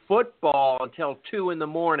play football until 2 in the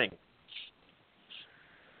morning?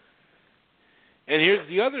 And here's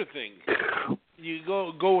the other thing. You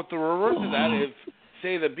go with the reverse of that. If,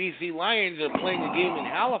 say, the BC Lions are playing a game in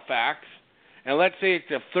Halifax, and let's say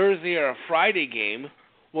it's a Thursday or a Friday game,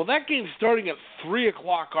 well, that game's starting at 3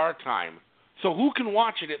 o'clock our time. So who can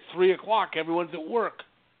watch it at 3 o'clock? Everyone's at work.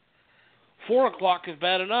 4 o'clock is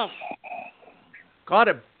bad enough.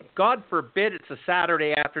 God forbid it's a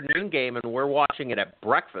Saturday afternoon game and we're watching it at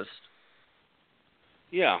breakfast.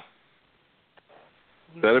 Yeah.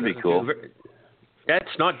 That'd be cool. That's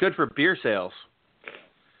not good for beer sales.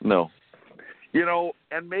 No.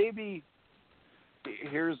 And maybe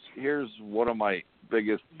here's one of my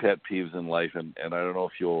biggest pet peeves in life, and I don't know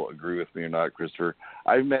if you'll agree with me or not, Christopher.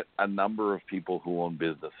 I've met a number of people who own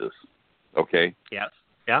businesses. Okay? Yes.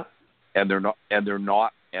 Yeah. And they're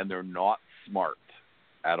not smart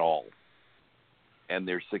at all. And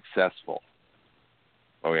they're successful.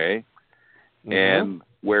 Okay? Mm-hmm. And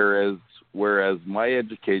whereas my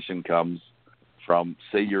education comes from,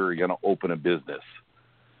 say you're going to open a business,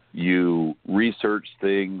 you research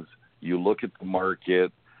things, you look at the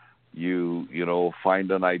market, you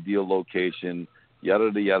find an ideal location, yada,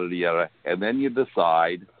 yada, yada, and then you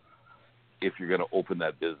decide if you're going to open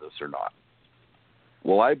that business or not.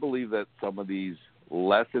 Well, I believe that some of these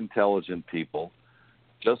less intelligent people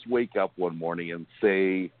just wake up one morning and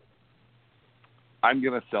say, I'm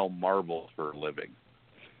going to sell marbles for a living.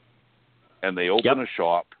 And they open a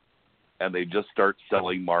shop and they just start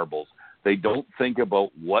selling marbles. They don't think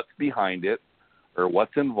about what's behind it or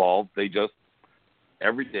what's involved. They just,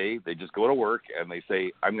 every day, they just go to work and they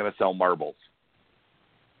say, I'm going to sell marbles.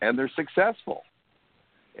 And they're successful.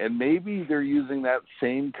 And maybe they're using that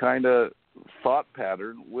same kind of thought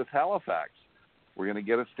pattern with Halifax. We're going to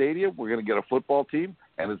get a stadium, we're going to get a football team,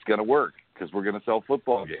 and it's going to work because we're going to sell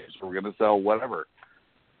football games, we're going to sell whatever.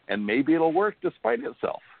 And maybe it'll work despite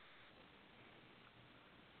itself.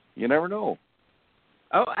 You never know.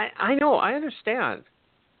 Oh, I know. I understand.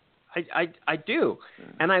 I do.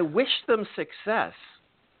 And I wish them success.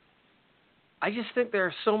 I just think there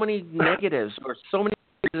are so many negatives or so many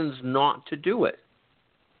reasons not to do it.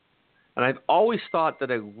 And I've always thought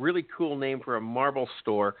that a really cool name for a marble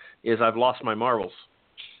store is I've Lost My Marbles.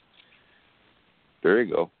 There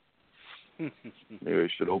you go. Maybe I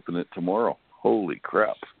should open it tomorrow. Holy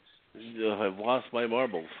crap. I've lost my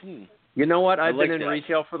marbles. You know what? I've been in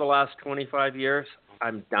retail for the last 25 years.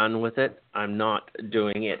 I'm done with it. I'm not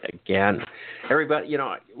doing it again. Everybody, you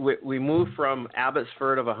know, we moved from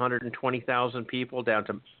Abbotsford of 120,000 people down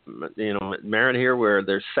to, you know, Marin here where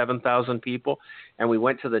there's 7,000 people, and we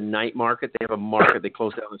went to the night market. They have a market. They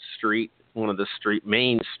closed down the street,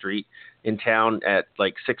 main street in town at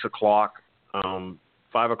like 6 o'clock,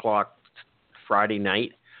 5 o'clock Friday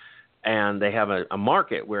night. And they have a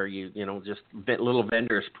market where you know, just little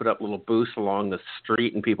vendors put up little booths along the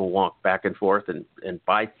street and people walk back and forth and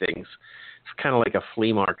buy things. It's kind of like a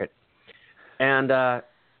flea market. And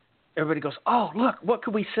everybody goes, oh, look, what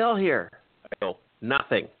could we sell here? I go,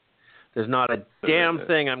 nothing. There's not a damn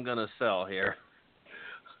thing I'm going to sell here.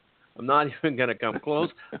 I'm not even going to come close.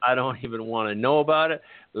 I don't even want to know about it.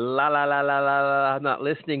 La, la, la, la, la, la. I'm not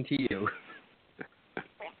listening to you.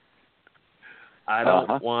 I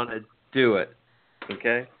don't want to do it.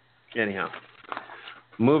 Okay? Anyhow,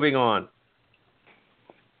 moving on.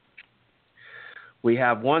 We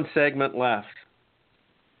have one segment left.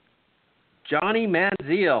 Johnny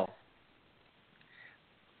Manziel.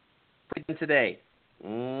 Today.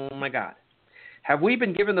 Oh, my God. Have we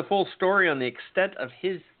been given the full story on the extent of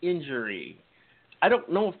his injury? I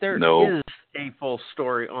don't know if there is a full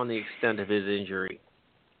story on the extent of his injury.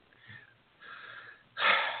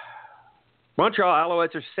 Montreal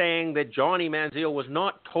Alouettes are saying that Johnny Manziel was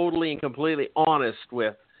not totally and completely honest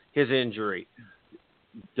with his injury.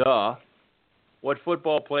 Duh. What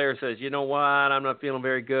football player says, you know what, I'm not feeling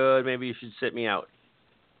very good, maybe you should sit me out?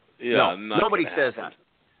 Yeah, no, nobody says that.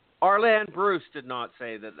 Arland Bruce did not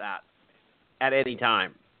say that at any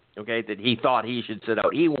time, okay, that he thought he should sit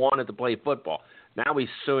out. He wanted to play football. Now he's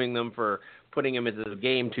suing them for putting him into the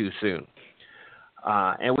game too soon.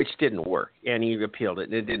 And which didn't work, and he appealed it,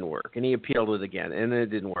 and it didn't work, and he appealed it again, and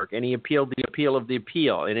it didn't work, and he appealed the appeal of the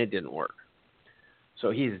appeal, and it didn't work.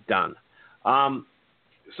 So he's done. It's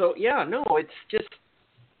just.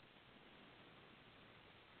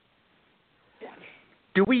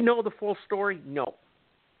 Do we know the full story? No.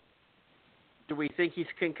 Do we think he's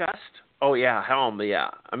concussed? Oh yeah,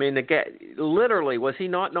 yeah. I mean, the guy, literally, was he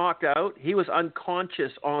not knocked out? He was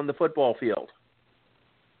unconscious on the football field.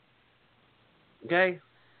 Okay?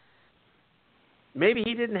 Maybe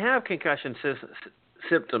he didn't have concussion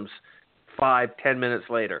symptoms 5-10 minutes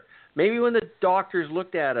later. Maybe when the doctors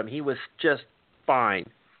looked at him, he was just fine.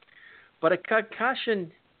 But a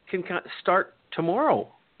concussion can start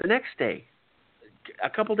tomorrow, the next day, a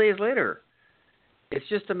couple days later. It's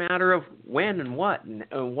just a matter of when and what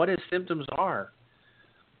his symptoms are.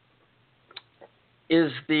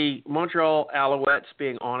 Is the Montreal Alouettes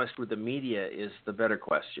being honest with the media is the better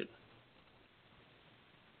question.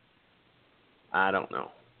 I don't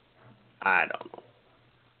know.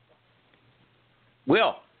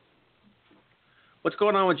 Will, what's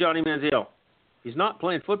going on with Johnny Manziel? He's not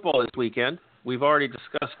playing football this weekend. We've already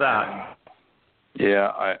discussed that.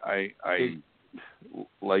 Yeah, I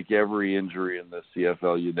like every injury in the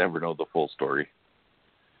CFL, you never know the full story.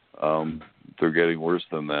 They're getting worse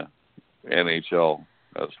than the NHL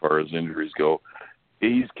as far as injuries go.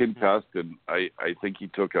 He's concussed, and I think he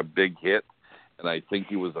took a big hit, and I think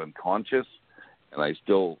he was unconscious. And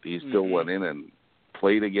he still went in and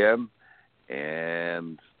played again,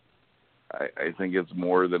 and I think it's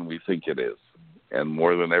more than we think it is, and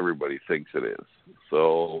more than everybody thinks it is.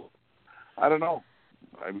 So, I don't know.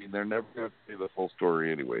 I mean, they're never going to say the full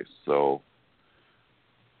story anyways, so.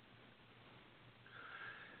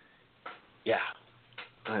 Yeah,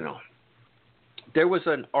 I know. There was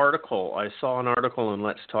I saw an article in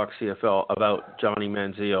Let's Talk CFL about Johnny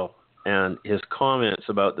Manziel and his comments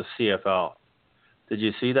about the CFL. Did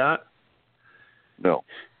you see that? No.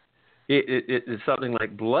 It's something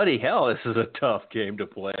like, bloody hell, this is a tough game to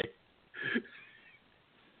play.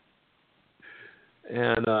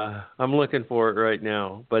 And I'm looking for it right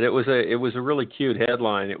now. But it was a really cute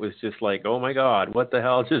headline. It was just like, oh my God, what the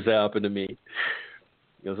hell just happened to me?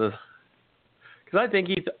 Because I think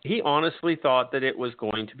he honestly thought that it was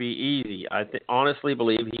going to be easy. I honestly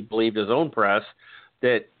believe he believed his own press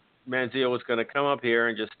that Manziel was going to come up here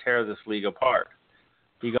and just tear this league apart.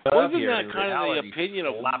 He got Wasn't up here that kind of the opinion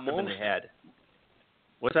of slapped him in the head.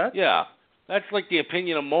 What's that? Yeah, That's like the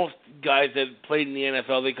opinion of most guys that played in the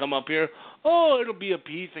NFL. They come up here, oh, it'll be a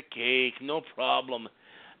piece of cake, no problem.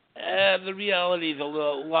 The reality is a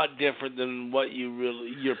lot different than what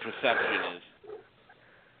your perception is.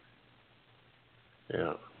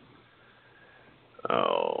 Yeah.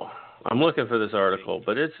 Oh, I'm looking for this article,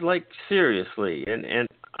 but it's like seriously, and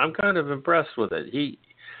I'm kind of impressed with it.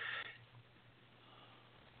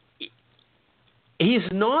 He's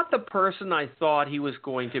not the person I thought he was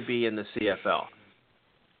going to be in the CFL.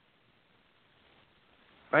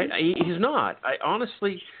 Right? He's not.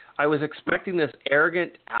 I was expecting this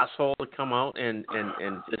arrogant asshole to come out and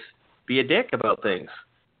just be a dick about things.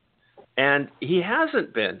 And he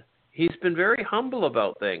hasn't been. He's been very humble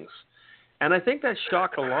about things. And I think that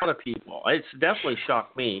shocked a lot of people. It's definitely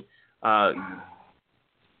shocked me.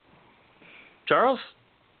 Charles,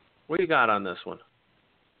 what do you got on this one?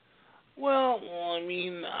 Well, I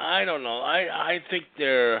mean, I don't know. I think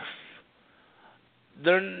they're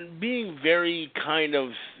being very kind of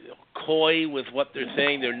coy with what they're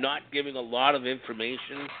saying. They're not giving a lot of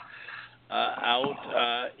information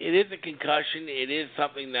out. It is a concussion. It is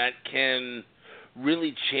something that can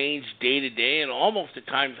really change day to day and almost at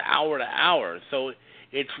times hour to hour. So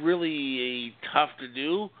it's really tough to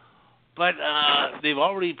do. But they've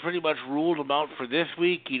already pretty much ruled him out for this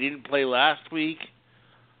week. He didn't play last week.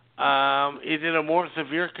 Is it a more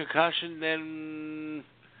severe concussion than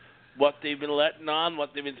what they've been letting on,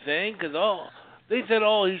 what they've been saying? Because, they said,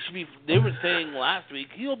 he should be, they were saying last week,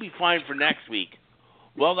 he'll be fine for next week.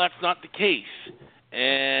 Well, that's not the case.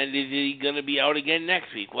 And is he going to be out again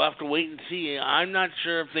next week? We'll have to wait and see. I'm not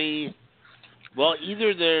sure if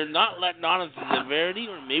either they're not letting on the severity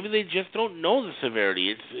or maybe they just don't know the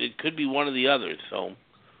severity. It could be one or the other. So,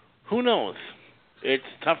 who knows? It's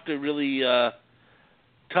tough to really...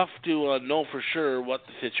 Tough to know for sure what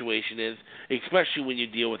the situation is, especially when you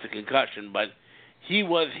deal with a concussion. But he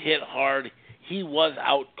was hit hard. He was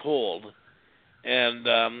out cold. And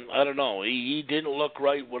I don't know. He didn't look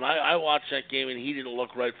right. When I watched that game, and he didn't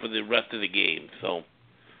look right for the rest of the game. So,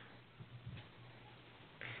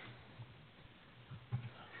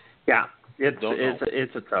 yeah,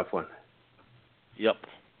 it's a tough one. Yep.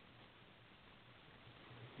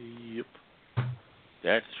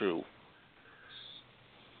 That's true.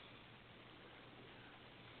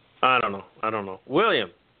 I don't know.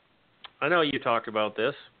 William, I know you talked about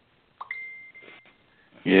this.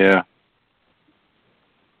 Yeah.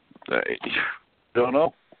 I don't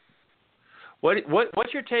know.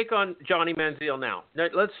 What's your take on Johnny Manziel now?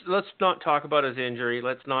 Let's not talk about his injury.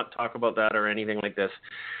 Let's not talk about that or anything like this.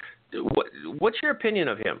 What's your opinion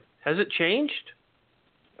of him? Has it changed?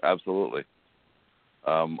 Absolutely.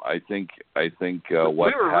 I think what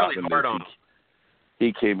we were happened really hard on him.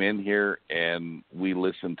 He came in here and we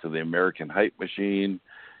listened to the American Hype Machine,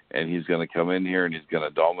 and he's going to come in here and he's going to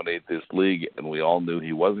dominate this league, and we all knew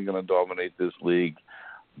he wasn't going to dominate this league.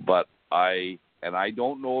 But I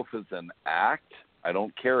don't know if it's an act. I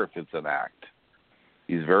don't care if it's an act.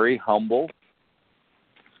 He's very humble.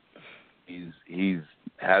 He's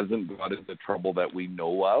hasn't got into trouble that we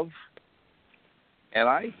know of. And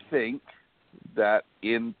I think that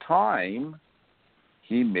in time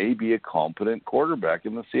he may be a competent quarterback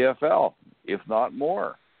in the CFL, if not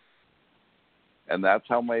more. And that's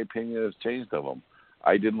how my opinion has changed of him.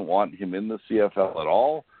 I didn't want him in the CFL at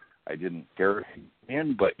all. I didn't care if he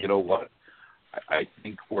in, but you know what? I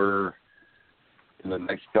think in the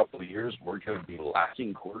next couple of years, we're going to be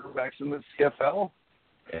lacking quarterbacks in the CFL.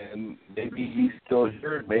 And maybe he's still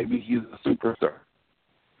here. Maybe he's a superstar.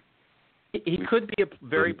 He could be a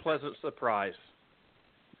very pleasant surprise.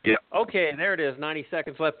 Yeah. Okay, there it is. 90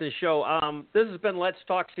 seconds left in the show. This has been Let's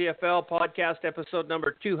Talk CFL podcast episode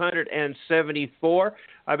number 274.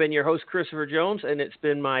 I've been your host, Christopher Jones, and it's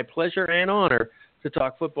been my pleasure and honor to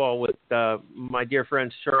talk football with my dear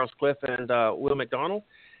friends Charles Cliff and Will McDonald.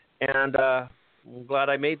 And I'm glad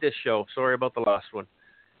I made this show. Sorry about the last one.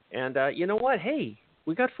 And you know what? Hey,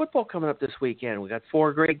 we got football coming up this weekend. We got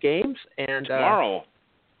 4 great games. And tomorrow.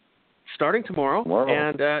 Starting tomorrow.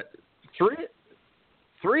 And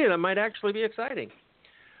three of them might actually be exciting.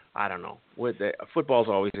 I don't know. Football's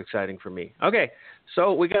always exciting for me. Okay,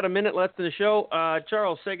 so we got a minute left in the show.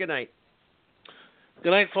 Charles, say goodnight.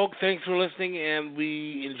 Good night, folks. Thanks for listening, and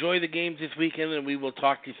we enjoy the games this weekend, and we will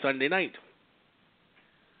talk to you Sunday night.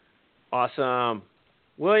 Awesome.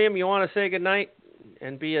 William, you want to say goodnight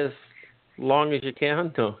and be as long as you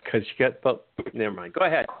can? No, because you got... But never mind. Go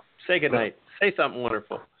ahead. Say goodnight. Say something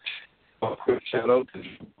wonderful. A quick shout-out to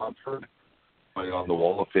Montford. On the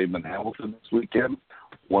Wall of Fame in Hamilton this weekend.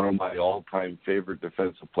 One of my all-time favorite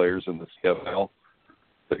defensive players in the CFL.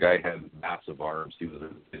 The guy had massive arms. He was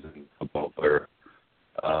a football player.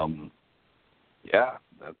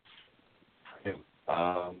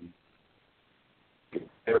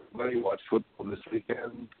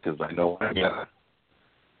 I know. Yeah.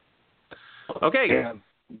 Okay.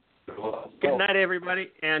 Good night, everybody.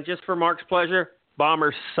 And just for Mark's pleasure,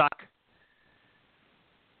 Bombers suck.